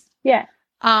does. Yeah.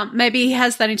 Maybe he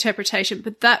has that interpretation,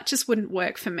 but that just wouldn't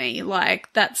work for me.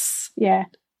 Like that's Yeah.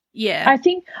 Yeah.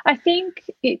 I think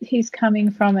he's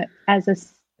coming from it as a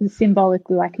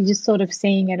symbolically, like he's just sort of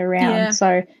seeing it around. Yeah.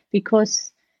 So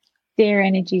because their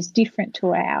energy is different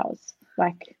to ours,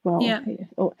 like,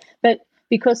 but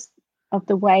because of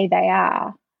the way they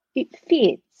are, it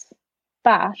fits,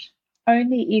 but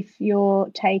only if you're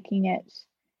taking it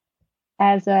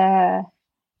as I'm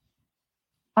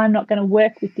not going to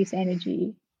work with this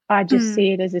energy. I just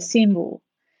see it as a symbol,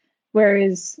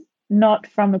 whereas not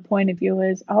from a point of view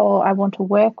as, I want to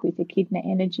work with echidna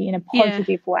energy in a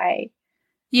positive way.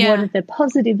 Yeah. What are the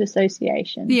positive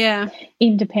associations? Yeah.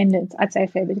 Independence, I'd say a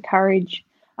fair bit of courage,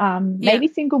 maybe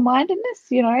single-mindedness,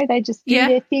 you know, they just do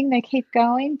their thing, they keep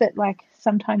going, but like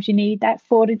sometimes you need that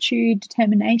fortitude,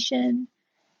 determination,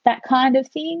 that kind of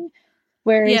thing.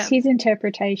 Whereas his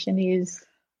interpretation is,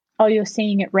 you're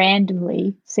seeing it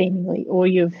randomly, seemingly, or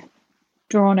you've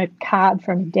drawn a card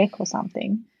from a deck or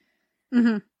something.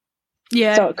 Mm-hmm.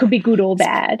 Yeah. So it could be good or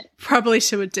bad. Probably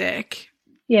to a deck.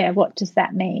 Yeah, what does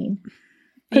that mean?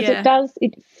 Because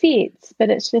it fits, but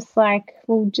it's just like,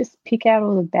 well, just pick out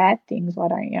all the bad things, why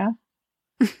don't you?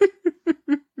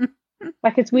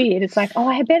 Like, it's weird. It's like,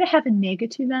 I better have a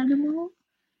negative animal.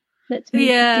 Let's make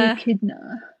it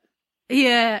echidna.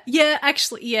 Yeah,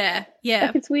 actually, yeah.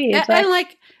 Like, it's weird. I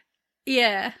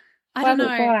don't know.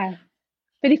 Why?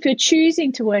 But if you're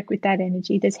choosing to work with that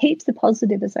energy, there's heaps of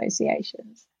positive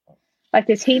associations. Like,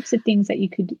 there's heaps of things that you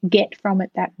could get from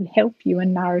it that would help you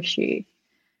and nourish you.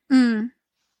 Mm.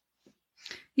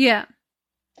 Yeah.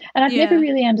 And I've never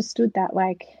really understood that.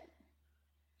 Like,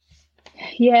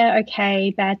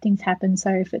 okay, bad things happen.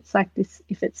 So if it's like this,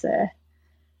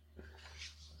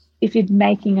 if you're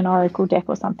making an oracle deck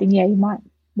or something, you might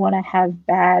want to have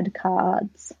bad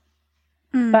cards.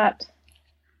 But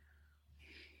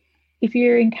if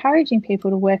you're encouraging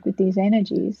people to work with these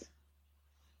energies,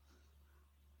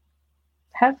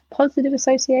 have positive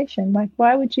association. Like,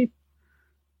 why would you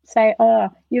say,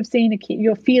 you've seen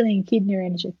you're feeling echidna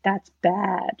energy, that's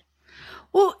bad?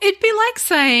 Well, it'd be like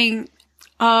saying,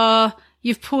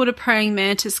 you've pulled a praying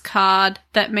mantis card,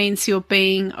 that means you're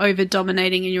being over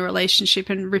dominating in your relationship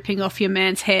and ripping off your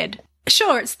man's head.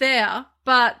 Sure, it's there,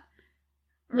 but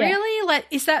really, like,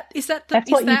 is that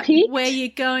where you're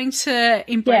going to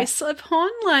embrace upon?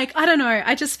 Like, I don't know.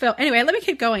 I just felt anyway. Let me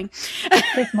keep going.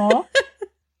 There's more.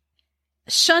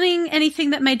 Shunning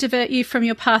anything that may divert you from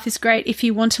your path is great if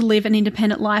you want to live an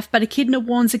independent life, but Echidna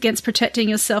warns against protecting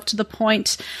yourself to the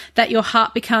point that your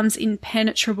heart becomes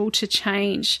impenetrable to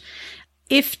change.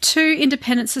 If too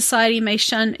independent society may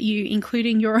shun you,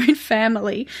 including your own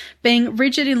family, being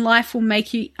rigid in life will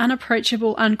make you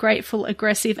unapproachable, ungrateful,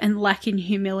 aggressive, and lack in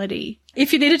humility.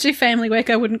 If you need to do family work,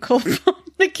 I wouldn't call upon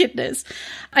the Echidnas.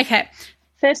 Okay.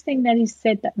 First thing that he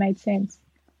said that made sense.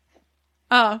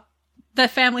 Oh, the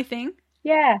family thing?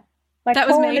 Yeah. Like, that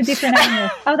was me. A different animal.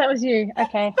 Oh, that was you.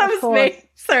 Okay. That was me.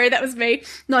 Sorry, that was me,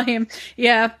 not him.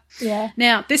 Yeah. Yeah.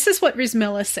 Now, this is what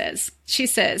Rizmilla says. She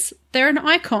says, they're an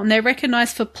icon. They're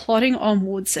recognised for plodding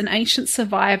onwards, an ancient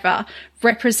survivor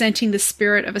representing the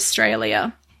spirit of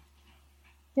Australia.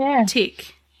 Yeah.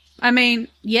 Tick. I mean,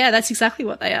 yeah, that's exactly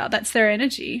what they are. That's their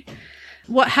energy.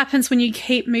 What happens when you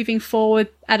keep moving forward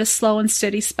at a slow and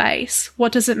steady pace?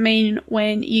 What does it mean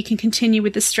when you can continue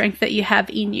with the strength that you have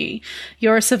in you?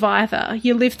 You're a survivor.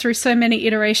 You live through so many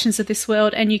iterations of this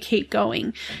world and you keep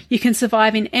going. You can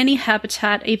survive in any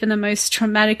habitat, even the most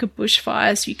traumatic of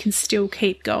bushfires. You can still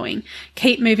keep going.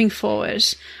 Keep moving forward.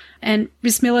 And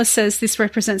Rizmilla says this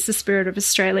represents the spirit of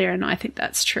Australia, and I think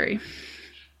that's true.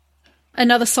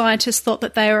 Another scientist thought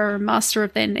that they were a master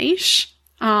of their niche.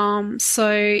 So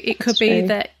it could be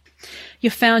that you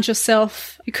found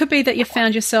yourself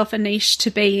a niche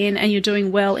to be in and you're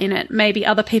doing well in it. Maybe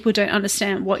other people don't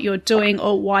understand what you're doing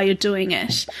or why you're doing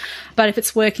it. But if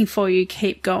it's working for you,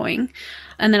 keep going.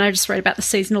 And then I just read about the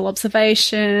seasonal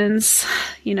observations,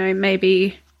 you know,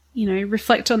 maybe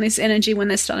reflect on this energy when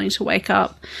they're starting to wake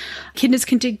up. Echidnas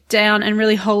can dig down and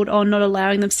really hold on, not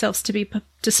allowing themselves to be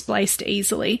displaced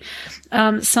easily.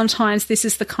 Sometimes this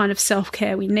is the kind of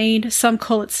self-care we need. Some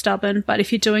call it stubborn, but are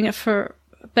you doing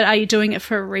it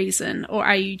for a reason, or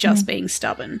are you just being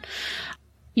stubborn?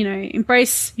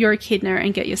 Embrace your echidna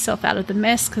and get yourself out of the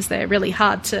mess, because they're really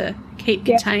hard to keep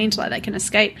contained. Like, they can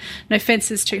escape. No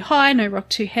fences too high, no rock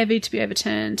too heavy to be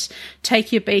overturned.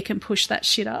 Take your beak and push that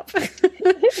shit up.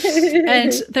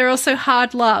 And they're also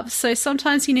hard love. So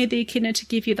sometimes you need the echidna to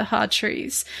give you the hard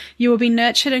truths. You will be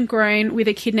nurtured and grown with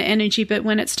echidna energy, but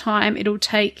when it's time, it'll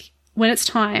take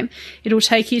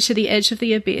you to the edge of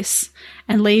the abyss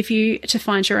and leave you to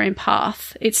find your own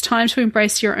path. It's time to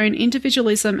embrace your own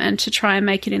individualism and to try and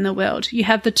make it in the world. You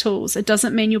have the tools. It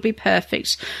doesn't mean you'll be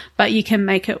perfect, but you can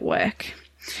make it work.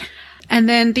 And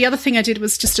then the other thing I did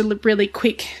was just a really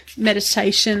quick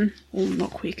meditation. Well,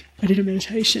 not quick. I did a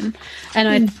meditation,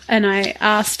 and I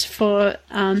asked for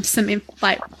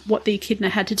what the echidna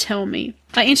had to tell me.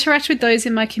 I interact with those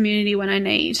in my community when I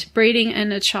need, breeding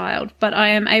and a child, but I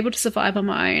am able to survive on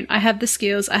my own. I have the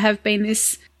skills. I have been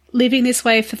living this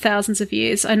way for thousands of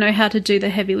years. I know how to do the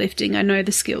heavy lifting. I know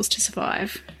the skills to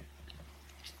survive.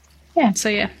 Yeah. So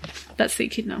yeah, that's the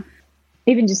echidna.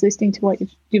 Even just listening to what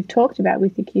you've talked about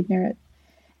with echidna,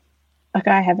 like,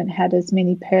 I haven't had as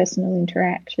many personal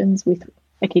interactions with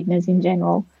echidnas in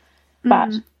general,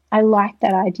 but I like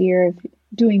that idea of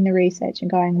doing the research and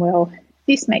going, well,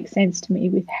 this makes sense to me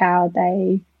with how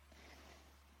they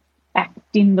act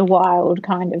in the wild,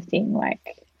 kind of thing.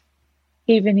 Like,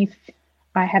 even if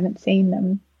I haven't seen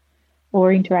them or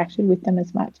interacted with them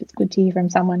as much, it's good to hear from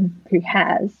someone who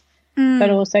has, but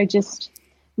also just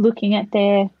looking at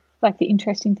the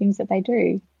interesting things that they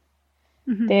do.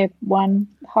 They're one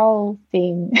whole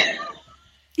thing.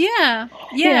 Yeah.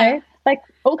 Yeah. Like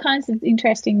all kinds of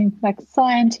interesting, like,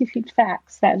 scientific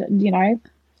facts that,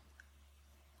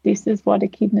 this is what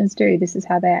echidnas do. This is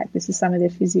how they act. This is some of their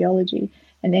physiology.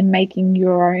 And then making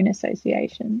your own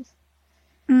associations.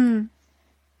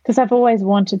 Because I've always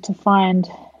wanted to find,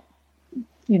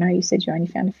 you said you only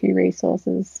found a few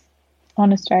resources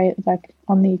on Australia, like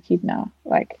on the echidna.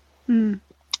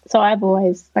 So I've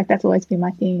always, that's always been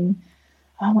my thing.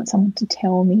 I want someone to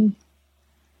tell me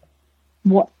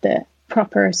what the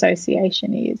proper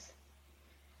association is.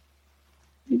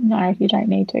 No, you don't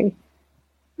need to.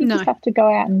 You just have to go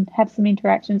out and have some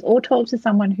interactions or talk to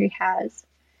someone who has,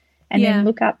 and then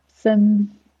look up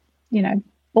some,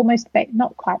 almost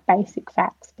not quite basic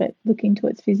facts, but look into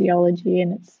its physiology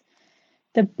and its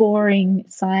the boring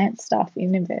science stuff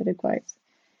in inverted quotes.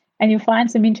 And you'll find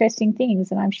some interesting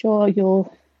things, and I'm sure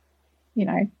you'll,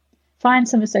 find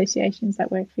some associations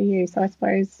that work for you. So I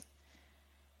suppose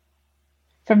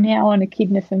from now on,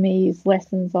 echidna for me is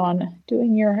lessons on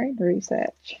doing your own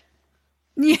research.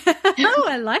 Yeah. Oh,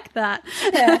 I like that.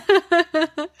 Yeah.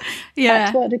 Yeah.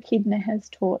 That's what echidna has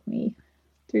taught me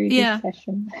through this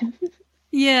session.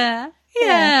 Yeah.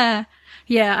 Yeah.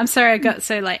 Yeah. I'm sorry I got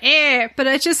so but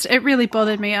it really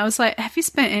bothered me. I was like, have you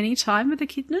spent any time with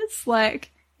echidnas?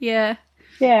 Yeah.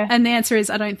 Yeah. And the answer is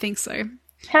I don't think so.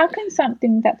 How can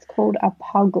something that's called a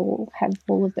puggle have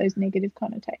all of those negative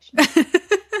connotations?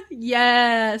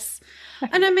 Yes.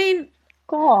 And I mean,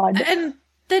 God. And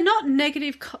they're not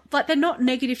negative, they're not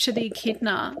negative to the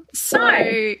echidna.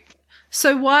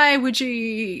 So why would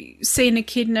you see an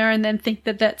echidna and then think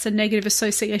that that's a negative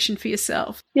association for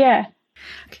yourself? Yeah.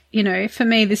 For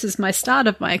me, this is my start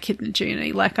of my echidna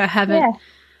journey.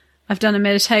 I've done a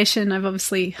meditation. I've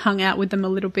obviously hung out with them a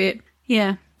little bit.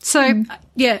 Yeah. So,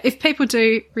 if people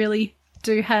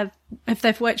if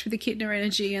they've worked with echidna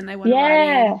energy and they want to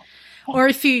write in, or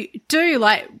if you do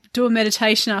do a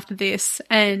meditation after this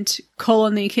and call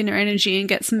on the echidna energy and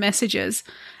get some messages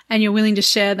and you're willing to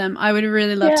share them, I would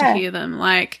really love to hear them.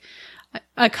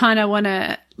 I kind of want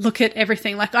to look at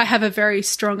everything. I have a very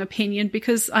strong opinion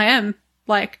because I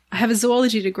have a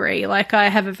zoology degree. I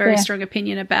have a very strong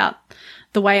opinion about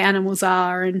the way animals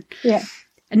are and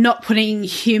not putting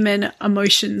human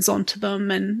emotions onto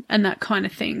them and that kind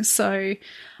of thing. So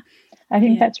I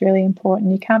think that's really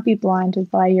important. You can't be blinded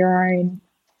by your own,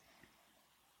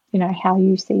 how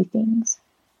you see things.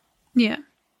 Yeah.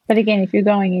 But again, if you're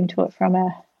going into it from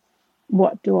a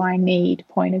what do I need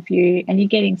point of view and you're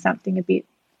getting something a bit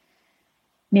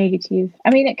negative, I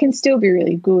mean, it can still be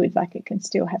really good. It can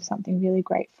still have something really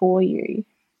great for you,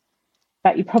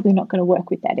 but you're probably not going to work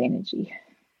with that energy.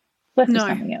 Let's do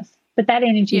something else. But that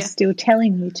energy is still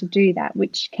telling you to do that,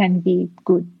 which can be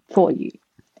good for you.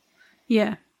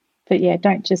 Yeah. But,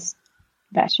 don't just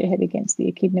bash your head against the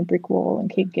echidna brick wall and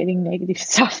keep getting negative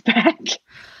stuff back.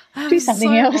 Do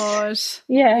something else. Odd.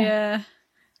 Yeah. Yeah.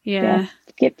 Yeah.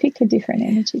 Pick a different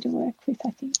energy to work with,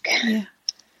 I think. Yeah,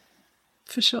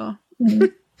 for sure.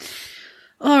 Mm.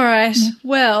 All right.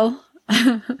 Well,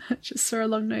 I just saw a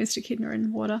long-nosed echidna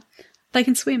in water. They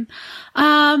can swim.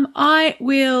 I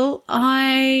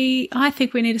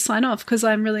think we need to sign off because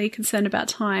I'm really concerned about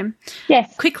time.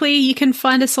 Yes. Quickly, you can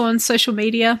find us on social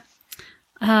media.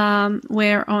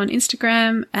 We're on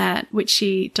Instagram at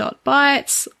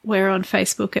witchy.bites. We're on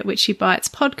Facebook at Witchy Bites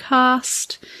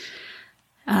Podcast.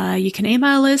 You can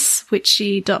email us,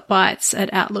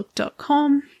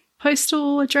 witchy.bites@outlook.com.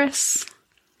 Postal address.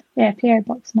 Yeah, PO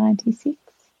Box 96,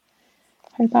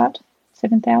 Hobart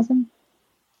 7000.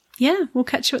 Yeah, we'll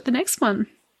catch you at the next one.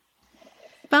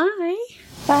 Bye.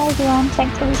 Bye, everyone.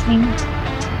 Thanks for listening.